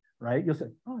see, right? You'll say,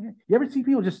 oh yeah. You ever see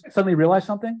people just suddenly realize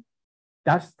something?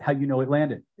 That's how you know it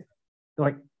landed. They're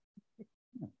like,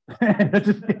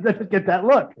 just get that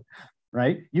look,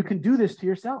 right? You can do this to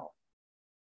yourself,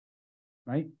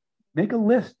 right? Make a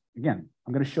list. Again,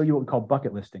 I'm going to show you what we call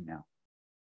bucket listing now.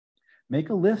 Make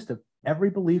a list of every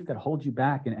belief that holds you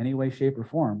back in any way, shape, or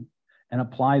form, and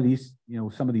apply these,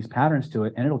 some of these patterns to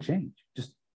it, and it'll change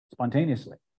just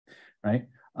spontaneously, right?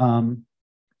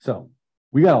 So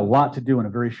we got a lot to do in a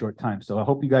very short time. So I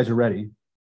hope you guys are ready.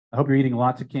 I hope you're eating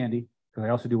lots of candy, because I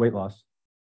also do weight loss.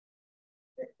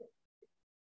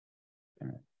 All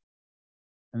right.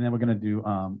 And then we're going to do,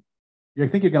 I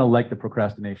think you're going to like the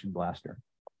procrastination blaster.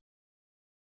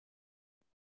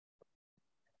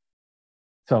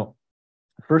 So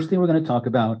the first thing we're going to talk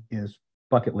about is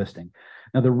bucket listing.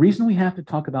 Now, the reason we have to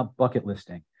talk about bucket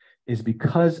listing is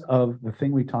because of the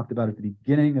thing we talked about at the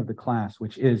beginning of the class,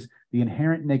 which is the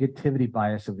inherent negativity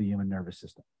bias of the human nervous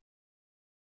system.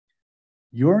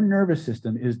 Your nervous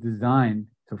system is designed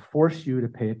to force you to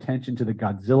pay attention to the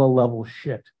Godzilla level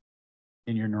shit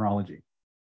in your neurology,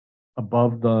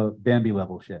 above the Bambi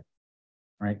level shit,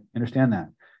 right? Understand that.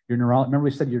 Remember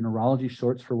we said your neurology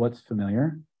sorts for what's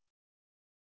familiar?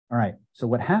 All right, so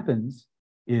what happens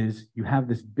is you have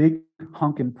this big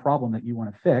honking problem that you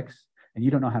want to fix, and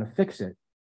you don't know how to fix it.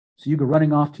 So you go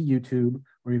running off to YouTube,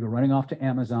 or you go running off to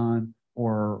Amazon,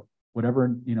 or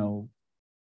whatever,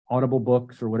 Audible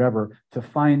books or whatever, to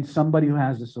find somebody who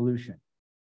has a solution.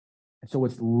 And so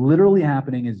what's literally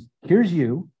happening is, here's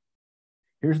you,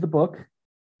 here's the book,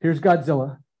 here's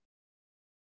Godzilla.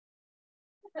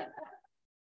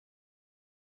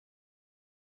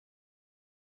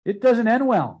 It doesn't end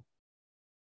well.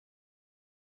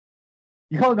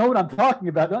 You all know what I'm talking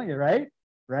about, don't you, right?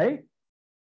 Right?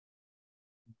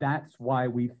 That's why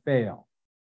we fail.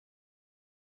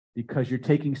 Because you're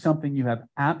taking something you have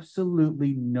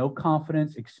absolutely no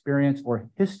confidence, experience, or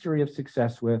history of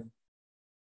success with,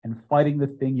 and fighting the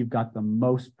thing you've got the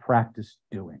most practice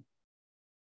doing.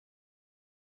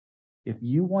 If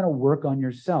you want to work on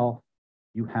yourself,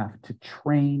 you have to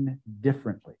train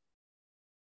differently.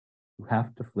 You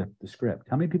have to flip the script.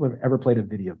 How many people have ever played a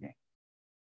video game?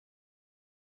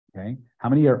 Okay. How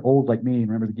many are old like me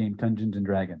and remember the game Dungeons and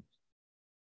Dragons?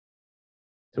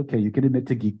 It's okay. You can admit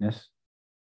to geekness.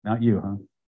 Not you, huh?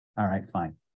 All right,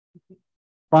 fine.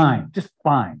 Fine, just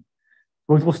fine.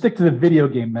 We'll stick to the video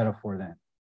game metaphor then.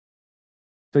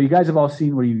 So you guys have all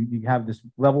seen where you have this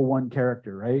level 1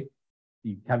 character, right?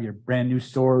 You have your brand new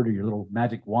sword or your little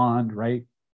magic wand, right?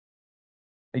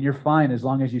 And you're fine as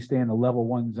long as you stay in the level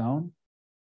 1 zone.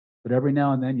 But every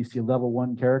now and then you see a level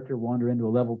 1 character wander into a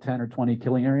level 10 or 20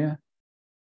 killing area.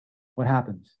 What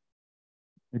happens?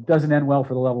 It doesn't end well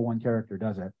for the level 1 character,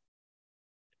 does it?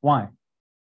 Why?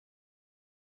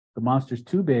 The monster's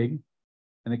too big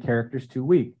and the character's too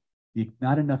weak.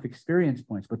 Not enough experience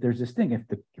points. But there's this thing, if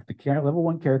the level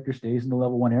 1 character stays in the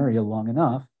level 1 area long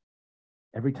enough,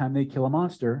 every time they kill a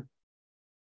monster,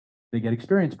 they get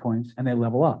experience points and they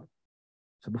level up.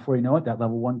 So before you know it, that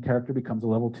level 1 character becomes a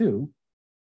level 2.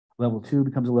 Level 2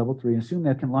 becomes a level 3, and soon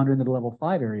that can wander into the level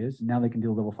 5 areas. And now they can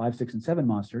deal level 5, 6, and 7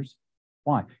 monsters.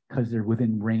 Why? Because they're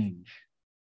within range.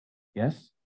 Yes?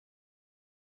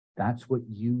 That's what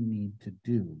you need to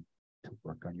do to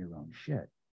work on your own shit.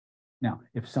 Now,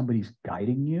 if somebody's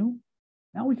guiding you,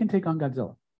 now we can take on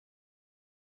Godzilla.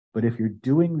 But if you're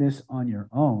doing this on your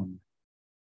own,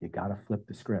 you got to flip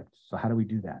the script. So how do we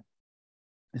do that?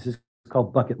 This is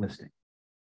called bucket listing.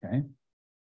 Okay.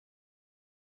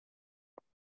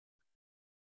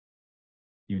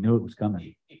 You knew it was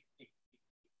coming. Okay.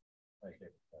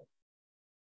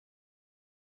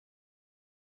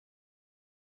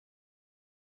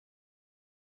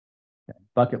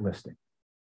 Bucket listing.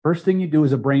 First thing you do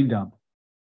is a brain dump.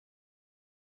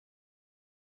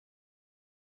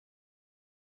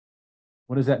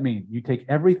 What does that mean? You take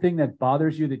everything that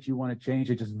bothers you that you want to change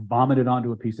and just vomit it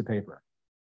onto a piece of paper.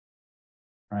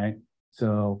 Right?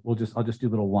 So I'll just do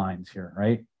little lines here,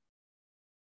 right?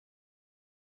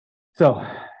 So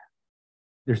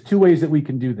there's 2 ways that we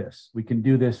can do this. We can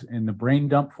do this in the brain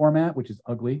dump format, which is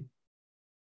ugly.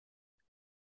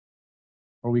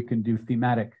 Or we can do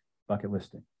thematic bucket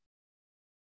listing.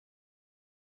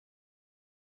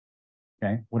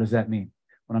 Okay, what does that mean?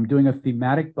 When I'm doing a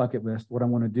thematic bucket list, what I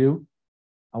want to do,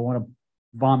 I want to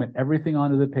vomit everything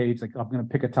onto the page. Like I'm going to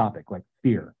pick a topic like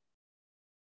fear.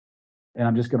 And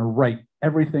I'm just going to write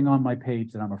everything on my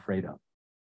page that I'm afraid of,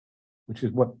 which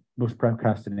is what most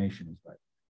procrastination is, but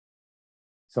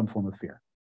some form of fear.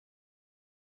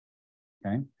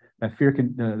 Okay, that fear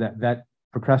can, that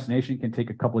procrastination can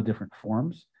take a couple of different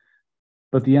forms,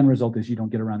 but the end result is you don't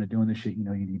get around to doing the shit you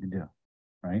know you need to do.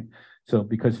 Right? So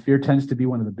because fear tends to be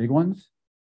one of the big ones,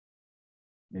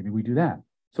 maybe we do that.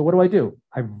 So what do?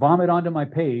 I vomit onto my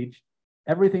page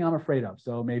everything I'm afraid of.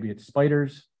 So maybe it's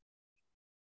spiders,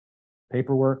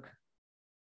 paperwork,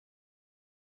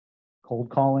 cold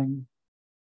calling,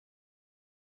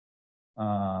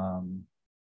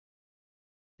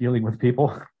 dealing with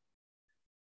people.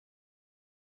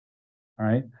 All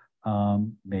right.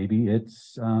 Maybe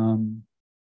it's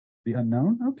the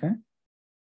unknown. Okay.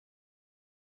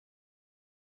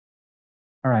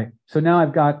 All right, so now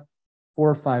I've got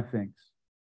 4 or 5 things.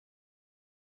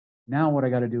 Now what I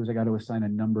got to do is I got to assign a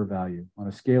number value on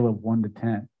a scale of 1 to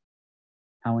 10.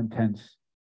 How intense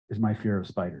is my fear of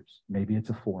spiders? Maybe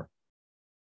it's a 4.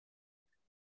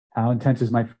 How intense is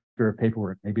my fear of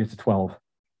paperwork? Maybe it's a 12.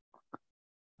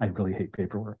 I really hate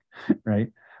paperwork,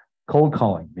 right? Cold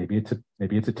calling, maybe it's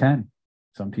a 10.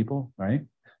 Some people, right?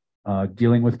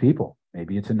 Dealing with people,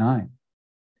 maybe it's a 9.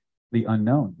 The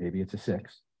unknown, maybe it's a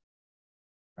 6.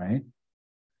 Right?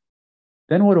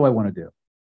 Then what do I want to do?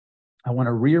 I want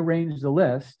to rearrange the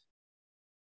list.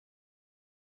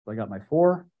 So I got my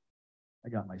 4, I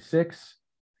got my 6,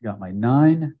 I got my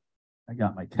 9, I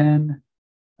got my 10,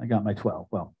 I got my 12.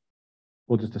 Well,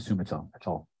 we'll just assume it's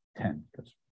all 10,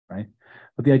 right?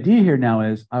 But the idea here now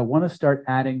is I want to start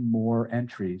adding more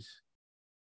entries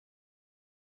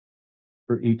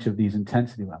for each of these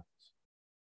intensity levels.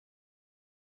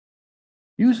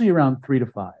 Usually around 3 to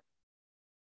 5.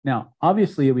 Now,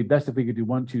 obviously, it would be best if we could do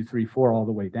 1, 2, 3, 4 all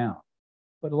the way down.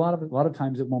 But a lot of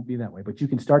times it won't be that way. But you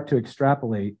can start to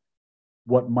extrapolate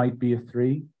what might be a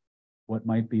 3, what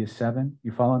might be a 7.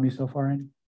 You follow me so far, Andy?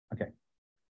 Okay.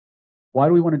 Why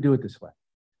do we want to do it this way?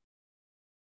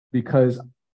 Because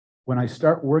when I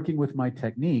start working with my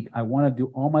technique, I want to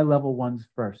do all my level 1s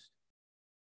first.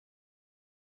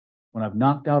 When I've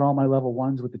knocked out all my level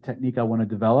 1s with the technique I want to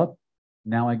develop,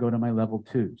 now I go to my level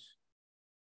 2s.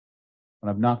 When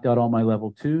I've knocked out all my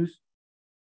level 2s,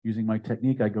 using my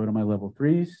technique, I go to my level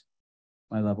 3s,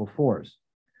 my level 4s.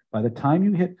 By the time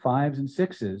you hit 5s and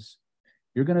 6s,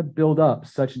 you're going to build up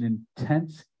such an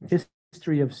intense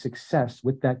history of success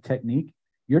with that technique.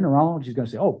 Your neurology is going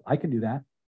to say, oh, I can do that.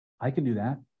 I can do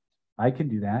that. I can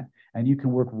do that. And you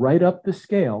can work right up the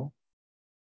scale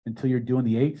until you're doing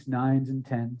the 8s, 9s, and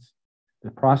 10s. The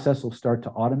process will start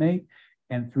to automate.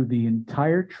 And through the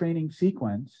entire training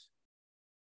sequence,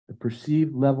 the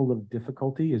perceived level of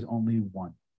difficulty is only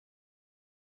 1.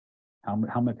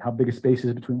 How big a space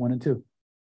is between 1 and 2?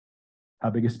 How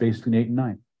big a space between 8 and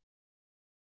 9?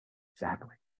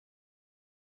 Exactly.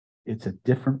 It's a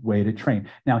different way to train.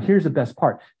 Now, here's the best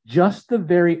part. Just the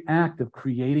very act of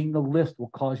creating the list will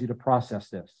cause you to process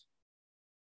this.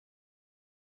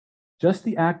 Just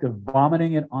the act of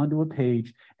vomiting it onto a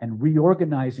page and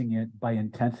reorganizing it by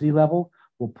intensity level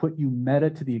will put you meta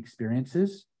to the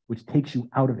experiences, which takes you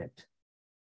out of it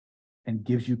and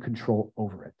gives you control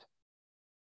over it.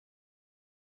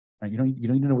 Right? You don't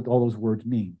even know what all those words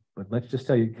mean, but let's just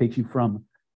tell you, it takes you from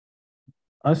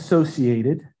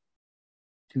associated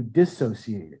to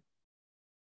dissociated.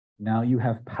 Now you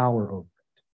have power over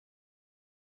it.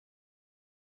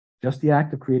 Just the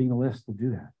act of creating the list will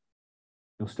do that.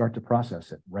 You'll start to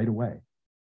process it right away.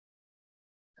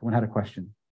 Someone had a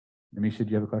question. Amisha, do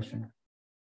you have a question?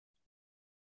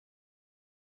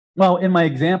 Well, in my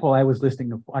example, I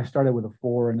started with a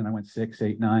 4 and then I went 6,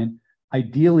 8, 9.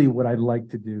 Ideally, what I'd like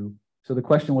to do, so the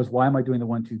question was, why am I doing the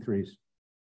 1, 2, 3s?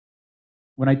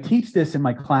 When I teach this in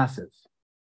my classes,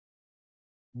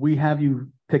 we have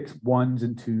you pick 1s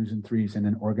and 2s and 3s and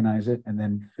then organize it and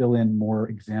then fill in more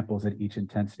examples at each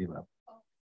intensity level.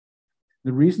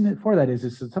 The reason for that is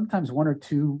that sometimes 1 or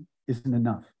 2 isn't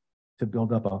enough to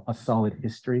build up a solid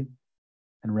history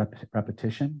and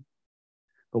repetition.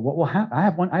 But what will happen,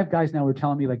 I have guys now who are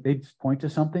telling me like they just point to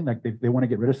something, like they want to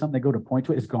get rid of something, they go to point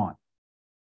to it, it's gone.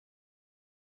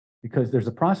 Because there's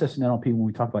a process in NLP when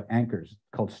we talk about anchors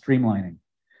called streamlining.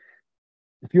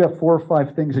 If you have 4 or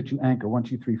 5 things that you anchor, 1,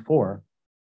 2, 3, 4,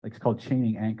 like it's called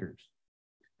chaining anchors.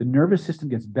 The nervous system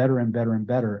gets better and better and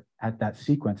better at that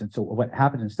sequence. And so what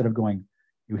happens, instead of going,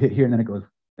 you hit here and then it goes,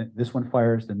 this one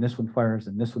fires, then this one fires,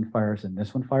 and this one fires, and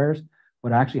this one fires.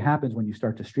 What actually happens when you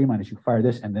start to streamline is you fire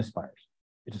this and this fires.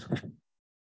 It just.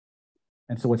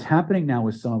 And so what's happening now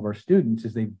with some of our students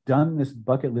is they've done this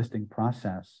bucket listing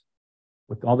process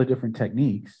with all the different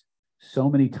techniques so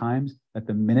many times that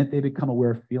the minute they become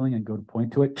aware of feeling and go to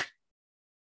point to it,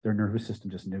 their nervous system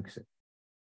just nukes it.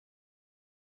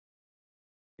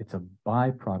 It's a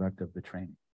byproduct of the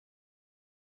training.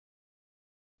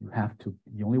 You have to,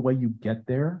 the only way you get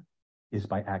there is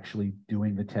by actually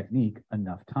doing the technique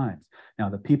enough times. Now,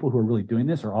 the people who are really doing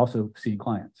this are also seeing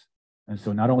clients. And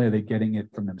so not only are they getting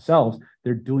it from themselves,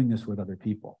 they're doing this with other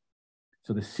people.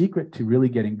 So the secret to really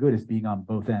getting good is being on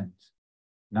both ends,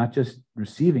 not just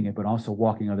receiving it, but also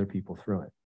walking other people through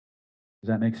it. Does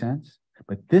that make sense?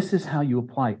 But this is how you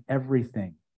apply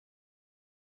everything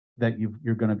that you've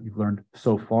learned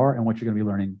so far and what you're going to be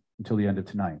learning until the end of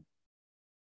tonight.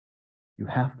 You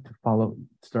have to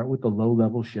start with the low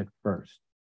level shit first.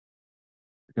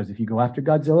 Because if you go after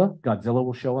Godzilla, Godzilla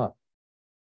will show up.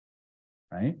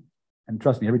 Right? And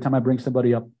trust me, every time I bring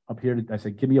somebody up here, I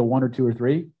say, give me a 1 or 2 or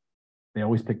 3, they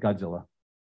always pick Godzilla.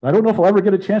 I don't know if I'll ever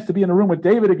get a chance to be in a room with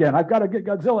David again. I've got to get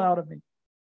Godzilla out of me.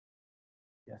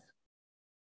 Yes.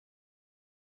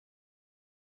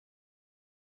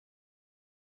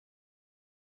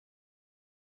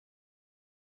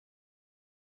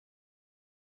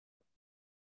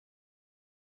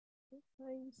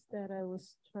 Times that I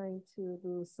was trying to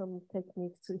do some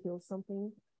technique to heal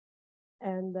something,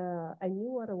 and I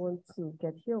knew what I want to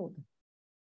get healed.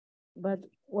 But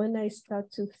when I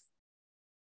start to,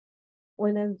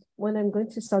 when I'm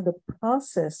going to start the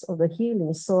process of the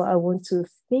healing, so I want to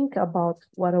think about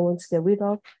what I want to get rid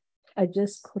of, I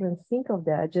just couldn't think of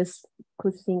that. I just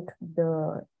could think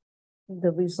the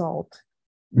result.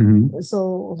 Mm-hmm.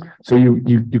 So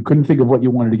you couldn't think of what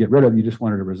you wanted to get rid of. You just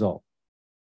wanted a result.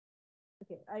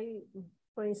 Okay,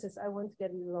 for instance, I want to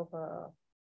get rid of a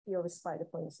fear of a spider,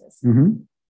 for instance. Mm-hmm.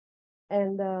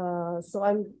 And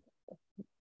so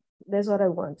that's what I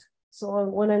want. So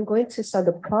when I'm going to start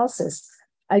the process,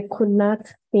 I could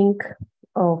not think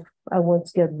of, I want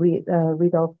to get rid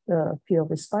of the fear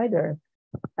of a spider.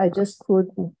 I just could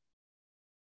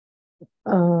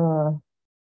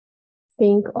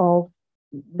think of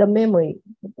the memory.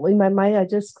 In my mind, I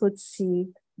just could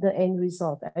see the end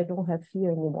result. I don't have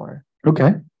fear anymore.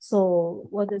 Okay. So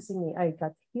what does it mean? I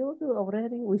got healed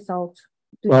already without.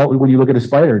 Well, when you look at a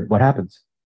spider, what happens?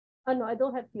 Oh no, I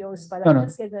don't have fear of spider. No.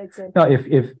 Just get the example. No,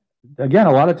 if again,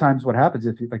 a lot of times what happens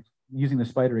if you like using the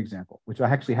spider example, which I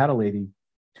actually had a lady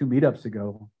 2 meetups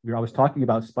ago, I was talking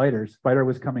about spiders. Spider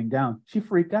was coming down. She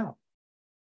freaked out.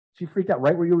 She freaked out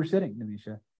right where you were sitting,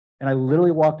 Nanisha. And I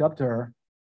literally walked up to her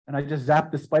and I just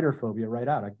zapped the spider phobia right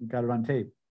out. I got it on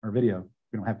tape or video.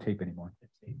 We don't have tape anymore.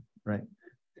 Right.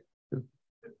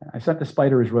 I sent the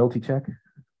spider his royalty check.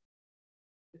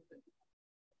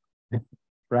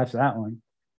 scratch that one,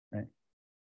 right?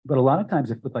 But a lot of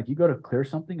times, if like you go to clear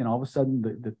something and all of a sudden,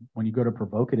 when you go to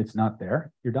provoke it, it's not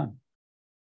there, you're done.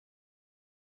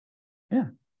 Yeah.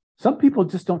 Some people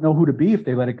just don't know who to be if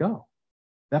they let it go.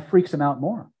 That freaks them out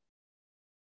more.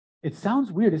 It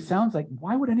sounds weird. It sounds like,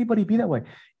 why would anybody be that way?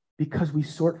 Because we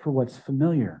sort for what's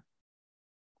familiar.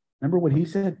 Remember what he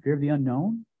said, fear of the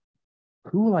unknown?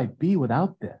 Who will I be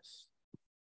without this?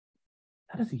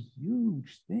 That is a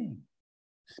huge thing,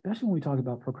 especially when we talk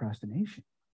about procrastination.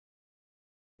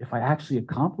 If I actually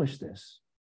accomplish this,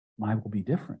 mine will be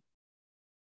different.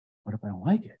 What if I don't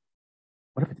like it?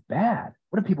 What if it's bad?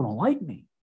 What if people don't like me?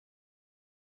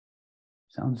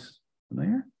 Sounds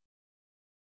familiar?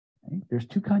 Okay. There's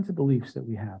two kinds of beliefs that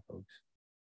we have, folks.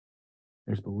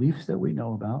 There's beliefs that we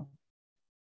know about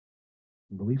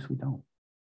and beliefs we don't.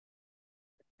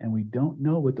 And we don't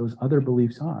know what those other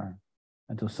beliefs are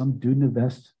until some dude in a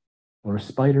vest or a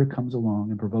spider comes along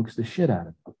and provokes the shit out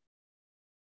of them.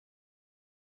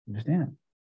 Understand?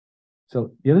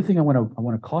 So the other thing I want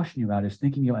to caution you about is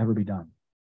thinking you'll ever be done.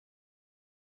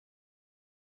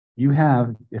 You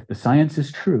have, if the science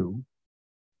is true,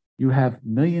 you have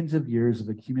millions of years of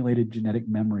accumulated genetic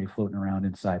memory floating around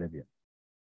inside of you.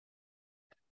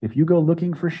 If you go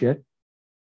looking for shit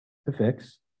to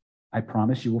fix, I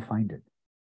promise you will find it.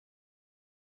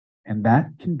 And that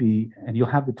can be, and you'll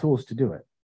have the tools to do it.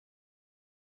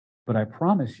 But I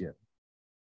promise you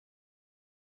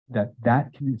that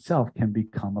that in itself can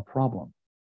become a problem,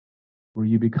 where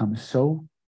you become so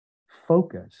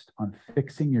focused on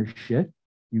fixing your shit,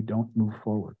 you don't move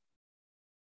forward.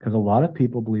 Because a lot of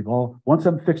people believe, oh, once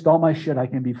I'm fixed all my shit, I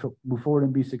can move forward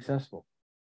and be successful.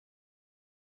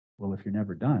 Well, if you're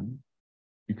never done,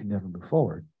 you can never move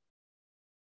forward.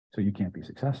 So you can't be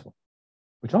successful,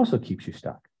 which also keeps you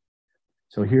stuck.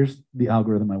 So here's the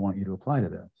algorithm I want you to apply to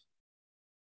this.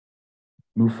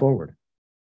 Move forward.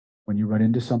 When you run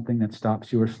into something that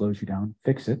stops you or slows you down,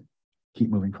 fix it. Keep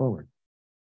moving forward.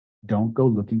 Don't go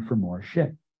looking for more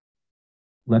shit.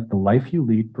 Let the life you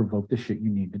lead provoke the shit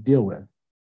you need to deal with.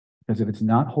 Because if it's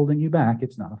not holding you back,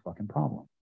 it's not a fucking problem.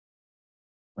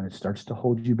 When it starts to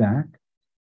hold you back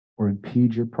or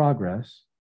impede your progress,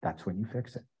 that's when you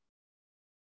fix it.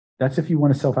 That's if you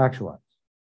want to self-actualize,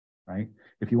 right?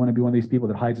 If you want to be one of these people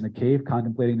that hides in a cave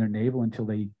contemplating their navel until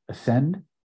they ascend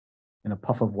in a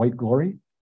puff of white glory,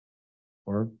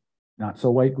 or not so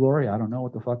white glory, I don't know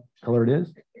what the fuck color it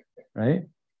is, right?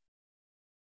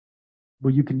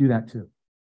 Well, you can do that too.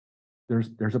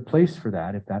 There's a place for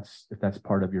that if that's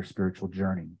part of your spiritual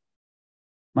journey.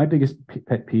 My biggest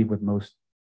pet peeve with most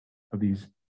of these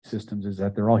systems is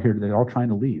that they're all trying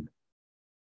to leave.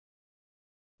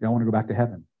 They all want to go back to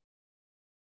heaven.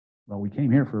 Well, we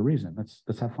came here for a reason.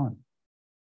 Let's have fun,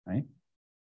 right?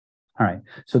 All right.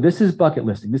 So this is bucket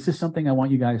listing. This is something I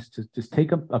want you guys to just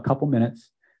take a couple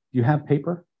minutes. Do you have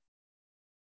paper?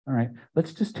 All right.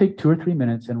 Let's just take 2 or 3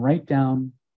 minutes and write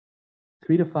down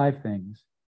 3 to 5 things.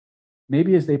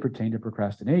 Maybe as they pertain to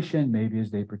procrastination, maybe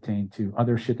as they pertain to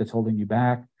other shit that's holding you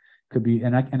back. Could be,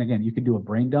 and again, you can do a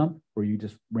brain dump where you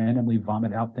just randomly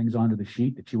vomit out things onto the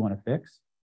sheet that you want to fix.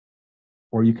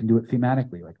 Or you can do it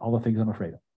thematically, like all the things I'm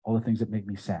afraid of, all the things that make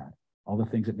me sad, all the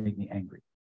things that make me angry.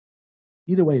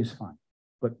 Either way is fine.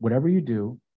 But whatever you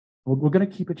do, we're going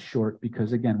to keep it short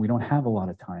because, again, we don't have a lot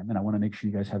of time, and I want to make sure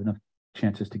you guys have enough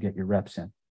chances to get your reps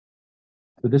in.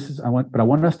 So I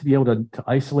want us to be able to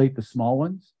isolate the small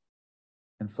ones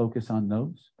and focus on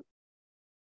those.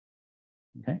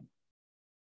 Okay.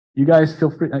 You guys feel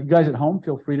free. You guys at home,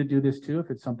 feel free to do this too if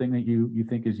it's something that you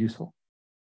think is useful.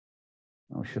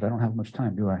 Oh shit! I don't have much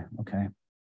time, do I? Okay.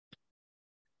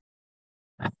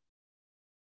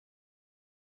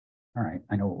 All right.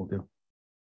 I know what we'll do.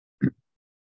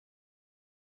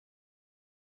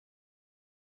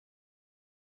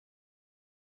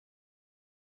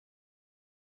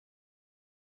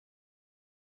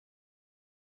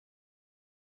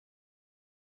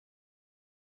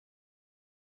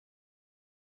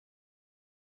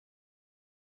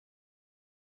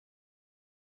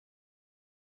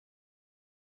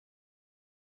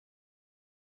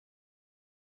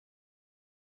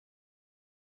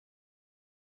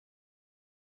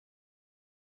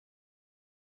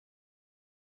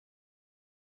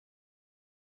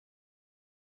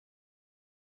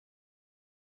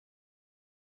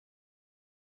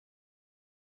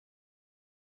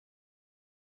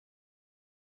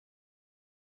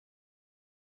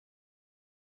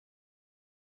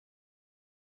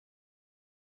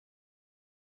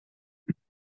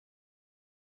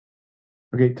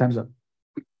 Okay, time's up.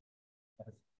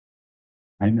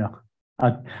 I know.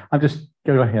 I'm just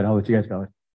go ahead. I'll let you guys go.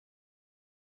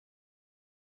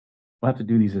 We'll have to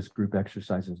do these as group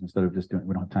exercises instead of just doing,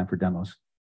 we don't have time for demos.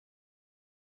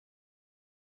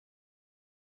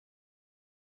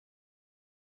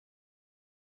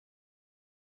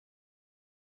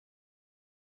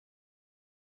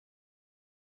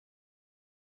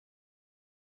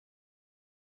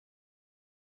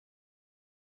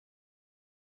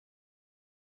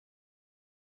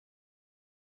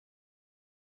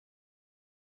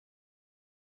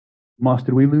 Moss,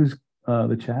 did we lose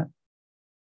the chat?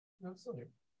 No, I'm still here.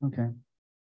 Okay.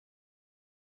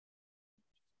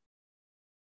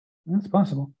 That's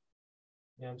possible.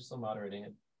 Yeah, I'm still moderating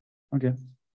it. Okay.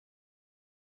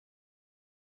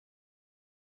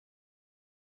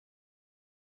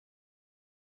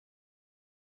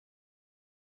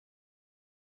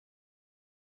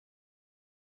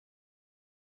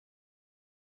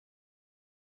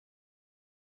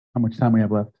 How much time we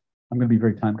have left? I'm going to be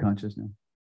very time conscious now.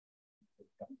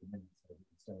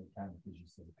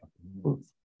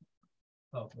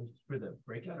 Oh, for the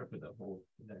breakout or for the whole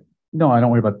event? No, I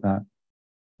don't worry about that.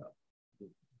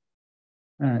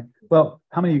 All right. Well,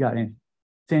 how many you got, Angie?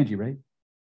 It's Angie, right?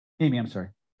 Amy, I'm sorry.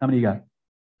 How many you got?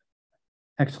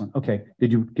 Excellent. Okay.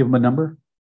 Did you give them a number?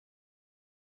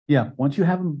 Yeah. Once you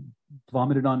have them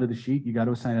vomited onto the sheet, you got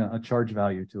to assign a charge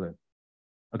value to it.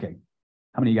 Okay.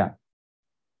 How many you got?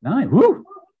 9. Woo!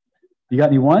 You got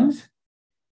any ones?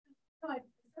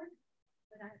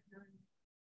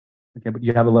 Okay, but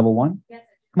you have a level 1? Yes.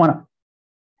 Come on up.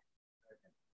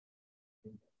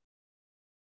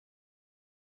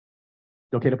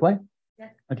 Okay to play?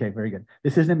 Yes. Okay, very good.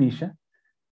 This is Namisha.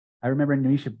 I remember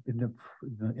Namisha in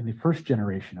the first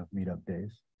generation of meetup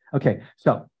days. Okay,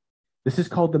 so this is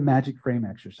called the magic frame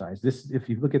exercise. This, if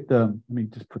you look at the, let me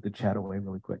just put the chat away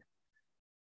really quick.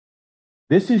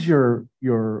 This is your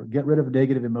get rid of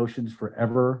negative emotions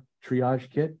forever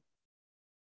triage kit.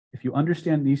 If you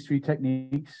understand these 3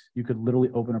 techniques, you could literally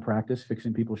open a practice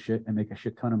fixing people's shit and make a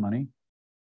shit ton of money.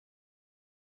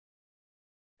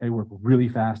 They work really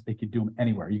fast. They can do them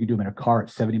anywhere. You can do them in a car at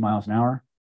 70 miles an hour.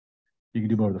 You can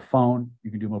do them over the phone.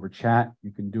 You can do them over chat.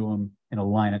 You can do them in a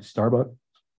line at Starbucks.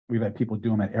 We've had people do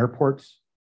them at airports.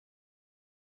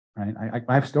 Right?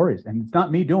 I have stories, and it's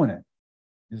not me doing it.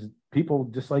 It's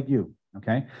people just like you.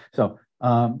 Okay. So,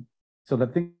 so the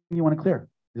thing you want to clear,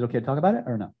 is it okay to talk about it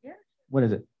or no? Yeah. What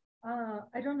is it?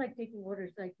 I don't like taking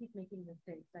orders. I keep making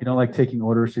mistakes. You don't like taking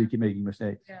orders, so you keep making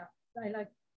mistakes. Yeah.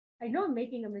 I know I'm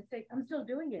making a mistake. I'm still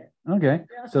doing it. Okay.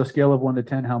 Yeah. So scale of 1 to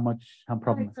 10, how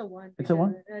problem? It's a 1. It's a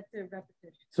 1? That's a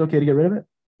repetition. It's okay to get rid of it?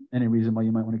 Any reason why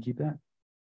you might want to keep that?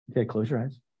 Okay, close your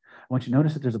eyes. I want you to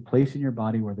notice that there's a place in your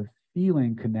body where the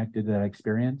feeling connected to that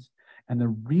experience and the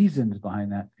reasons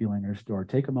behind that feeling are stored.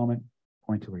 Take a moment,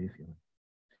 point to where you feel it.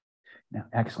 Now,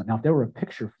 excellent. Now, if there were a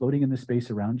picture floating in the space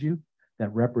around you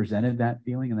that represented that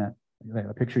feeling and that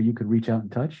a picture you could reach out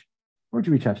and touch, where'd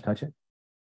you reach out to touch it?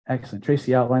 Excellent. Trace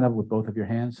the outline of it with both of your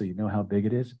hands so you know how big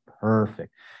it is.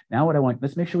 Perfect. Now what I want,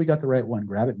 let's make sure we got the right one.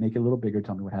 Grab it, make it a little bigger.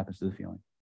 Tell me what happens to the feeling.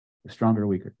 Stronger or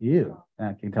weaker? Ew.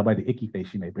 I can tell by the icky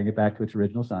face you made. Bring it back to its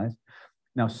original size.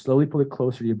 Now slowly pull it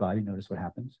closer to your body. Notice what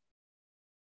happens.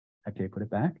 Okay, put it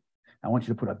back. I want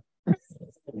you to put a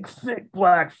thick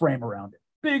black frame around it.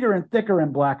 Bigger and thicker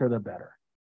and blacker, the better.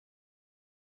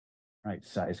 All right,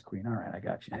 size queen. All right, I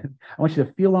got you. I want you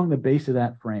to feel along the base of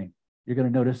that frame. You're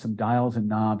going to notice some dials and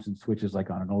knobs and switches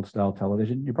like on an old style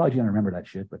television. You're probably going to remember that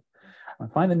shit, but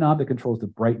find the knob that controls the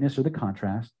brightness or the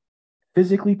contrast.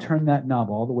 Physically turn that knob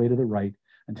all the way to the right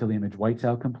until the image whites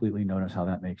out completely. Notice how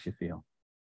that makes you feel.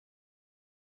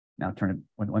 Now turn it,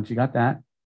 once you got that,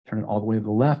 turn it all the way to the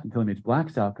left until the image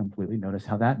blacks out completely. Notice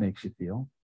how that makes you feel.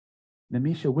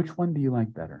 Namisha, which one do you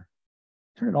like better?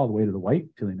 Turn it all the way to the white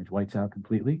until the image whites out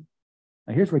completely.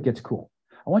 Now here's where it gets cool.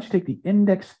 I want you to take the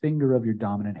index finger of your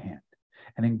dominant hand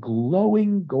and in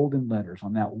glowing golden letters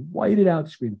on that whited out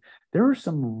screen, there are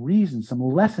some reasons, some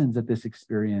lessons that this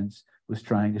experience was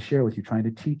trying to share with you, trying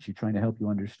to teach you, trying to help you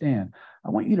understand. I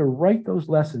want you to write those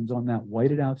lessons on that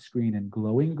whited out screen in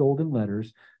glowing golden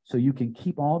letters so you can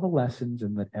keep all the lessons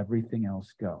and let everything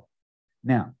else go.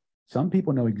 Now, some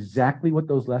people know exactly what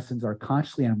those lessons are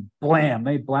consciously and blam,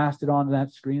 they blast it onto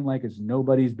that screen like it's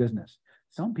nobody's business.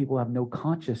 Some people have no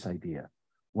conscious idea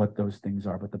what those things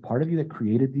are, but the part of you that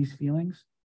created these feelings,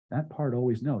 that part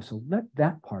always knows. So let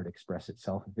that part express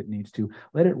itself if it needs to.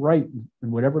 Let it write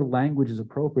in whatever language is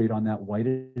appropriate on that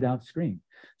whited out screen.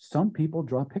 Some people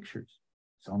draw pictures.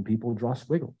 Some people draw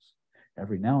squiggles.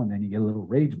 Every now and then you get a little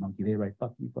rage monkey. They write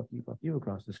fuck you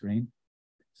across the screen.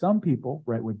 Some people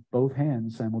write with both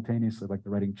hands simultaneously, like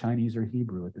they're writing Chinese or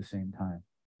Hebrew at the same time.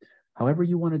 However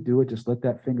you want to do it, just let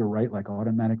that finger write like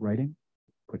automatic writing.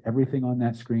 Put everything on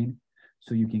that screen.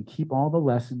 so you can keep all the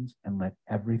lessons and let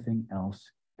everything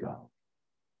else go.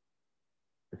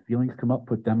 The feelings come up,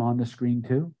 put them on the screen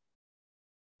too.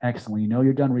 Excellent. When you know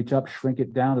you're done, reach up, shrink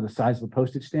it down to the size of a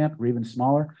postage stamp or even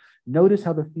smaller. Notice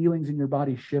how the feelings in your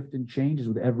body shift and changes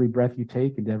with every breath you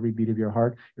take and every beat of your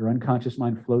heart. Your unconscious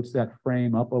mind floats that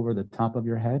frame up over the top of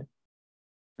your head,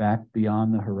 back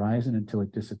beyond the horizon until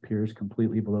it disappears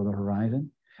completely below the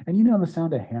horizon. And you know the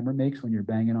sound a hammer makes when you're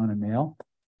banging on a nail?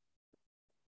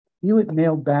 Feel it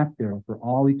nailed back there for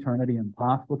all eternity,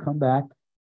 impossible to come back.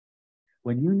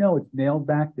 When you know it's nailed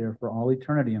back there for all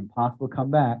eternity, impossible to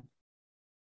come back,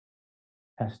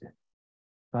 test it.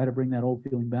 Try to bring that old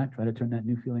feeling back. Try to turn that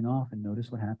new feeling off and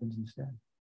notice what happens instead.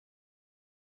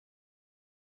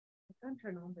 I can't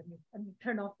turn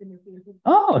off the new feeling.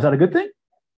 Oh, is that a good thing?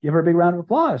 Give her a big round of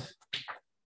applause.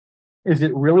 Is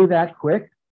it really that quick?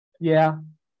 Yeah.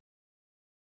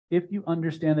 If you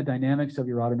understand the dynamics of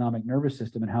your autonomic nervous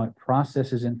system and how it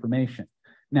processes information.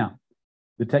 Now,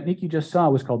 the technique you just saw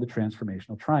was called the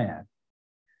transformational triad.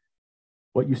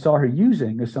 What you saw her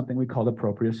using is something we call the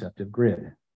proprioceptive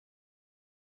grid.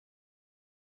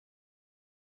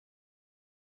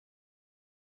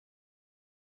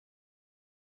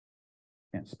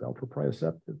 Can't spell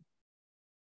proprioceptive.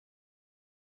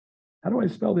 How do I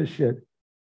spell this shit?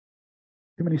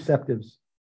 Too many septives.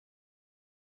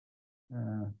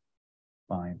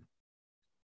 Fine.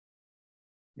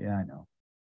 Yeah, I know.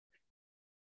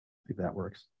 See if that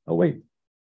works. Oh, wait.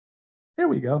 There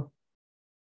we go.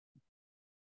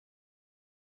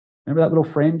 Remember that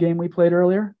little frame game we played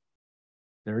earlier?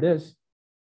 There it is.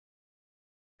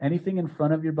 Anything in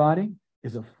front of your body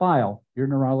is a file your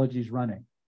neurology is running.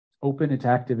 It's open, it's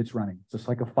active, it's running. It's just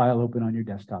like a file open on your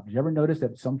desktop. Did you ever notice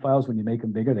that some files, when you make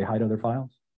them bigger, they hide other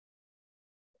files?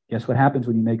 Guess what happens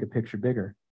when you make a picture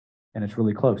bigger and it's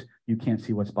really close? You can't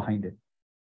see what's behind it.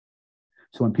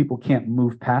 So when people can't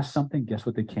move past something, guess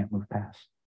what they can't move past?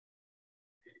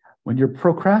 When you're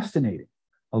procrastinating,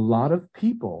 a lot of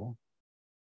people,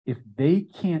 if they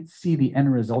can't see the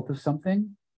end result of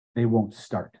something, they won't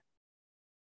start.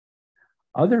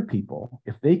 Other people,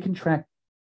 if they can track,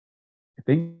 if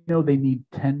they know they need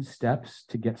 10 steps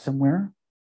to get somewhere,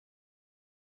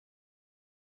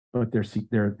 but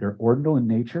they're ordinal in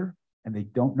nature and they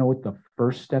don't know what the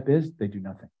first step is, they do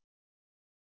nothing.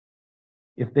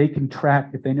 If they can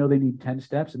track, if they know they need 10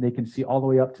 steps and they can see all the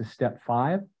way up to step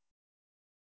 5,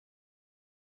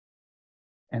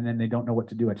 and then they don't know what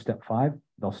to do at step 5,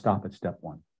 they'll stop at step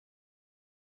 1.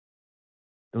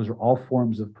 Those are all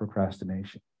forms of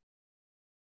procrastination.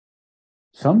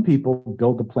 Some people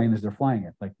build the plane as they're flying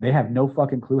it. Like they have no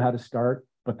fucking clue how to start,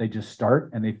 but they just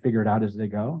start and they figure it out as they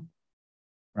go,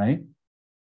 right?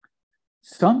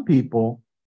 Some people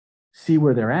see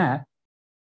where they're at,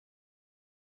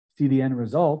 see the end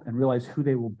result, and realize who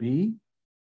they will be,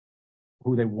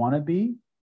 who they want to be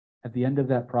at the end of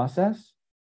that process,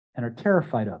 and are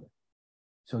terrified of it,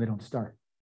 so they don't start.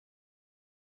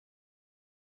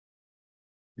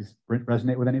 Does this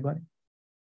resonate with anybody?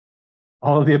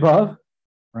 All of the above,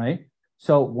 right?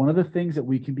 So one of the things that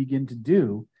we can begin to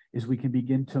do is we can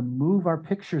begin to move our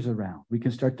pictures around. We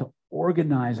can start to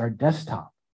organize our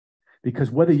desktop,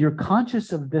 because whether you're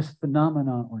conscious of this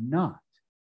phenomenon or not,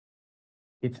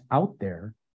 it's out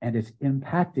there and it's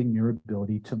impacting your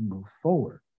ability to move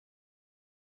forward.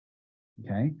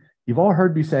 Okay? You've all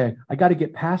heard me say, I got to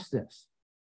get past this,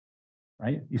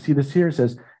 right? You see this here, it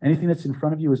says, anything that's in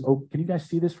front of you is open. Can you guys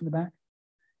see this from the back?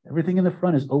 Everything in the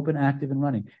front is open, active, and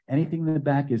running. Anything in the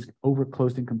back is over,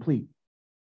 closed, and complete.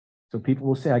 So people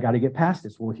will say, I got to get past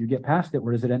this. Well, if you get past it,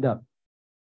 where does it end up?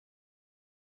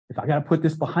 If I got to put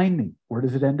this behind me, where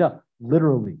does it end up?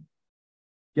 Literally.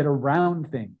 Get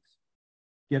around things.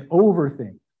 Get over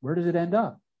things. Where does it end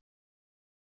up?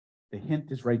 The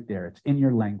hint is right there. It's in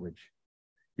your language.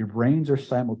 Your brains are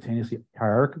simultaneously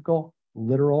hierarchical,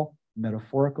 literal,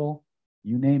 metaphorical,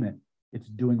 you name it. It's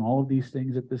doing all of these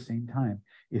things at the same time.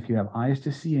 If you have eyes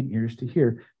to see and ears to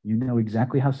hear, you know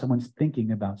exactly how someone's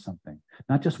thinking about something.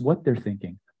 Not just what they're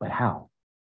thinking, but how.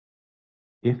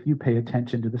 If you pay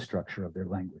attention to the structure of their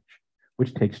language,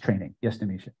 which takes training. Yes,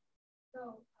 Demisha?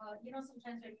 So,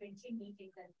 sometimes we're doing team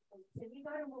meetings and so we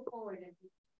got to move forward.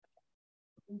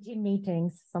 In team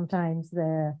meetings, sometimes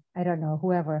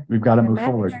whoever. We've got to move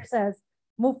forward. The manager says,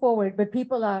 move forward, but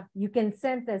people you can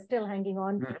sense they're still hanging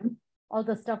on to all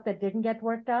the stuff that didn't get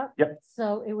worked out. Yep.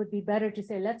 So it would be better to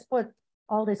say, let's put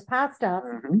all this past stuff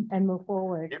and move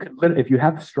forward. If you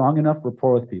have strong enough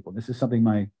rapport with people, this is something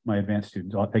my advanced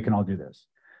students, they can all do this.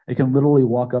 They can literally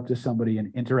walk up to somebody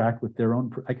and interact with their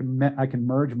own. I can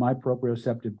merge my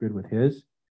proprioceptive grid with his,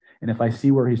 And if I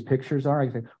see where his pictures are, I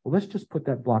say, well, let's just put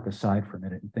that block aside for a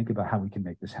minute and think about how we can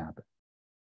make this happen.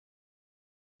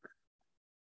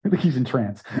 Like he's in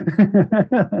trance.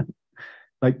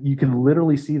 Like you can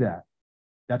literally see that.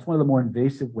 That's one of the more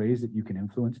invasive ways that you can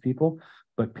influence people.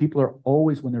 But people are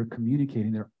always, when they're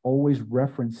communicating, they're always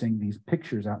referencing these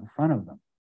pictures out in front of them.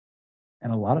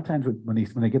 And a lot of times when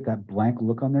they get that blank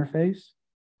look on their face,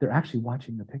 they're actually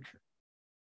watching the picture.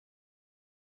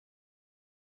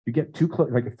 You get too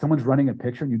close, like if someone's running a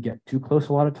picture and you get too close,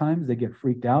 a lot of times they get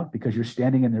freaked out because you're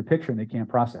standing in their picture and they can't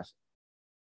process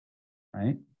it,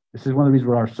 right? This is one of the reasons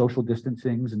where our social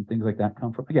distancings and things like that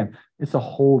come from. Again, it's a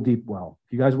whole deep well.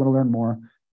 If you guys want to learn more,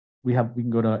 we can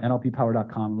go to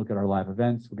nlppower.com and look at our live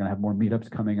events. We're going to have more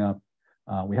meetups coming up.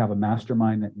 We have a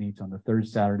mastermind that meets on the third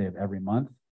Saturday of every month.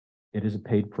 It is a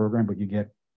paid program, but you get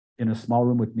in a small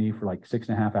room with me for like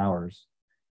 6.5 hours,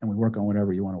 and we work on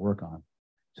whatever you want to work on.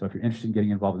 So if you're interested in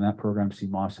getting involved in that program, see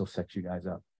Moss, he'll set you guys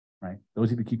up, right?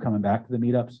 Those of you who keep coming back to the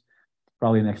meetups,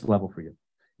 probably the next level for you.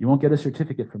 You won't get a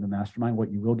certificate from the mastermind.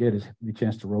 What you will get is the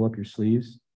chance to roll up your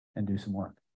sleeves and do some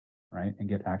work, right? And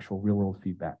get actual real world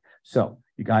feedback. So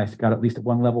you guys got at least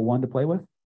one level 1 to play with?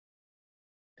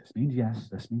 This means yes,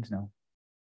 this means no.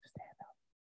 Stand up.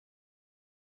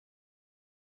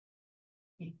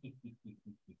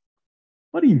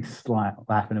 What are you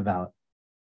laughing about?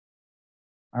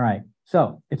 All right,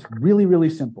 so it's really, really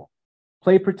simple.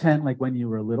 Play pretend like when you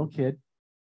were a little kid.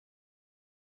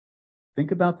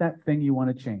 Think about that thing you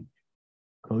want to change.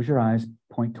 Close your eyes,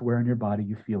 point to where in your body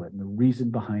you feel it, and the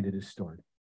reason behind it is stored.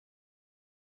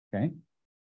 Okay?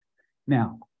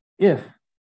 Now, if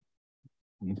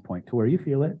means point to where you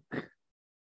feel it.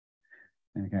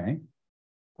 Okay?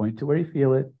 Point to where you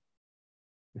feel it.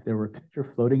 If there were a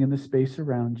picture floating in the space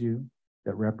around you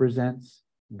that represents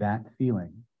that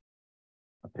feeling,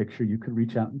 a picture you could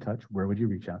reach out and touch, where would you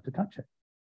reach out to touch it?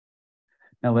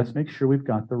 Now let's make sure we've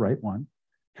got the right one.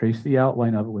 Trace the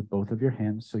outline of it with both of your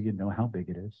hands so you know how big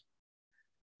it is.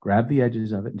 Grab the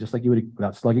edges of it, and just like you would,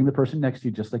 without slugging the person next to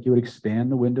you, just like you would expand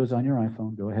the windows on your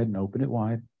iPhone, go ahead and open it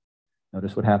wide.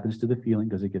 Notice what happens to the feeling.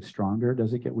 Does it get stronger?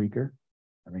 Does it get weaker?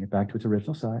 I bring it back to its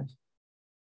original size.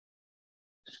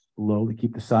 Slowly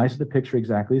keep the size of the picture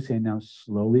exactly the same. Now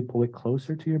slowly pull it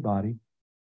closer to your body.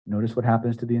 Notice what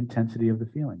happens to the intensity of the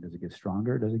feeling. Does it get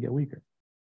stronger? Or does it get weaker?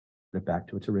 Put it back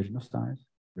to its original size,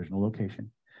 original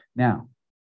location. Now,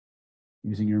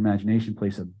 using your imagination,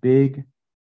 place a big,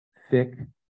 thick,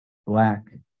 black,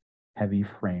 heavy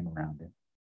frame around it.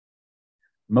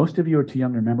 Most of you are too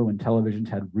young to remember when televisions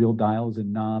had real dials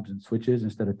and knobs and switches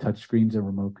instead of touch screens and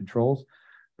remote controls.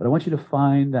 But I want you to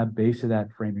find that base of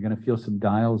that frame. You're going to feel some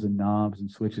dials and knobs and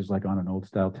switches like on an old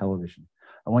style television.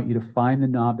 I want you to find the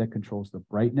knob that controls the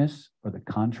brightness or the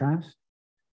contrast.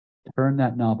 Turn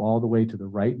that knob all the way to the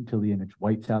right until the image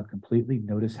whites out completely.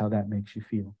 Notice how that makes you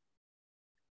feel.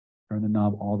 Turn the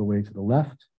knob all the way to the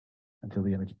left until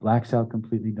the image blacks out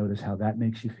completely. Notice how that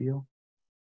makes you feel.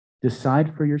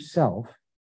 Decide for yourself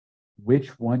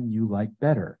which one you like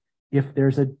better. If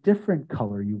there's a different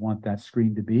color you want that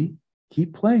screen to be,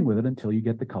 keep playing with it until you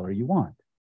get the color you want.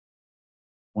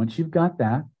 Once you've got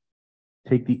that,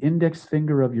 take the index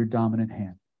finger of your dominant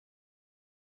hand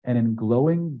and in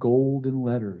glowing golden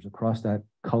letters across that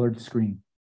colored screen,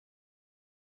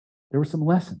 there were some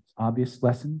lessons, obvious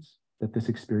lessons that this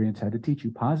experience had to teach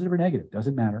you, positive or negative,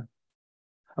 doesn't matter.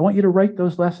 I want you to write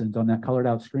those lessons on that colored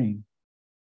out screen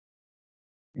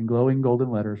in glowing golden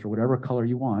letters or whatever color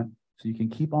you want, so you can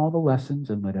keep all the lessons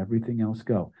and let everything else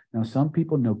go. Now, some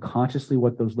people know consciously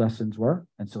what those lessons were,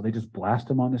 and so they just blast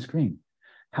them on the screen.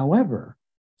 However,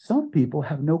 some people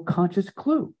have no conscious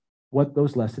clue what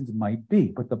those lessons might be,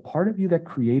 but the part of you that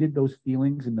created those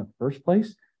feelings in the first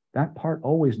place, that part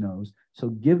always knows. So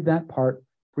give that part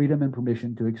freedom and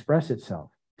permission to express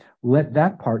itself. Let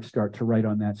that part start to write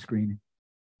on that screen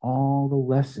all the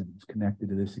lessons connected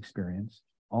to this experience,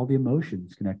 all the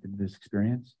emotions connected to this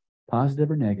experience,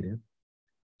 positive or negative,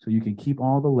 so you can keep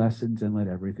all the lessons and let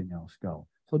everything else go.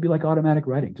 So it'll be like automatic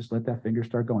writing. Just let that finger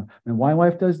start going. And my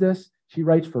wife does this. She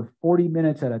writes for 40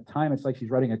 minutes at a time. It's like she's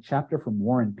writing a chapter from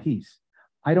War and Peace.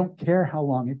 I don't care how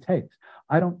long it takes.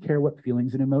 I don't care what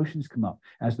feelings and emotions come up.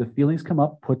 As the feelings come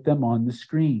up, put them on the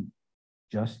screen.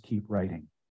 Just keep writing.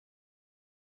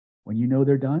 When you know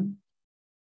they're done,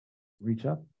 reach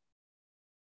up.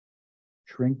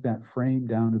 Shrink that frame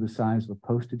down to the size of a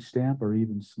postage stamp or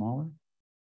even smaller.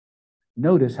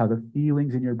 Notice how the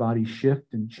feelings in your body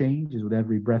shift and changes with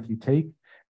every breath you take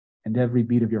and every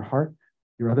beat of your heart.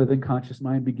 Your other than conscious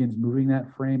mind begins moving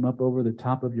that frame up over the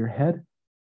top of your head,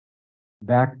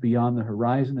 back beyond the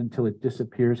horizon until it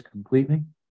disappears completely.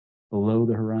 below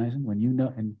the horizon. When you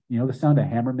know, and you know the sound a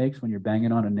hammer makes when you're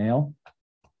banging on a nail?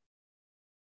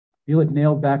 Feel it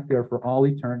nailed back there for all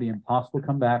eternity, impossible to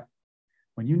come back.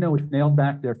 When you know it's nailed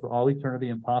back there for all eternity,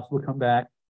 impossible to come back,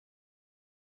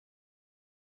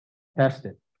 test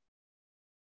it.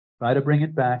 Try to bring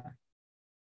it back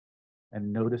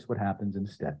and notice what happens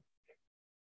instead.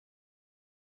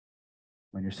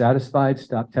 When you're satisfied,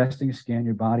 stop testing, scan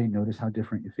your body, notice how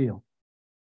different you feel.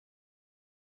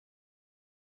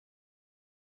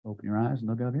 Open your eyes and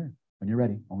look out here when you're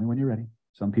ready, only when you're ready.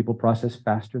 Some people process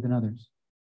faster than others.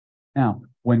 Now,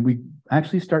 when we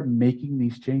actually start making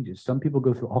these changes, some people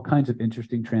go through all kinds of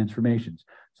interesting transformations.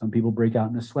 Some people break out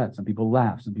in a sweat. Some people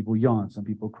laugh. Some people yawn. Some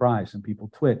people cry. Some people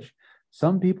twitch.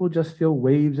 Some people just feel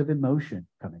waves of emotion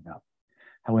coming up.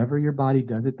 However your body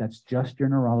does it, that's just your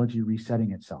neurology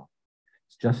resetting itself.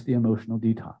 It's just the emotional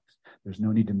detox. There's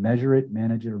no need to measure it,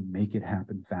 manage it, or make it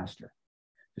happen faster.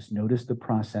 Just notice the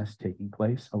process taking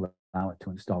place, allow it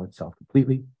to install itself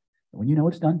completely. And when you know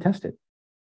it's done, test it.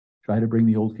 Try to bring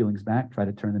the old feelings back, try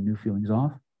to turn the new feelings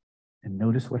off, and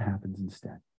notice what happens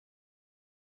instead.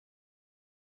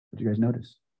 What do you guys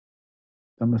notice?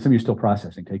 Some of you are still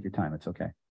processing. Take your time. It's okay.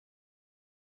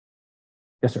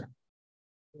 Yes, sir.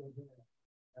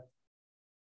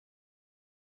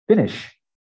 Finish.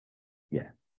 Yeah.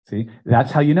 See,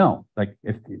 that's how you know. Like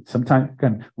if sometimes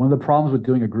one of the problems with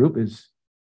doing a group is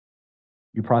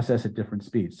you process at different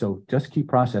speeds. So just keep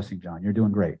processing, John. You're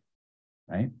doing great,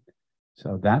 right?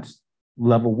 So that's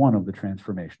level one of the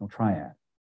transformational triad.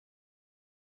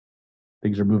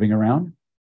 Things are moving around.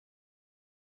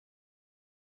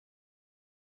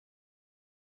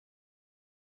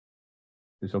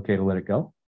 It's okay to let it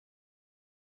go.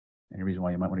 Any reason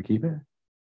why you might want to keep it?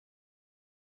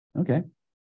 Okay.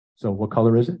 So what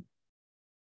color is it?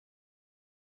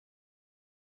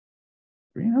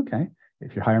 Green, okay.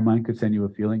 If your higher mind could send you a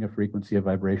feeling, a frequency, a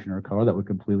vibration, or a color that would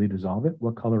completely dissolve it,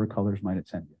 what color or colors might it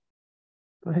send you?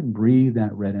 Go ahead and breathe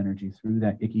that red energy through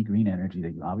that icky green energy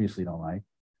that you obviously don't like.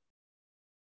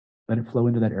 Let it flow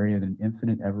into that area in an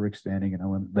infinite, ever expanding,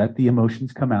 and let the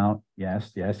emotions come out.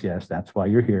 Yes, yes, yes. That's why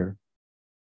you're here.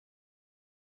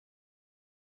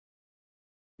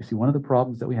 You see, one of the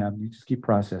problems that we have, you just keep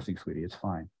processing, sweetie, it's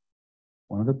fine.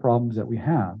 One of the problems that we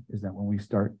have is that when we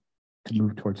start to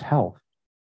move towards health,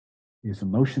 these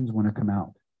emotions want to come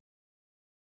out.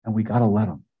 And we got to let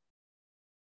them.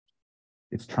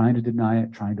 It's trying to deny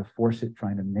it, trying to force it,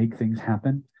 trying to make things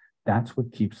happen. That's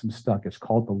what keeps them stuck. It's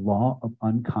called the law of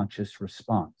unconscious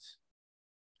response.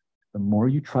 The more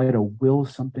you try to will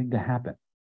something to happen,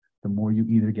 the more you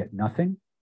either get nothing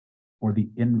or the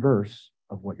inverse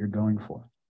of what you're going for.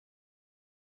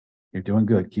 You're doing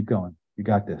good. Keep going. You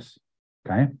got this.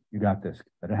 Okay? You got this.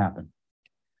 Let it happen.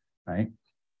 Right?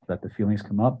 Let the feelings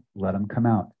come up. Let them come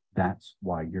out. That's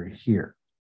why you're here.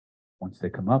 Once they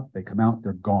come up, they come out,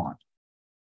 they're gone.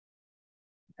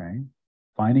 Okay?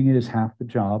 Finding it is half the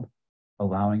job.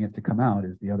 Allowing it to come out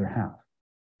is the other half.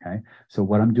 Okay? So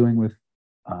what I'm doing with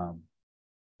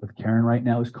Karen right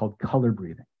now is called color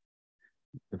breathing.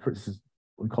 This is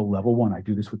what we call level one. I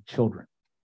do this with children.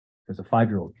 Because a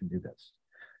 5-year-old can do this.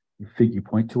 You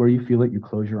point to where you feel it, you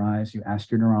close your eyes, you ask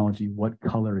your neurology, what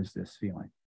color is this feeling?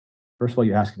 First of all,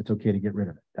 you ask if it's okay to get rid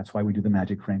of it. That's why we do the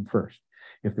magic frame first.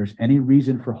 If there's any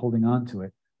reason for holding on to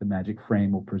it, the magic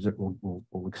frame will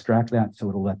extract that, so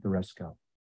it'll let the rest go.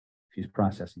 She's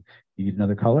processing. You need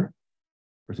another color?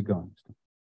 Where's it going?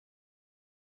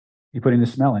 You're putting the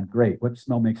smell in. Great. What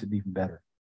smell makes it even better?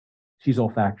 She's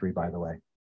olfactory, by the way.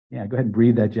 Yeah, go ahead and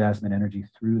breathe that jasmine energy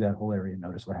through that whole area and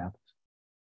notice what happens.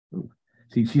 Ooh.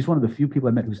 See, she's one of the few people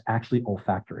I met who's actually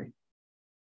olfactory.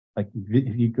 Like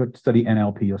if you go to study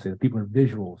NLP, you'll say that people are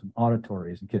visuals and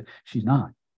auditories and kids. She's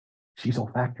not. She's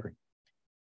olfactory.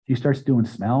 She starts doing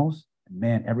smells, and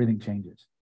man, everything changes.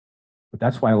 But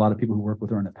that's why a lot of people who work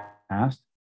with her in the past,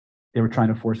 they were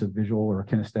trying to force a visual or a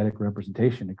kinesthetic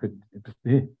representation. It couldn't. It was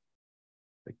like,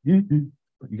 but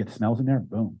you get the smells in there,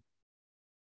 boom,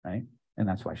 right? And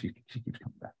that's why she keeps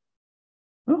coming back.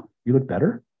 Oh, you look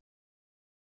better.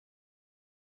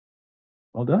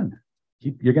 Well done.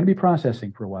 You're going to be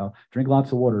processing for a while. Drink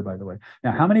lots of water, by the way.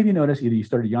 Now, how many of you noticed either you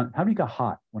started young? How many got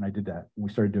hot when I did that? When we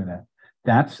started doing that?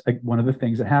 That's one of the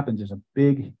things that happens. There's a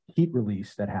big heat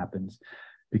release that happens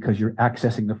because you're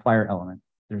accessing the fire element.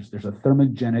 There's a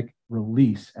thermogenic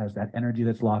release as that energy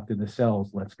that's locked in the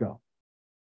cells lets go.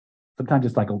 Sometimes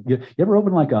it's like you ever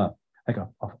open like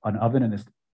an oven and this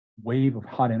wave of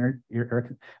hot energy.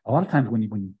 A lot of times when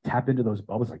you tap into those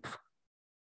bubbles, like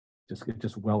it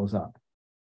just wells up.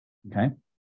 Okay,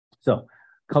 so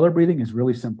color breathing is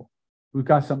really simple. We've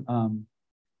got some.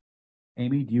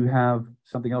 Amy, do you have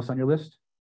something else on your list?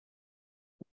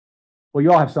 Well,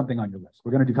 you all have something on your list.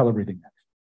 We're going to do color breathing next,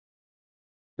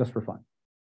 just for fun.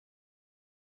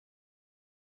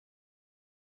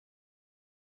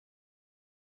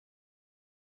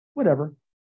 Whatever.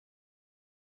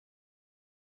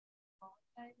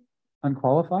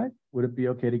 Unqualified? Would it be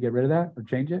okay to get rid of that or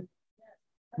change it?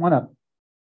 Come on up.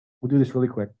 We'll do this really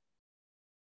quick.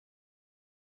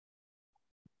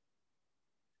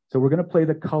 So we're going to play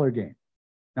the color game.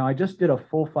 Now, I just did a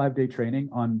full 5-day training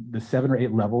on the 7 or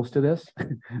 8 levels to this,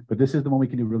 but this is the one we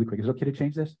can do really quick. Is it okay to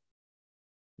change this? Is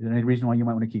there any reason why you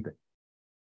might want to keep it?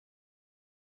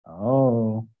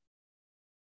 Oh,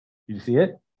 you see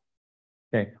it?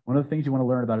 Okay, one of the things you want to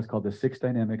learn about is called the 6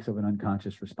 dynamics of an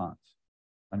unconscious response.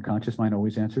 Unconscious mind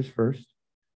always answers first,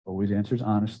 always answers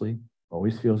honestly,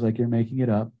 always feels like you're making it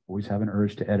up, always have an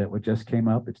urge to edit what just came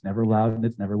up. It's never loud and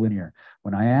it's never linear.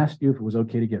 When I asked you if it was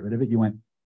okay to get rid of it, you went,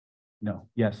 no,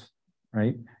 yes,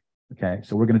 right? Okay,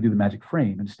 so we're going to do the magic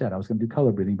frame instead. I was going to do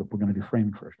color breathing, but we're going to do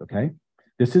framing first, okay?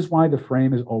 This is why the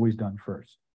frame is always done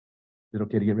first. Is it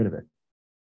okay to get rid of it?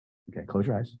 Okay, close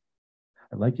your eyes.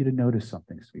 I'd like you to notice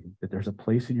something, sweetie, that there's a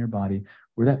place in your body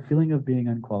where that feeling of being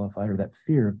unqualified or that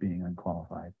fear of being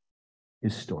unqualified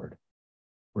is stored,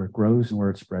 where it grows and where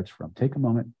it spreads from. Take a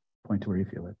moment, point to where you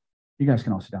feel it. You guys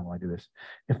can all sit down while I do this.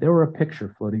 If there were a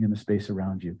picture floating in the space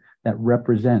around you that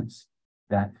represents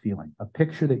that feeling, a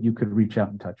picture that you could reach out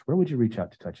and touch, where would you reach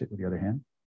out to touch it with the other hand?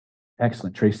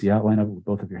 Excellent. Trace the outline of it with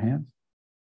both of your hands.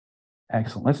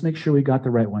 Excellent. Let's make sure we got the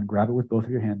right one. Grab it with both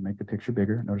of your hands. Make the picture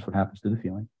bigger. Notice what happens to the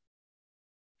feeling.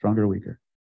 Stronger or weaker?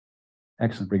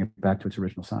 Excellent. Bring it back to its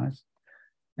original size.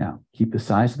 Now, keep the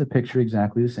size of the picture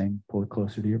exactly the same. Pull it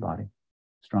closer to your body.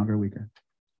 Stronger or weaker?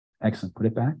 Excellent. Put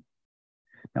it back.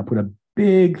 Now, put a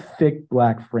big, thick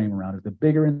black frame around it. The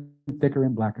bigger and thicker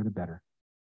and blacker, the better.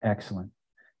 Excellent.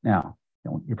 Now,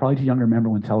 you're probably too young to remember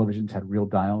when televisions had real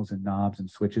dials and knobs and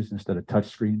switches instead of touch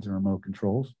screens and remote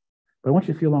controls. But I want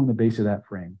you to feel along the base of that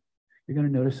frame. You're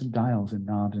going to notice some dials and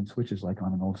knobs and switches like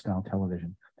on an old style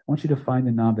television. I want you to find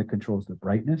the knob that controls the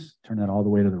brightness. Turn that all the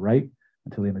way to the right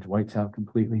until the image whites out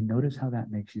completely. Notice how that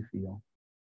makes you feel.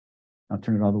 Now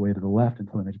turn it all the way to the left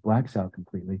until the image blacks out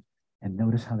completely. And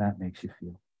notice how that makes you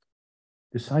feel.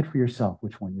 Decide for yourself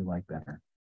which one you like better.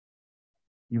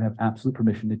 You have absolute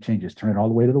permission to change this. Turn it all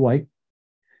the way to the white.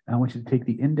 Now I want you to take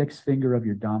the index finger of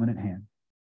your dominant hand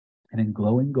and in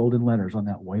glowing golden letters on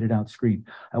that whited out screen,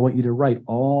 I want you to write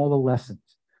all the lessons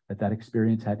that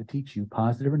experience had to teach you,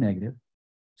 positive or negative,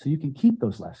 so you can keep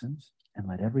those lessons and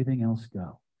let everything else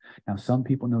go. Now, some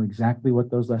people know exactly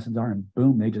what those lessons are and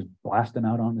boom, they just blast them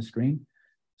out on the screen.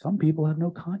 Some people have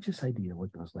no conscious idea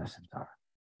what those lessons are.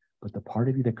 But the part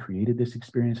of you that created this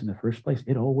experience in the first place,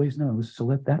 it always knows, so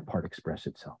let that part express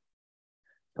itself.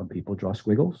 Some people draw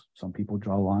squiggles, some people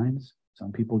draw lines,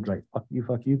 some people write fuck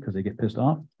you, because they get pissed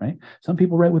off, right? Some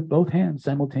people write with both hands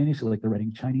simultaneously, like they're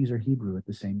writing Chinese or Hebrew at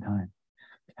the same time.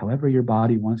 However your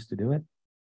body wants to do it,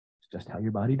 it's just how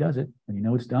your body does it. When you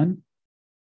know it's done,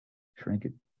 shrink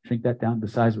that down to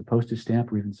the size of a postage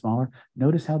stamp or even smaller.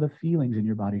 Notice how the feelings in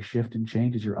your body shift and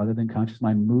change as your other than conscious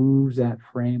mind moves that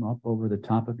frame up over the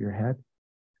top of your head,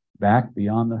 back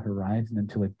beyond the horizon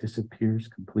until it disappears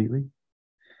completely.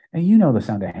 And you know the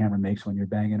sound a hammer makes when you're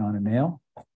banging on a nail.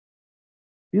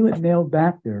 Feel it nailed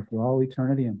back there for all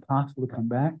eternity, impossible to come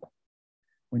back.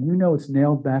 When you know it's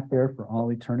nailed back there for all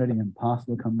eternity,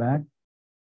 impossible to come back,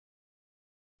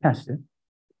 test it.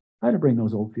 Try to bring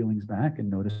those old feelings back and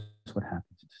notice what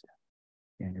happens instead.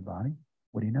 In your body,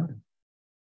 what do you notice?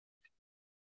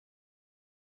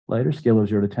 Lighter, scale of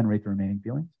 0 to 10, rate the remaining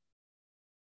feelings.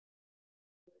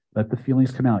 Let the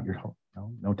feelings come out. You're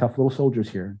no tough little soldiers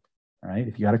here. All right.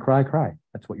 If you got to cry, cry.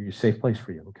 That's what your safe place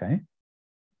for you. Okay.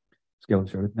 Scale of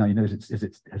 0 to, now you notice is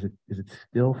it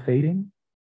still fading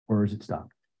or is it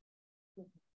stopped?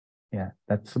 Yeah.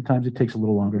 That sometimes it takes a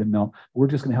little longer to melt. We're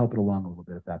just going to help it along a little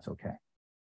bit if that's okay.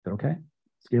 Is that okay?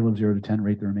 Scale of 0 to 10,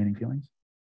 rate the remaining feelings.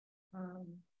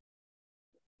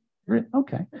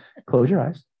 Okay. Close your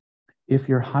eyes. If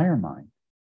your higher mind,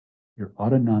 your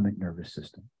autonomic nervous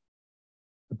system,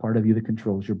 the part of you that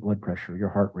controls your blood pressure, your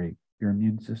heart rate, your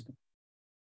immune system,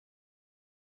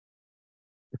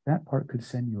 if that part could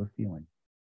send you a feeling,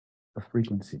 a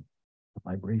frequency, a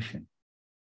vibration,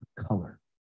 a color,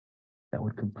 that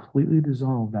would completely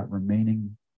dissolve that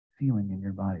remaining feeling in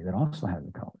your body that also has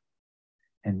a color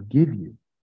and give you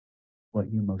what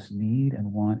you most need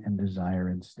and want and desire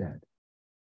instead.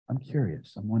 I'm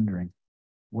curious. I'm wondering,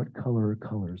 what color or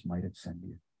colors might it send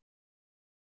you?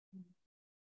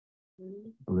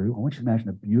 Blue. I want you to imagine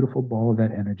a beautiful ball of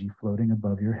that energy floating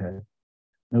above your head.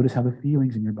 Notice how the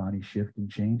feelings in your body shift and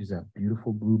change as that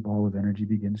beautiful blue ball of energy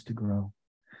begins to grow.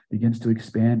 begins to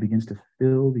expand, begins to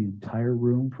fill the entire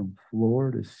room from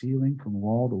floor to ceiling, from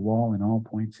wall to wall, and all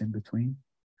points in between.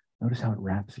 Notice how it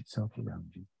wraps itself around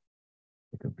you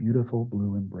like a beautiful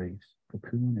blue embrace,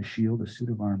 cocoon, a shield, a suit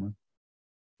of armor,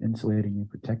 insulating you,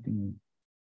 protecting you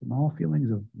from all feelings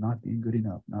of not being good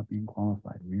enough, not being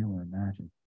qualified, real or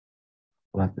imagined,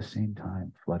 while at the same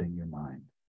time flooding your mind,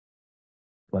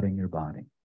 flooding your body,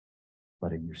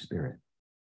 flooding your spirit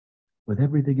with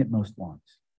everything it most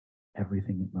wants,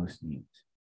 everything it most needs,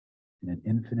 in an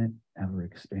infinite,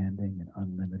 ever-expanding and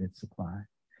unlimited supply.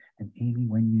 And Amy,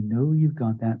 when you know you've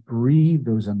got that, breathe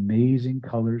those amazing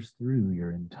colors through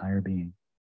your entire being.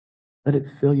 Let it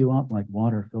fill you up like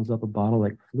water fills up a bottle,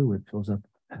 like fluid fills up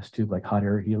a test tube, like hot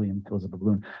air, helium fills up a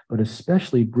balloon. But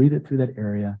especially breathe it through that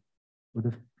area where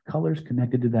the colors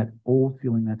connected to that old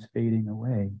feeling that's fading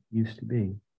away used to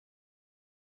be,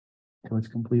 till it's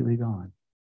completely gone.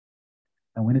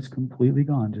 And when it's completely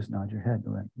gone, just nod your head to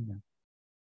let you know.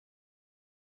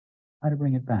 Try to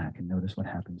bring it back and notice what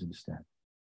happens instead.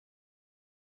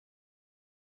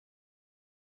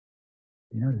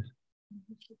 You notice?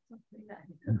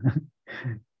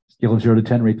 Scale of 0 to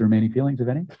 10, rate the remaining feelings, if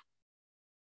any.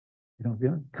 You don't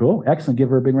feel it? Cool. Excellent. Give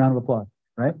her a big round of applause,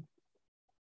 right?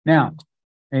 Now,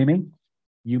 Amy,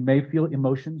 you may feel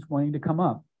emotions wanting to come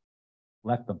up.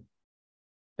 Let them.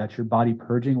 That's your body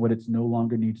purging what it no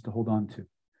longer needs to hold on to.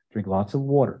 Drink lots of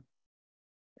water.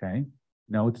 Okay?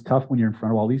 No, it's tough when you're in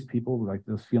front of all these people, like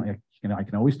those feelings. I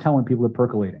can always tell when people are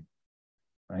percolating,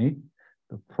 right?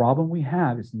 The problem we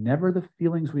have is never the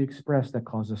feelings we express that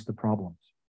cause us the problems.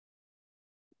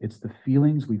 It's the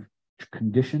feelings we've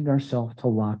conditioned ourselves to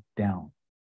lock down.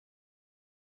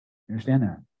 You understand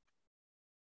that?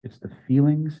 It's the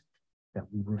feelings that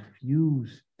we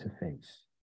refuse to face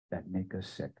that make us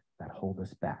sick, that hold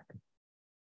us back.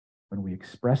 When we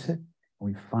express it, and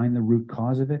we find the root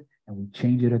cause of it, and we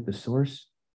change it at the source,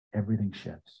 everything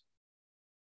shifts.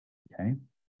 Okay?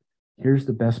 Here's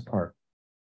the best part.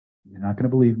 You're not going to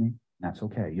believe me. That's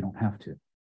okay. You don't have to.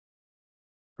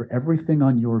 For everything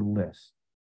on your list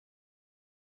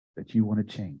that you want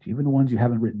to change, even the ones you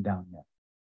haven't written down yet,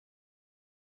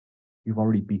 you've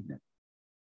already beaten it.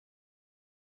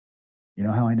 You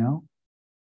know how I know?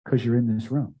 Because you're in this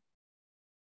room.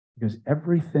 Because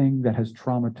everything that has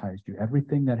traumatized you,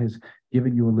 everything that has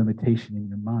given you a limitation in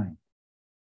your mind,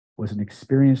 was an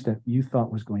experience that you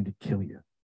thought was going to kill you.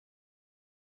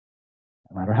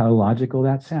 No matter how logical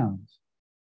that sounds,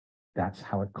 that's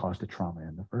how it caused a trauma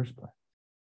in the first place.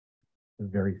 The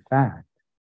very fact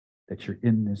that you're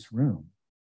in this room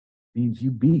means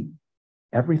you beat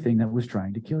everything that was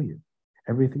trying to kill you,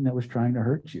 everything that was trying to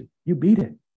hurt you. You beat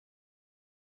it.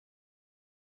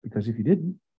 Because if you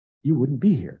didn't, you wouldn't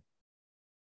be here.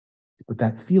 But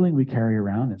that feeling we carry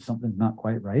around that something's not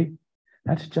quite right,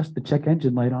 that's just the check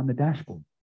engine light on the dashboard.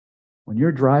 When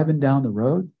you're driving down the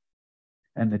road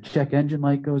and the check engine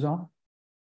light goes off,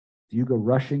 do you go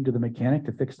rushing to the mechanic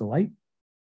to fix the light?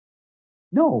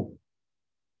 No.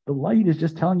 The light is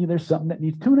just telling you there's something that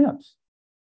needs tune-ups.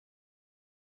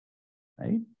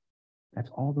 Right? That's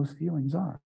all those feelings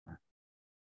are.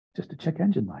 Just a check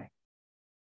engine light.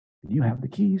 You have the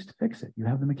keys to fix it. You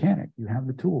have the mechanic. You have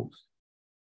the tools.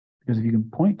 Because if you can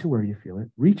point to where you feel it,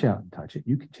 reach out and touch it,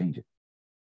 you can change it.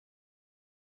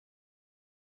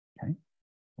 Okay?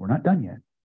 We're not done yet.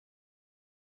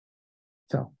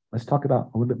 So let's talk about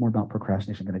a little bit more about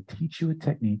procrastination. I'm going to teach you a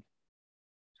technique.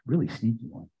 It's a really sneaky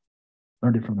one.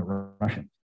 Learned it from the Russians.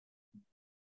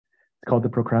 It's called the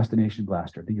procrastination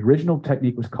blaster. The original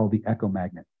technique was called the echo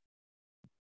magnet.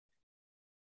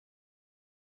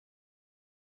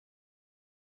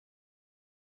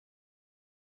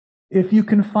 If you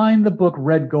can find the book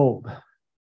Red Gold,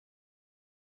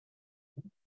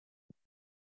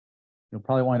 you'll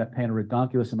probably wind up paying a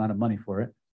redonkulous amount of money for it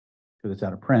because it's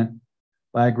out of print,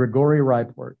 by Grigory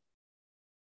Ryport.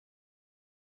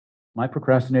 My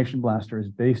procrastination blaster is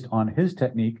based on his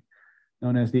technique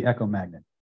known as the echo magnet.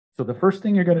 So the first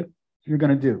thing you're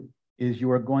gonna do is you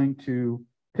are going to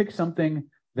pick something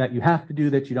that you have to do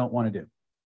that you don't want to do.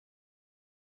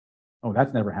 Oh,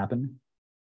 that's never happened,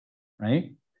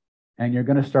 right? And you're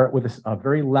going to start with a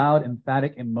very loud,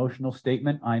 emphatic, emotional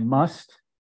statement. I must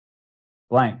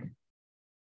blank.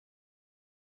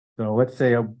 So let's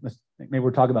say, maybe we're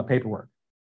talking about paperwork,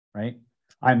 right?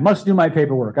 I must do my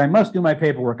paperwork. I must do my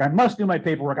paperwork. I must do my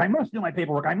paperwork. I must do my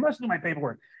paperwork. I must do my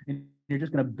paperwork. And you're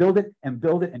just going to build it and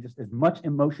just as much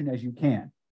emotion as you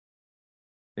can.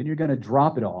 Then you're going to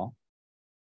drop it all.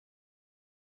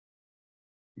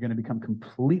 You're going to become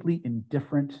completely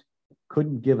indifferent,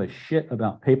 couldn't give a shit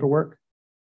about paperwork.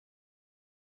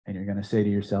 And you're going to say to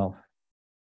yourself,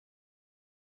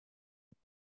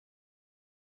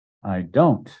 I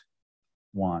don't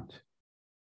want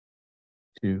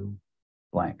to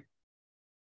blank.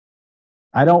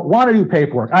 I don't want to do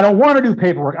paperwork. I don't want to do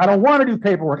paperwork. I don't want to do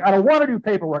paperwork. I don't want to do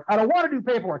paperwork. I don't want to do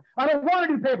paperwork. I don't want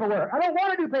to do paperwork. I don't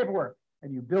want to do paperwork.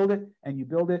 And you build it and you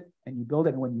build it and you build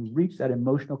it. And when you reach that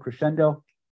emotional crescendo,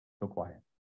 go quiet.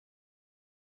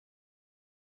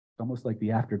 It's almost like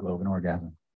the afterglow of an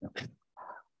orgasm.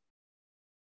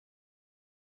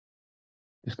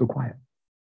 Just go quiet.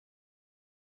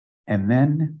 And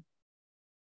then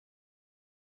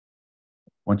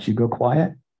once you go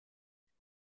quiet,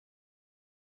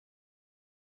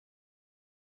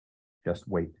 just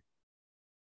wait.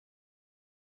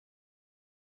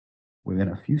 Within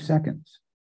a few seconds,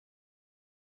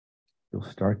 you'll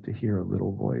start to hear a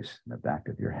little voice in the back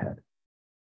of your head.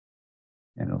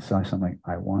 And it'll say something like,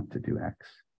 I want to do X.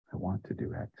 I want to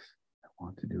do X. I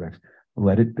want to do X.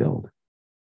 Let it build.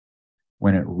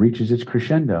 When it reaches its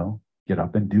crescendo, get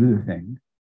up and do the thing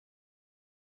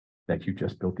that you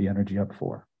just built the energy up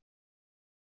for.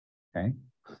 Okay?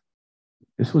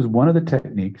 This was one of the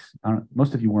techniques.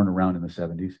 Most of you weren't around in the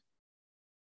 70s.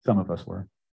 Some of us were.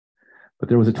 But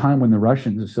there was a time when the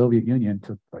Russians, the Soviet Union,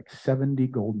 took like 70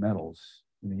 gold medals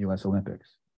in the US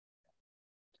Olympics.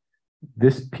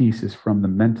 This piece is from the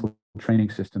mental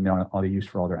training system they use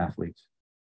for all their athletes.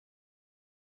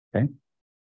 Okay?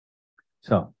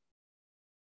 So,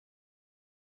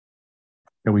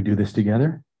 can we do this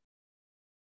together?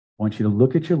 I want you to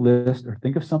look at your list or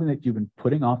think of something that you've been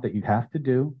putting off that you have to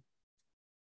do.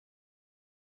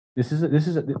 By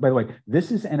the way,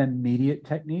 this is an immediate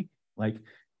technique. Like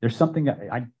there's something that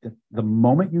the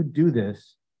moment you do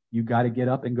this, you got to get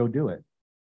up and go do it.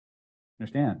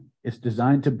 Understand? It's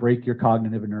designed to break your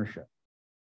cognitive inertia.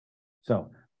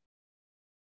 So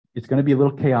it's going to be a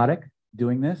little chaotic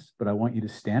doing this, but I want you to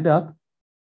stand up.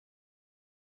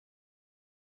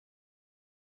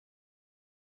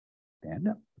 Stand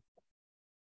up.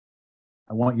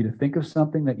 I want you to think of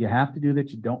something that you have to do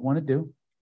that you don't want to do.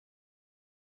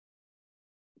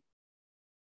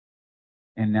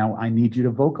 And now I need you to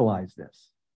vocalize this,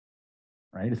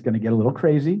 right? It's going to get a little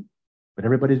crazy, but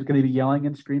everybody's going to be yelling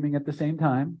and screaming at the same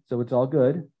time. So it's all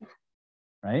good,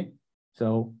 right?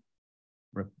 So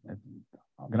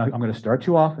I'm going to start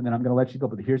you off and then I'm going to let you go.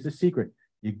 But here's the secret.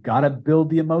 You got to build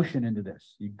the emotion into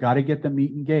this. You got to get the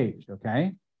meat engaged,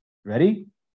 okay? Ready?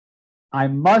 I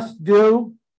must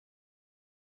do.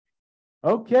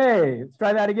 Okay, let's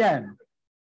try that again.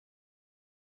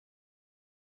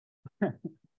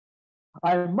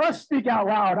 I must speak out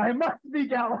loud. I must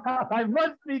speak out loud. I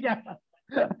must speak out.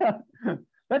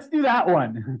 Let's do that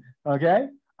one. Okay.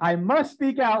 I must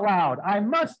speak out loud. I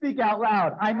must speak out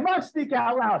loud. I must speak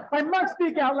out loud. I must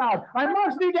speak out loud. I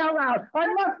must speak out loud. I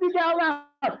must speak out loud.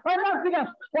 I must speak out.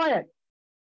 Quiet.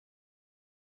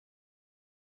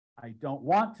 I don't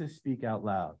want to speak out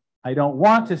loud. I don't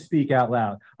want to speak out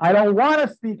loud. I don't want to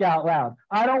speak out loud.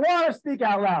 I don't want to speak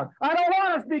out loud. I don't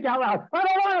want to speak out loud. I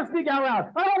don't want to speak out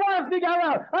loud. I don't want to speak out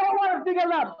loud. I don't want to speak out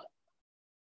loud.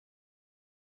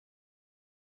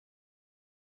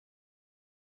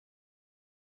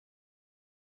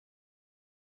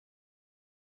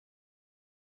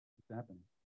 What's happening?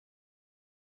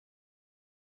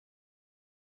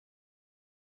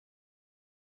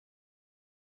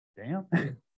 Damn.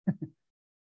 What's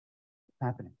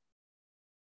happening?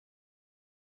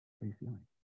 What are you feeling?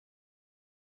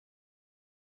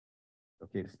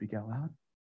 Okay to speak out loud?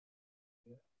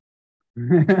 Yeah.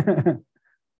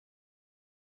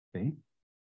 See?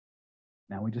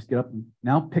 Now we just get up and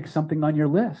now pick something on your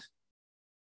list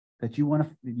that you want to,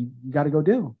 you got to go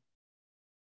do.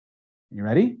 You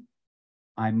ready?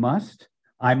 I must.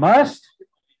 I must.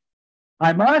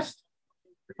 I must.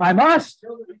 I must.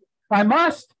 I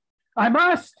must. I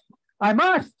must. I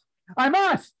must. I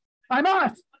must. I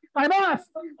must. I must.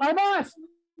 I must.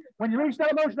 When you reach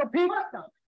that emotional peak,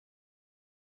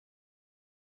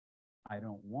 I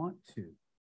don't want to.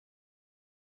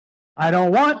 I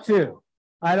don't want to.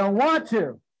 I don't want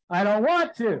to. I don't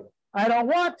want to. I don't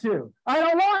want to. I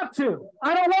don't want to.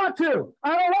 I don't want to.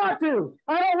 I don't want to.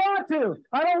 I don't want to.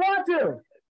 I don't want to.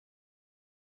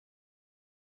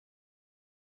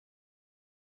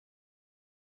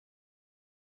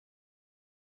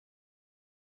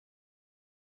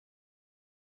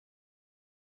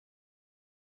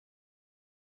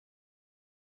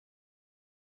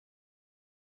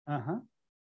 Uh-huh.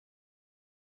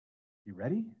 You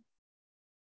ready?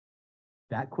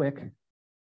 That quick.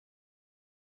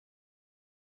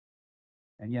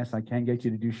 And yes, I can get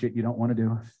you to do shit you don't want to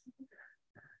do.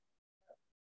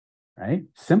 Right?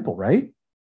 Simple, right?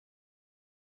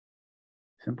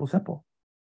 Simple, simple.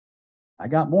 I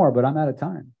got more, but I'm out of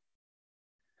time.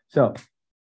 So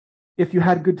if you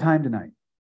had a good time tonight,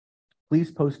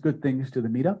 please post good things to the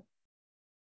meetup.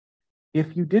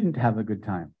 If you didn't have a good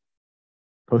time,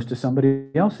 post to somebody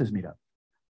else's meetup.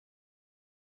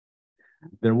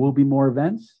 There will be more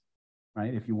events,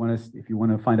 right? If you want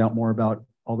to find out more about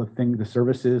all the things, the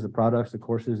services, the products, the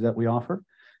courses that we offer,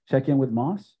 check in with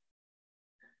Moss.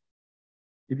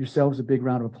 Give yourselves a big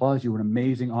round of applause. You were an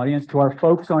amazing audience. To our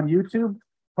folks on YouTube,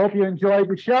 hope you enjoyed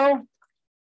the show.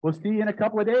 We'll see you in a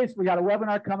couple of days. We got a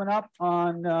webinar coming up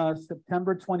on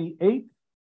September 28th.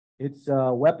 It's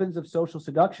Weapons of Social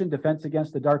Seduction, Defense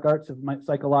Against the Dark Arts of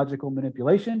Psychological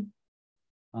Manipulation.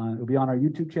 It'll be on our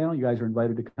YouTube channel. You guys are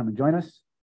invited to come and join us.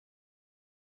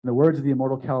 In the words of the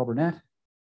immortal Cal Burnett,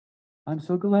 I'm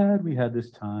so glad we had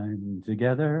this time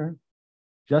together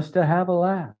just to have a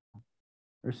laugh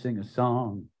or sing a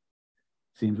song.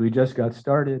 Seems we just got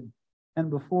started,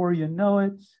 and before you know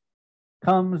it,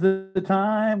 comes the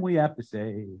time we have to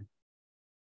say,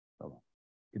 so,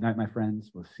 good night, my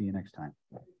friends. We'll see you next time.